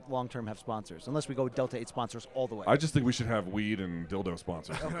we want to long-term have sponsors, unless we go Delta 8 sponsors all the way. I just think we should have weed and dildo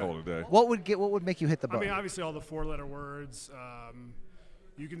sponsors. and call it a day. What would make you hit the button? I mean, obviously all the 4-letter words.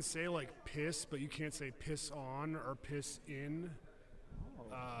 You can say like piss, but you can't say piss on or piss in.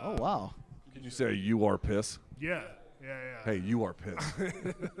 Oh wow. Can you say you are piss? Yeah. Hey, you are piss.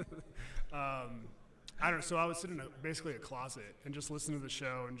 I don't know. So I would sit in basically a closet and just listen to the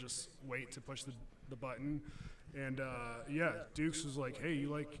show and just wait to push the button. And Dukes was like, "Hey, you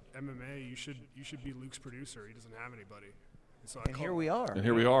like MMA? You should be Luke's producer. He doesn't have anybody." And so here we are. And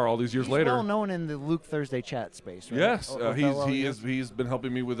here we are, all these years He's later. well known in the Luke Thursday chat space, right? Yes, Othello, he's been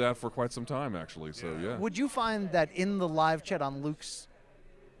helping me with that for quite some time, actually. So yeah. Would you find that in the live chat on Luke's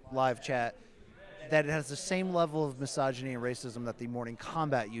live chat, that it has the same level of misogyny and racism that the Morning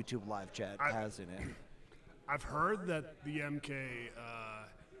Combat YouTube live chat has in it? I've heard that the MK.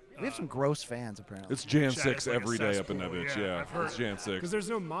 We have some gross fans, apparently. It's Jan Chat 6 is like a every day up in cesspool, that bitch. Yeah, I've heard. it's Jan 6. Because there's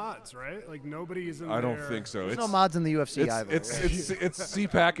no mods, right? Like nobody is in there. I don't think so. There's no mods in the UFC either. It's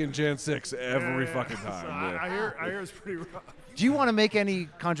CPAC and Jan 6 every fucking time. So yeah. I hear it's pretty rough. Do you want to make any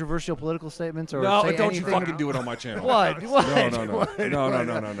controversial political statements or No, say don't you anything? fucking do it on my channel. What? No.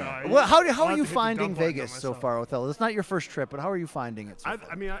 Well, how I'll are have you to hit the finding dump button on Vegas so myself. far, Othello? It's not your first trip, but how are you finding it so far?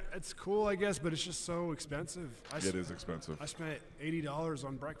 I mean, it's cool, I guess, but it's just so expensive. It is expensive. I spent $80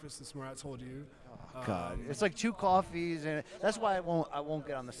 on breakfast this morning. I told you. God, it's like 2 coffees, and that's why I won't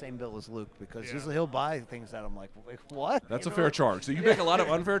get on the same bill as Luke, because usually he'll buy things that I'm like, what? That's a fair charge. So you make a lot of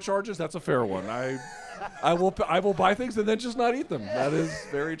unfair charges. That's a fair one. I will buy things and then just not eat them. That is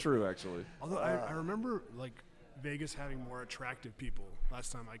very true, actually. Although I remember like Vegas having more attractive people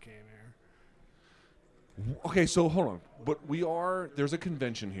last time I came here. Okay, so hold on. But there's a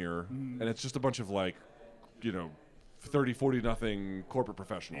convention here, and it's just a bunch of 30, 40 nothing corporate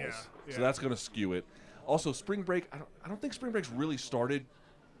professionals. Yeah. So that's going to skew it. Also, spring break, I don't think spring break's really started.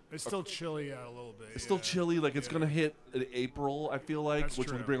 It's still chilly out a little bit. It's still chilly. Like, it's going to hit in April, I feel like, That's which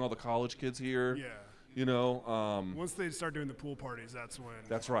true. will bring all the college kids here. Yeah. You know? Once they start doing the pool parties, that's when.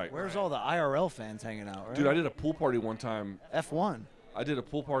 That's right. Where's all the IRL fans hanging out, right? Dude, I did a pool party one time. F1. I did a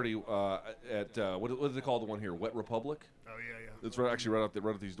pool party at, what do they call the one here? Wet Republic? Oh, yeah. It's right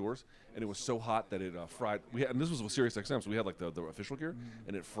out these doors, and it was so hot that it fried. And this was with Sirius XM, so we had like the official gear,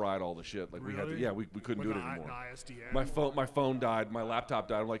 and it fried all the shit. Like Really? we couldn't do it With anymore. the ISDN? My phone died, my laptop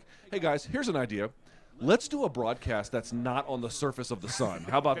died. I'm like, hey guys, here's an idea. Let's do a broadcast that's not on the surface of the sun.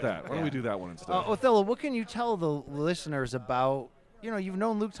 How about that? Why don't we do that one instead? Othello, what can you tell the listeners about? You've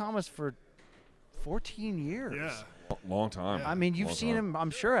known Luke Thomas for 14 years. Yeah. Long time. I mean, you've seen him,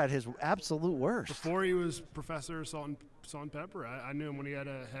 I'm sure, at his absolute worst. Before he was Professor Salt and Pepper, I knew him when he had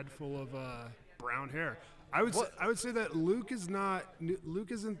a head full of brown hair. I would say that Luke isn't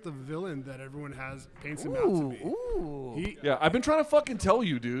the villain that everyone paints him out to be. Ooh. Yeah, I've been trying to fucking tell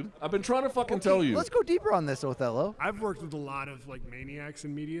you, dude. I've been trying to fucking tell you. Let's go deeper on this, Othello. I've worked with a lot of maniacs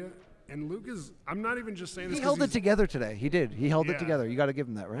in media, and Luke is. I'm not even just saying this. He held it together today. He did. He held it Yeah. together. You got to give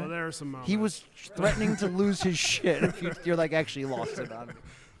him that, right? Well, there are some moments. He was threatening to lose his shit if you're like actually lost it on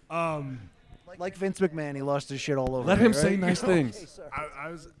him. Like Vince McMahon, he lost his shit all over. Let him say nice things.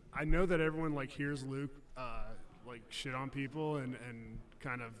 I know that everyone hears Luke shit on people and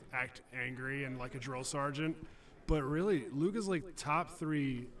kind of act angry and like a drill sergeant, but really Luke is top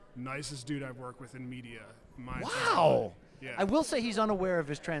 3 nicest dude I've worked with in media. Wow. Yeah. I will say he's unaware of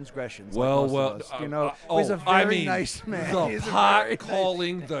his transgressions. Well, like most of us, you know, he's a I very mean, nice man. the He's a pot very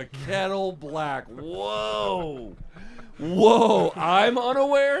calling the kettle black. Whoa. Whoa, I'm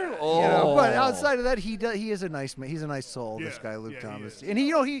unaware. Oh, You know, but outside of that, he is a nice man. He's a nice soul. This guy, Luke Thomas, and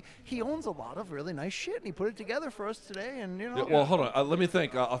he owns a lot of really nice shit, and he put it together for us today. And you know, Yeah, well, hold on. Let me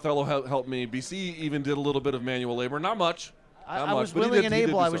think. Othello helped me. BC even did a little bit of manual labor, not much. I was willing and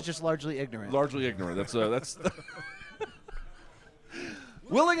able. I was just largely ignorant. Largely ignorant. That's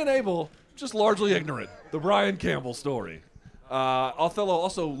willing and able, just largely ignorant. The Brian Campbell story. Othello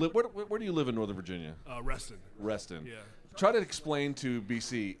also where do you live in Northern Virginia? Reston. Reston. Yeah. Try to explain to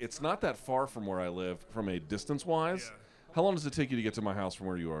BC. It's not that far from where I live, from a distance-wise. Yeah. How long does it take you to get to my house from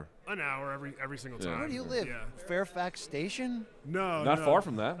where you are? An hour every single time. Where do you live? Yeah. Fairfax Station? No, Not far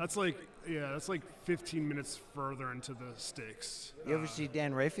from that. That's like 15 minutes further into the sticks. You ever see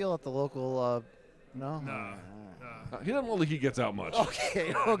Dan Raphael at the local? No. He doesn't look like he gets out much.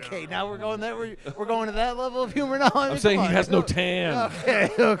 Okay. Now we're going there. We're going to that level of humor now. I'm saying he has no tan.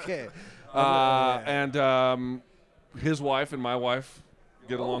 Okay. And his wife and my wife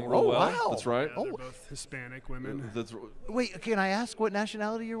get along real well. Wow. That's right. Yeah, they're both Hispanic women. Wait, can I ask what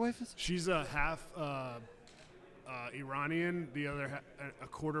nationality your wife is? She's half Iranian, the other a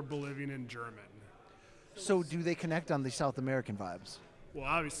quarter Bolivian and German. So do they connect on the South American vibes? Well,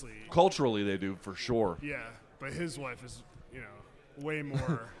 obviously. Culturally, they do for sure. Yeah, but his wife is, way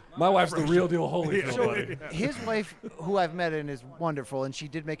more. My wife's the real deal Holyfield. So his wife, who I've met and is wonderful, and she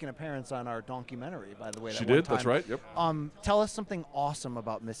did make an appearance on our documentary, by the way. She did. That's right. Yep. Tell us something awesome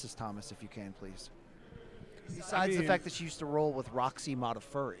about Mrs. Thomas, if you can, please. Besides the fact that she used to roll with Roxy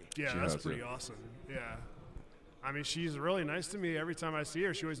Modafferi. Yeah, that's pretty awesome. Yeah. I mean, she's really nice to me every time I see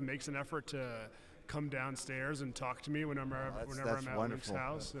her. She always makes an effort to come downstairs and talk to me whenever I'm at Luke's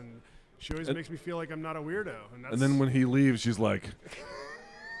house. And she always makes me feel like I'm not a weirdo. And then when he leaves, she's like,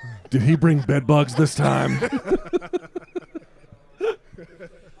 did he bring bed bugs this time?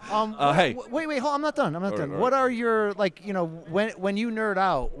 Hey. Wait, hold on, I'm not done. All right. What are your, when you nerd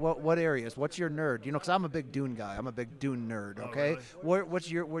out, what areas? What's your nerd? Because I'm a big Dune guy. I'm a big Dune nerd, okay? Really?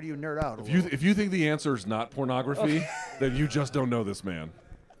 Where do you nerd out? If you think the answer is not pornography, then you just don't know this man.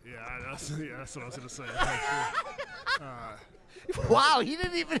 That's what I was going to say. Wow, he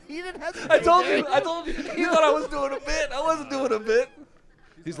didn't have to. I told you. You thought I was doing a bit. I wasn't doing a bit.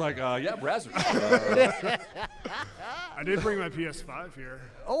 He's like, yeah, Brazzers. I did bring my PS5 here.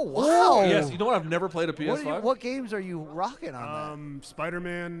 Oh, wow. Yes, you know what? I've never played a PS5. What games are you rocking on that?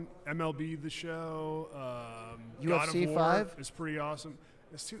 Spider-Man, MLB The Show, UFC God of War 5? is pretty awesome.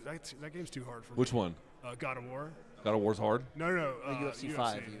 That game's too hard for me. Which one? God of War. God of War's hard? No. UFC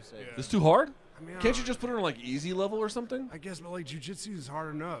 5, you say. Yeah. It's too hard? I mean, Can't you just put it on easy level or something? I guess, but jiu-jitsu is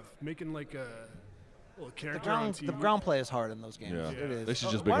hard enough. Making a little character on TV. The ground play is hard in those games. Yeah. It is. They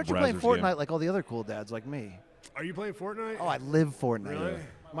should just Why make aren't a you playing Brazzers Fortnite game. like all the other cool dads like me? Are you playing Fortnite? Oh, I live Fortnite. Really?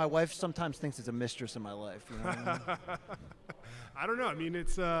 My wife sometimes thinks it's a mistress in my life. You know what I mean? I don't know. I mean,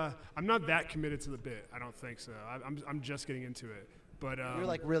 it's I'm not that committed to the bit. I don't think so. I'm just getting into it. But you're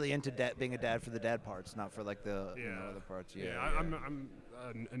like really into being a dad for the dad parts, not for like the other parts. Yeah. I'm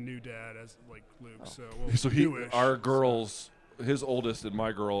a new dad as like Luke. Oh. So our girls, his oldest and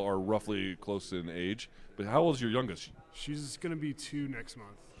my girl are roughly close in age. But how old is your youngest? She's gonna be 2 next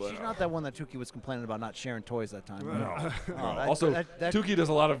month. She's not that one that Tukey was complaining about not sharing toys that time. No. Also, Tukey does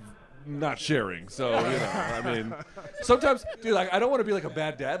a lot of not sharing. So, I mean, sometimes, dude, I don't want to be like a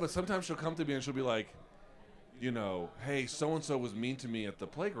bad dad, but sometimes she'll come to me and she'll be like, hey, so-and-so was mean to me at the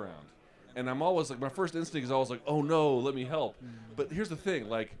playground. And I'm always like, my first instinct is always like, oh, no, let me help. But here's the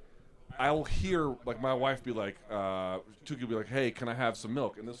thing, I'll hear, my wife be like, Tukey will be like, hey, can I have some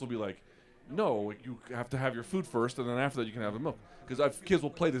milk? And this will be like, no, you have to have your food first, and then after that you can have the milk. Because kids will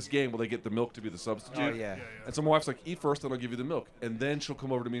play this game where they get the milk to be the substitute. Oh, yeah. And so my wife's like, eat first, then I'll give you the milk. And then she'll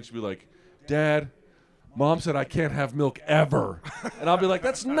come over to me and she'll be like, Dad, Mom said I can't have milk ever. And I'll be like,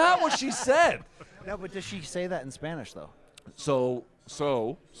 that's not what she said. No, but does she say that in Spanish, though? So,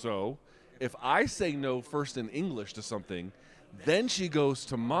 if I say no first in English to something, then she goes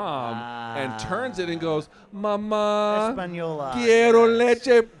to Mom and turns it and goes, Mama, Española. quiero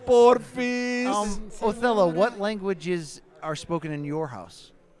leche, porfis. Othello, what languages are spoken in your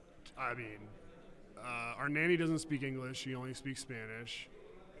house? I mean, our nanny doesn't speak English. She only speaks Spanish.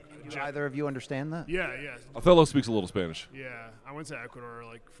 Do either of you understand that? Yeah. Othello speaks a little Spanish. Yeah. I went to Ecuador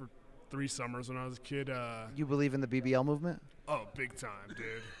for 3 summers when I was a kid. You believe in the BBL movement? Oh, big time,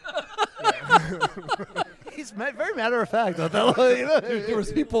 dude. He's very matter of fact, Othello. Dude,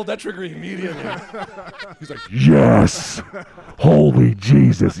 he pulled that trigger immediately. He's like, yes, holy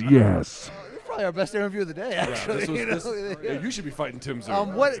Jesus, yes. You're probably our best interview of the day, actually. You should be fighting Tim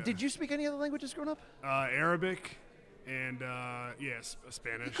Tszyu. What did you speak any other languages growing up? Arabic and yes,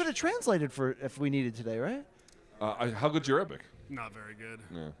 Spanish. You could have translated for if we needed today, right? How good's your Arabic? Not very good.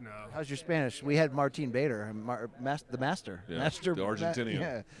 Yeah. No. How's your Spanish? We had Martin Bader, the master. Yeah, Master, the Argentinian.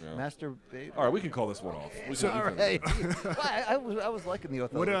 Yeah. Yeah. Master Bader. All right, we can call this one off. All right. I was liking the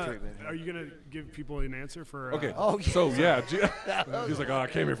Othello treatment. Are you going to give people an answer for? Okay. yes. So, yeah. He's like, I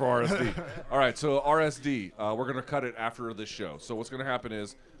came here for RSD. All right, so RSD, we're going to cut it after this show. So what's going to happen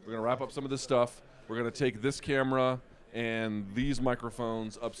is we're going to wrap up some of this stuff. We're going to take this camera and these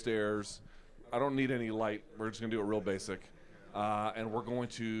microphones upstairs. I don't need any light. We're just going to do it real basic. And we're going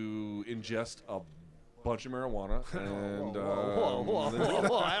to ingest a bunch of marijuana. And, whoa. I don't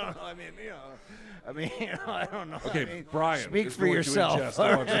know. I don't know. Okay, Brian. Speak for yourself.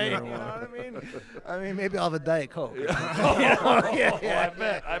 All right? You know what I mean? Maybe I'll have a Diet Coke. I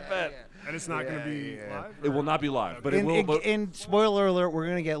bet. And it's not going to be live? It will not be live, but it will. And spoiler alert, we're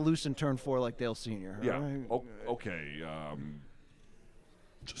going to get loose in turn 4 like Dale Sr. Yeah. Right? Okay.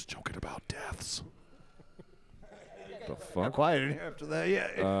 Just joking about deaths. The fuck? Quiet in here after that.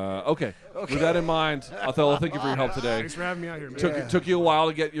 Yeah. Okay. With that in mind, Othello, thank you for your help today. Thanks for having me out here, man. Took you a while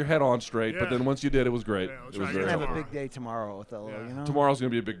to get your head on straight, but then once you did, it was great. Yeah, it was We're going to have a big day tomorrow, Othello. You know? Tomorrow's going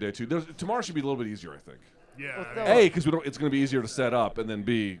to be a big day, too. Tomorrow should be a little bit easier, I think. Yeah. A, because it's going to be easier to set up, and then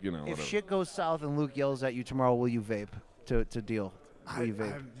B, If whatever. shit goes south and Luke yells at you tomorrow, will you vape to deal? Will you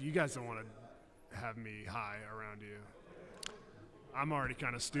vape? You guys don't want to have me high around you. I'm already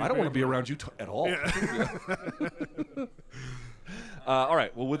kind of stupid. I don't want to be around you at all. Yeah. All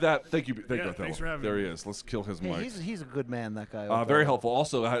right. Well, with that, thank you, Othello. Thanks for having there me. he is. Let's kill his Yeah, mic. he's a good man, that guy. Very helpful.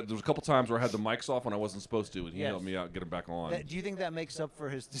 Also, there was a couple times where I had the mics off when I wasn't supposed to, and he Yes. helped me out, get them back on. Do you think that makes up for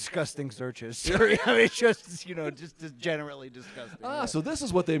his disgusting searches? I mean, it's just generally disgusting. So this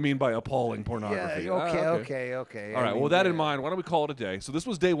is what they mean by appalling pornography. Yeah. Okay. All right. Well, with that in mind, why don't we call it a day? So this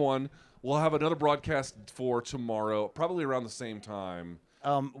was day 1. We'll have another broadcast for tomorrow, probably around the same time.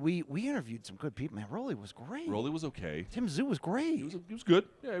 We interviewed some good people, man. Rolly was great. Rolly was okay. Tim Tszyu was great. He was good.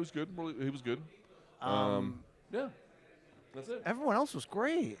 Yeah, he was good. He was good. Yeah. That's it. Everyone else was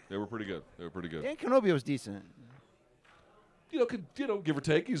great. They were pretty good. Dan Canobio was decent. Give or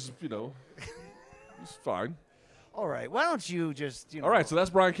take, he's he's fine. All right. Why don't you just All right. So that's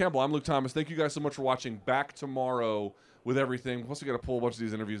Brian Campbell. I'm Luke Thomas. Thank you guys so much for watching. Back tomorrow with everything. Plus, we got to pull a bunch of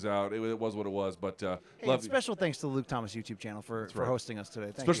these interviews out. It was what it was, but special thanks to the Luke Thomas YouTube channel for hosting us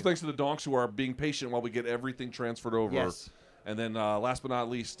today. Special thanks to the donks who are being patient while we get everything transferred over. Yes. And then last but not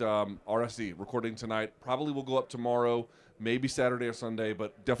least, RSD recording tonight. Probably will go up tomorrow, maybe Saturday or Sunday,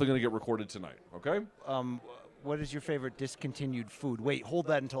 but definitely going to get recorded tonight. Okay. What is your favorite discontinued food? Wait, hold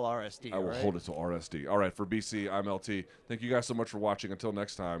that until RSD. I will hold it till RSD. All right. For BC, I'm LT. Thank you guys so much for watching. Until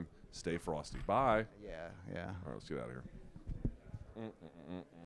next time, stay frosty. Bye. Yeah. All right. Let's get out of here.